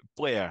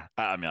Blair,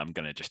 I mean, I'm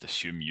going to just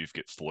assume you've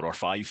got 4 or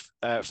 5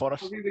 for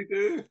us. I really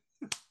do.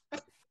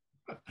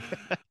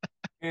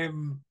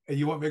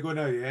 You want me to go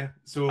now? Yeah.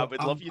 So I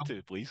would love you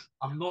to, please.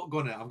 I'm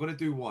gonna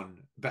do one,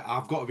 but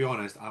I've got to be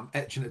honest. I'm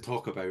itching to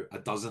talk about a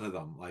dozen of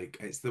them. Like,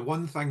 it's the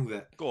one thing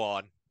that. Go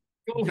on.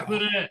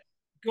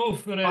 Go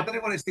for it. I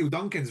didn't want to steal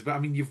Duncan's, but I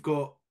mean, you've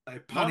got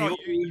No,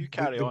 you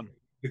carry on.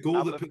 The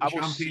goal that put the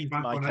champagne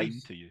back on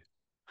ice. To you.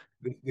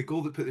 The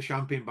goal that put the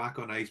champagne back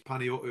on ice.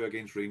 Paniotu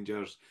against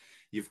Rangers.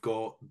 You've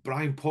got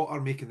Brian Potter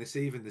making the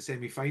save in the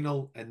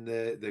semi-final in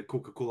the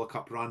Coca-Cola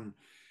Cup run.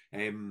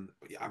 I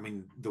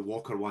mean, the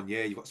Walker one,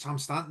 yeah. You've got Sam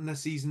Stanton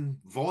this season,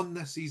 Vaughan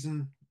this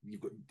season.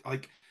 You've got,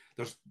 like,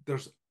 there's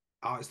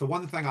it's the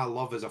one thing I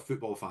love as a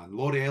football fan.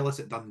 Laurie Ellis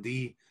at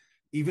Dundee,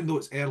 even though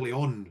it's early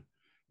on,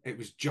 It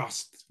was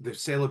just the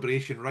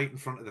celebration right in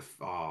front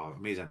of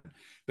amazing.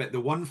 But the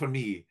one for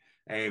me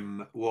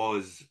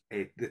was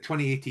the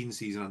 2018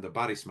 season under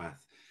Barry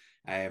Smith.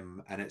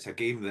 And it's a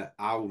game that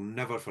I'll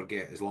never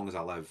forget as long as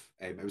I live.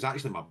 It was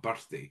actually my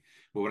birthday.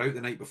 We were out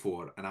the night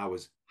before and I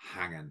was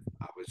hanging.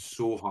 I was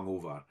so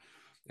hungover.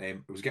 I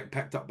was getting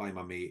picked up by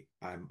my mate.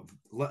 I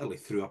literally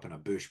threw up in a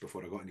bush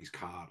before I got in his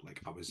car.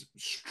 Like, I was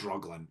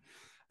struggling.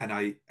 And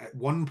at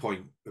one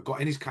point, I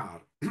got in his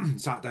car,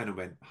 sat down and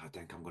went, I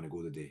think I'm going to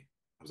go today.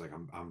 I was like,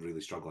 I'm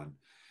really struggling.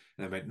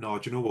 And I went, no,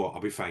 do you know what?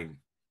 I'll be fine.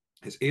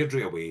 It's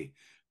Airdrie away.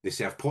 They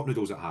serve pot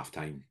noodles at half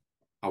time.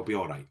 I'll be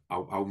all right.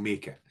 I'll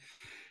make it.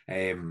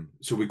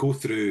 So we go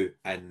through,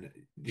 and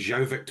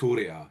João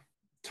Victoria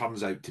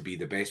turns out to be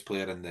the best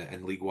player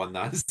in League One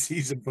that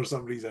season for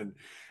some reason,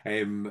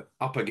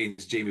 up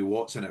against Jamie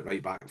Watson at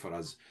right back for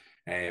us.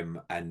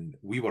 And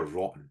we were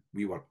rotten.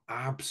 We were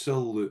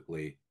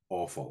absolutely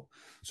awful.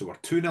 So we're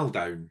 2-0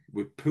 down.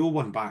 We pull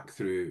one back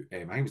through, I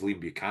think it was Liam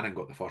Buchanan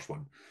got the first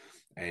one.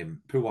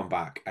 Pull one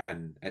back,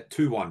 and at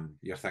 2-1,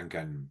 you're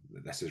thinking,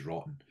 this is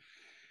rotten.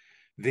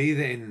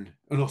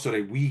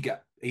 We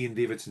get Ian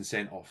Davidson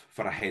sent off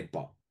for a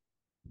headbutt.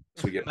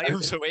 So you're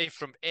miles away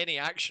from any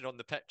action on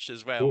the pitch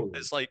as well. Totally.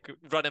 It's like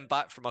running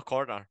back from a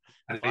corner.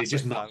 And they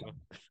just knocked him.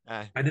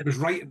 And it was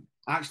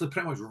actually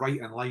pretty much right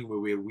in line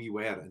with where we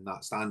were in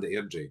that stand at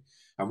Airdrie.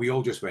 And we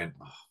all just went,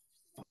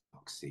 oh,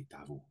 fuck's sake,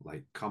 Davo.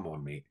 Like, come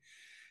on, mate.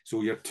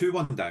 So you're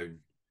 2-1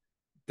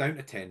 down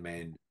to 10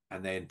 men,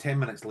 and then 10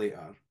 minutes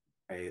later,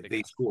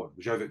 they score.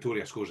 João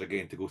Victoria scores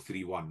again to go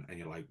 3-1, and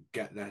you're like,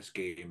 get this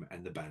game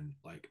in the bin.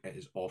 Like, it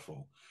is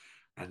awful.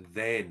 And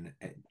then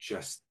it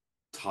just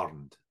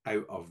turned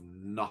out of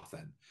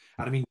nothing.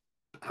 And I mean,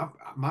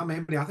 my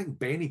memory, I think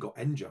Benny got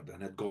injured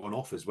and had gone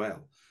off as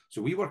well.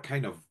 So we were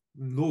kind of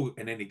no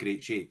in any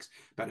great shakes,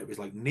 but it was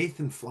like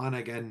Nathan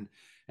Flanagan,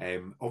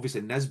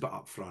 obviously Nisbet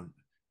up front,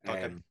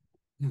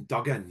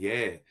 Duggan,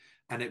 yeah.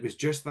 And it was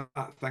just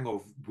that thing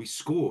of we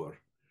score,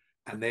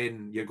 and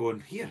then you're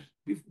going, here,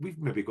 we've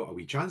maybe got a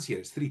wee chance here.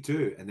 It's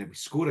 3-2, and then we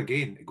score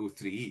again to go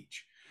 3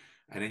 each.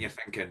 And then you're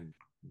thinking,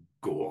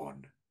 go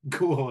on.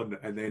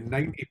 And then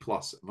 90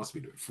 plus, it must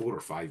be 4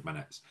 or 5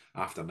 minutes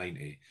after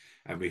 90,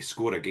 and we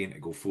score again to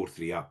go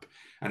 4-3 up.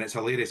 And it's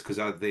hilarious because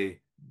they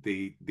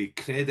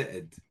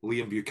credited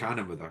Liam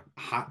Buchanan with a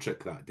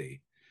hat-trick that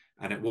day,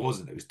 and it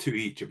wasn't. It was 2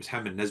 each. It was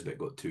him and Nisbet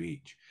got 2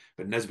 each,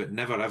 but Nisbet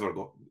never ever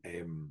got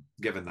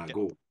given that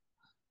goal.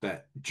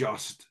 But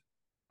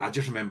I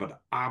just remembered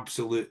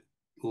absolute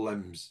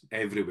limbs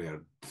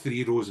everywhere,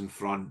 3 rows in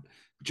front,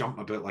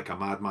 jumping about like a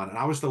madman. And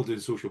I was still doing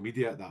social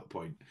media at that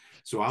point,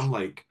 so I'm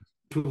like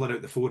pulling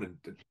out the phone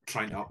and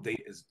trying to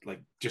update is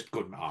like just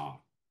going,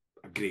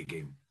 a great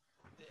game.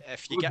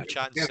 If you get a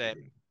chance,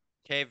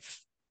 Kev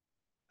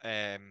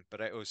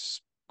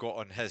Barretto's got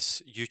on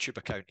his YouTube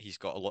account, he's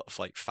got a lot of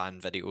like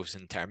fan videos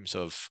in terms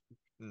of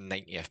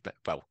 90th,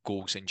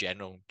 goals in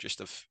general,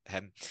 just of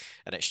him,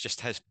 and it's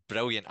just his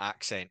brilliant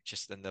accent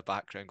just in the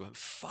background going,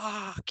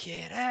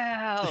 fucking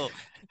hell,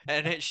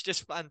 and it's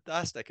just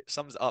fantastic. It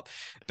sums it up.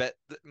 But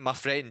my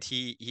friend,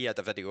 he had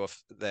a video of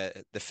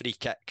the free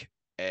kick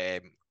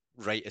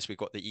right as we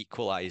got the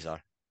equaliser,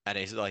 and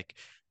he's like,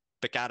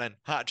 Buchanan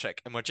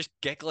hat-trick, and we're just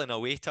giggling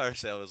away to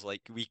ourselves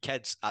like we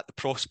kids at the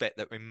prospect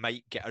that we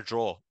might get a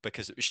draw,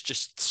 because it was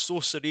just so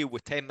surreal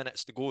with 10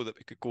 minutes to go that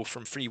we could go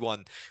from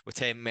 3-1 with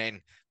 10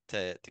 men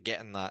to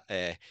getting that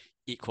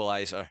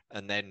equaliser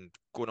and then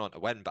going on to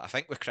win. But I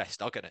think with Chris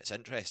Duggan, it's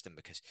interesting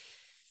because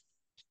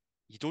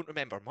you don't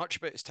remember much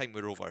about his time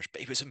with Rovers,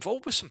 but he was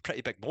involved with some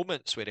pretty big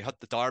moments where he had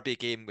the Derby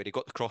game where he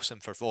got the crossing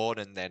for Vaughan,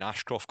 and then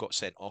Ashcroft got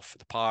sent off for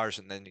the Pars,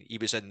 and then he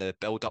was in the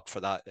build-up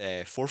for that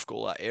 4th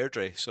goal at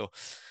Airdrie. So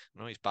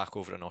I know he's back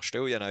over in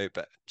Australia now,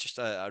 but just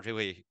a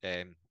really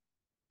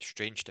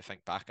strange to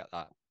think back at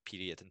that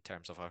period in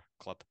terms of our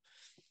club.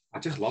 I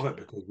just love it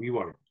because we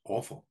were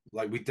awful.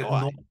 Like, we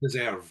didn't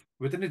deserve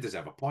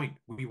a point.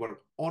 We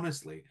were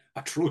honestly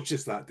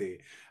atrocious that day.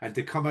 And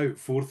to come out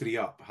 4-3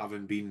 up,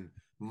 having been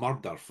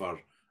murdered for,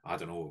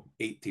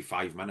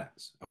 85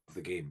 minutes of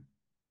the game.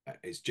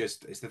 It's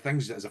the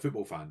things that, as a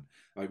football fan,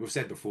 like we've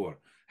said before,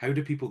 how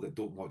do people that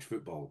don't watch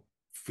football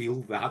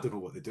feel that? I don't know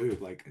what they do.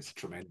 Like, it's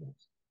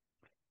tremendous.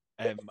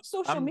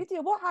 Social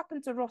media, what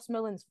happened to Ross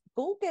Millen's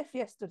goal gif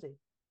yesterday?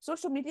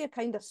 Social media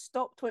kind of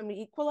stopped when we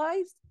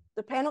equalised.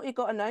 The penalty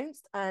got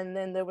announced, and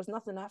then there was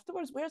nothing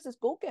afterwards. Where's this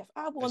goal gif?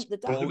 I want the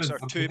data. Balls are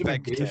too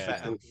big to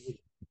fit in.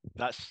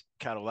 That's,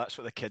 Carol, that's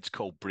what the kids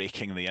call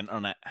breaking the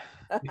internet.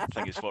 I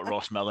think it's what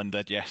Ross Millen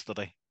did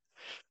yesterday.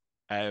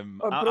 Or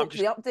broke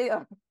the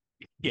updater.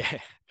 Yeah.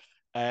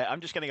 I'm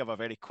just going to give a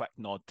very quick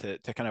nod to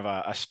kind of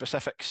a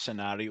specific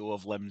scenario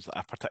of limbs that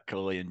I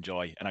particularly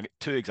enjoy. And I get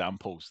 2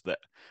 examples that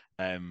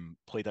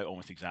played out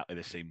almost exactly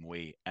the same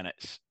way. And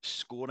it's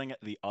scoring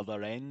at the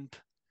other end,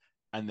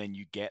 and then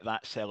you get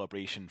that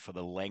celebration for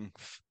the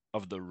length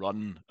of the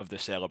run of the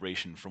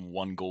celebration from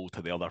one goal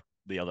to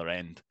the other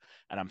end.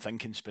 And I'm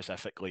thinking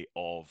specifically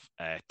of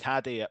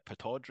Taddy at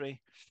Pittodrie,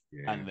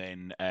 and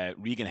then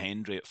Regan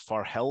Hendry at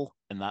Firhill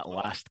in that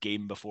last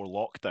game before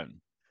lockdown.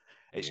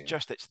 It's Yeah.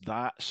 just, it's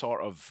that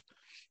sort of,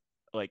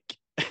 like,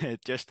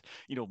 just,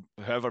 you know,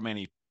 however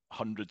many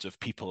hundreds of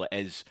people it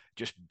is,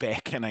 just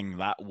beckoning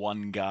that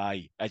one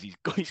guy as he's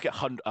got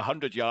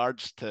 100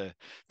 yards to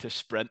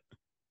sprint.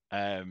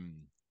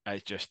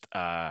 It's just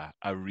a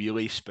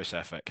really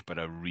specific but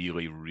a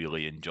really,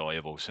 really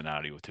enjoyable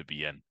scenario to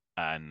be in.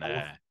 And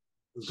I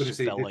was going to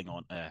say, spilling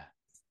on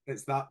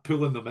it's that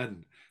pulling them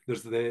in.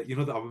 There's the, you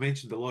know, that I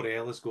mentioned the Laurie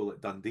Ellis goal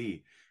at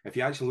Dundee. If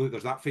you actually look,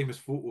 there's that famous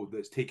photo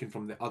that's taken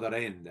from the other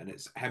end, and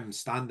it's him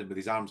standing with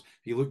his arms.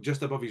 If you look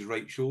just above his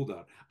right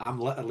shoulder, I'm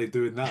literally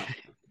doing that.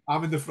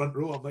 I'm in the front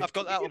row. I'm like, I've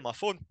got that on my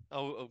phone.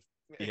 I'll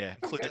yeah,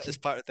 include it as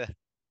part of the.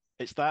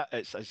 it's that,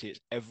 it's, I say, it's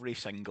every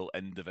single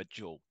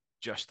individual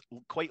just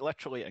quite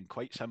literally and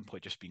quite simply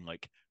just being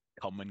like,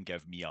 come and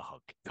give me a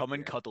hug, come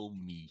and cuddle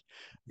me.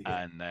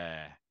 yeah, And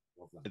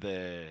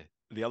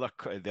the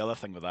other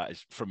thing with that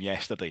is from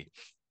yesterday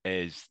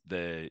is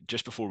the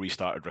just before we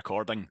started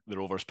recording, the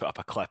Rovers put up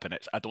a clip, and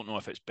it's, I don't know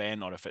if it's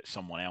Ben or if it's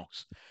someone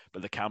else,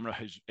 but the camera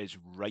is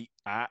right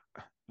at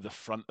the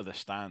front of the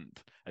stand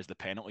as the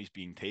penalty's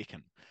being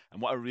taken.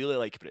 And what I really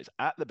like about it is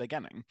at the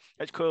beginning,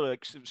 it's clearly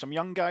like some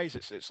young guys,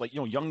 it's like, you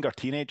know, younger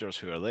teenagers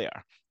who are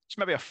there. It's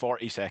maybe a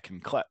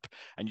 40-second clip,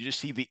 and you just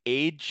see the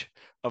age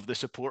of the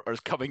supporters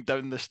coming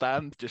down the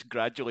stand just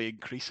gradually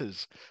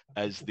increases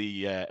as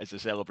the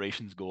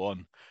celebrations go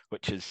on,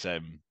 which is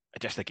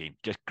just, again,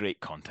 just great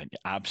content.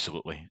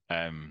 Absolutely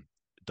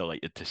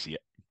delighted to see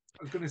it.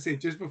 I was going to say,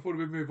 just before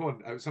we move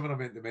on, something I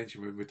meant to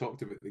mention when we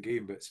talked about the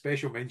game, but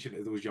special mention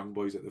to those young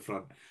boys at the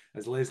front.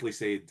 As Leslie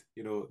said,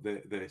 you know,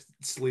 the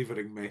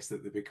slavering mess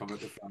that they become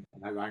at the front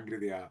and how angry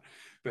they are.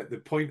 But the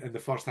point in the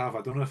first half,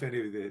 I don't know if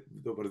any of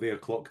that were there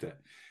clocked it.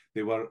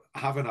 They were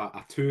having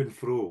a to and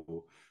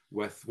fro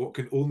with what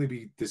can only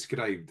be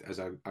described as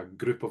a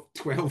group of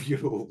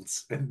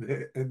 12-year-olds in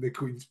the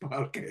Queen's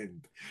Park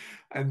end.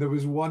 And there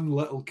was one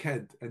little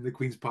kid in the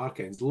Queen's Park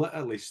end,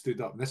 literally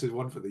stood up. And this is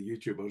one for the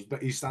YouTubers,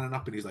 but he's standing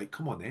up and he's like,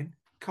 come on then,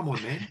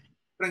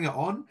 bring it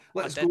on.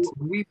 Let's go.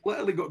 We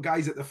literally got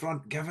guys at the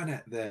front giving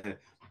it the,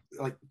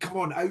 like, come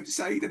on,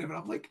 outside. And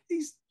I'm like,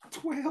 he's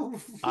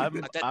 12.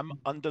 I'm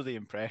under the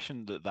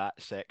impression that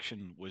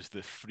section was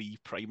the free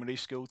primary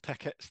school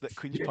tickets that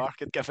Queen's Park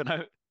had given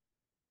out.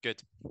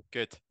 Good.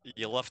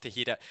 You love to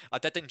hear it. I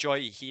did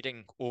enjoy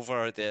hearing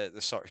over the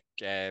sort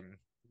of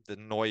the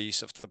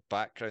noise of the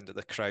background of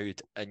the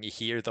crowd, and you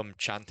hear them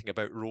chanting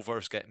about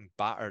Rovers getting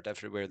battered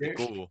everywhere they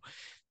go,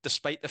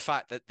 despite the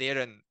fact that they're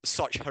in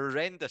such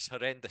horrendous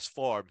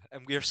form,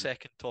 and we're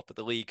second top of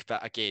the league.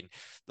 But again,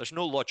 there's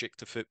no logic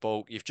to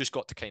football. You've just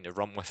got to kind of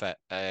run with it.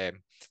 And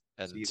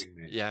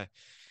yeah,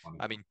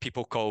 I mean,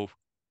 people call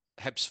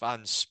Hibs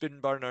fans spoon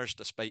burners,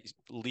 despite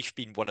Leaf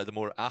being one of the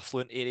more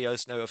affluent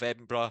areas now of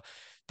Edinburgh.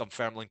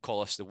 Dunfermline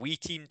call us the wee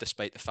team,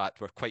 despite the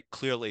fact we're quite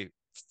clearly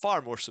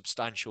far more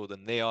substantial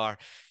than they are.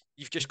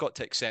 You've just got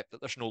to accept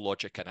that there's no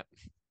logic in it.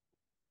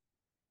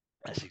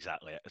 That's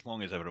exactly it. As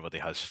long as everybody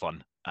has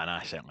fun, and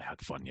I certainly had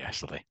fun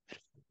yesterday.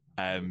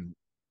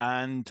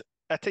 And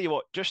I tell you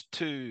what, just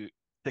to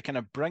kind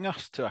of bring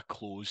us to a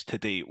close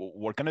today,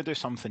 we're going to do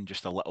something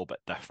just a little bit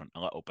different,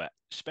 a little bit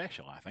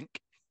special, I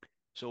think.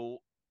 So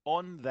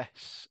on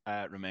this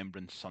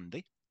Remembrance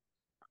Sunday,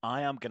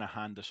 I am going to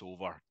hand us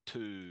over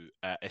to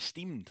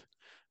esteemed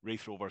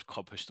Raith Rovers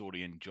club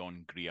historian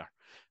John Greer,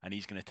 and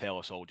he's going to tell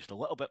us all just a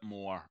little bit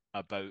more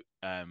about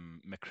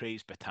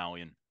McCraes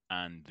Battalion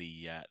and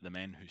the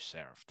men who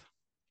served.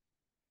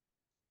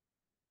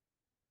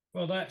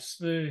 Well, that's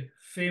the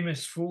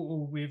famous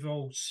photo we've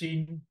all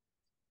seen.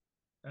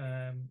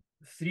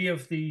 3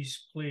 of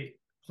these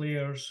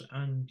players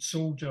and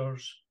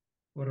soldiers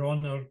were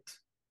honoured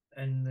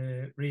in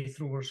the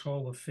Raith Rovers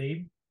Hall of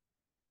Fame.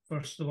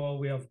 First of all,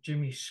 we have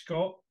Jimmy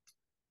Scott,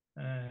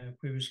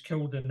 who was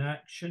killed in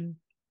action.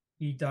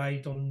 He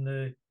died on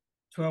the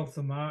 12th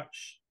of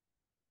March,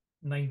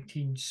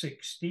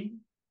 1916.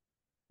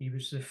 He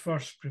was the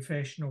first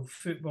professional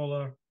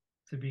footballer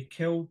to be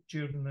killed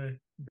during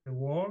the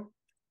war.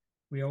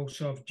 We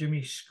also have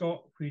Jimmy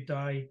Scott, who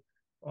died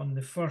on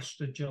the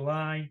 1st of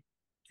July,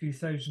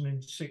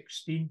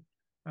 2016,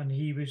 and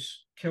he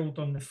was killed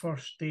on the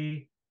first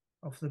day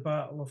of the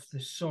Battle of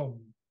the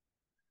Somme.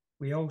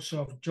 We also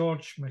have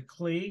George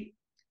McClay,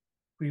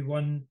 who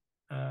won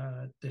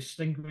a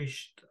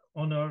distinguished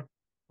honour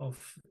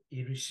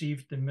he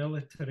received the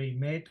military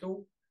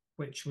medal,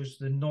 which was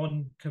the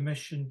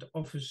non-commissioned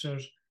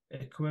officer's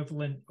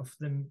equivalent of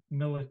the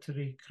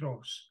military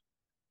cross.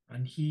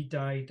 And he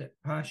died at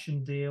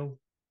Passchendaele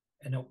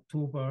in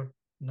October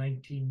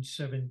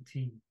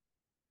 1917.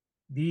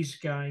 These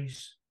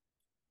guys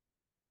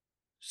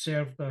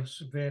served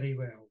us very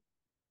well.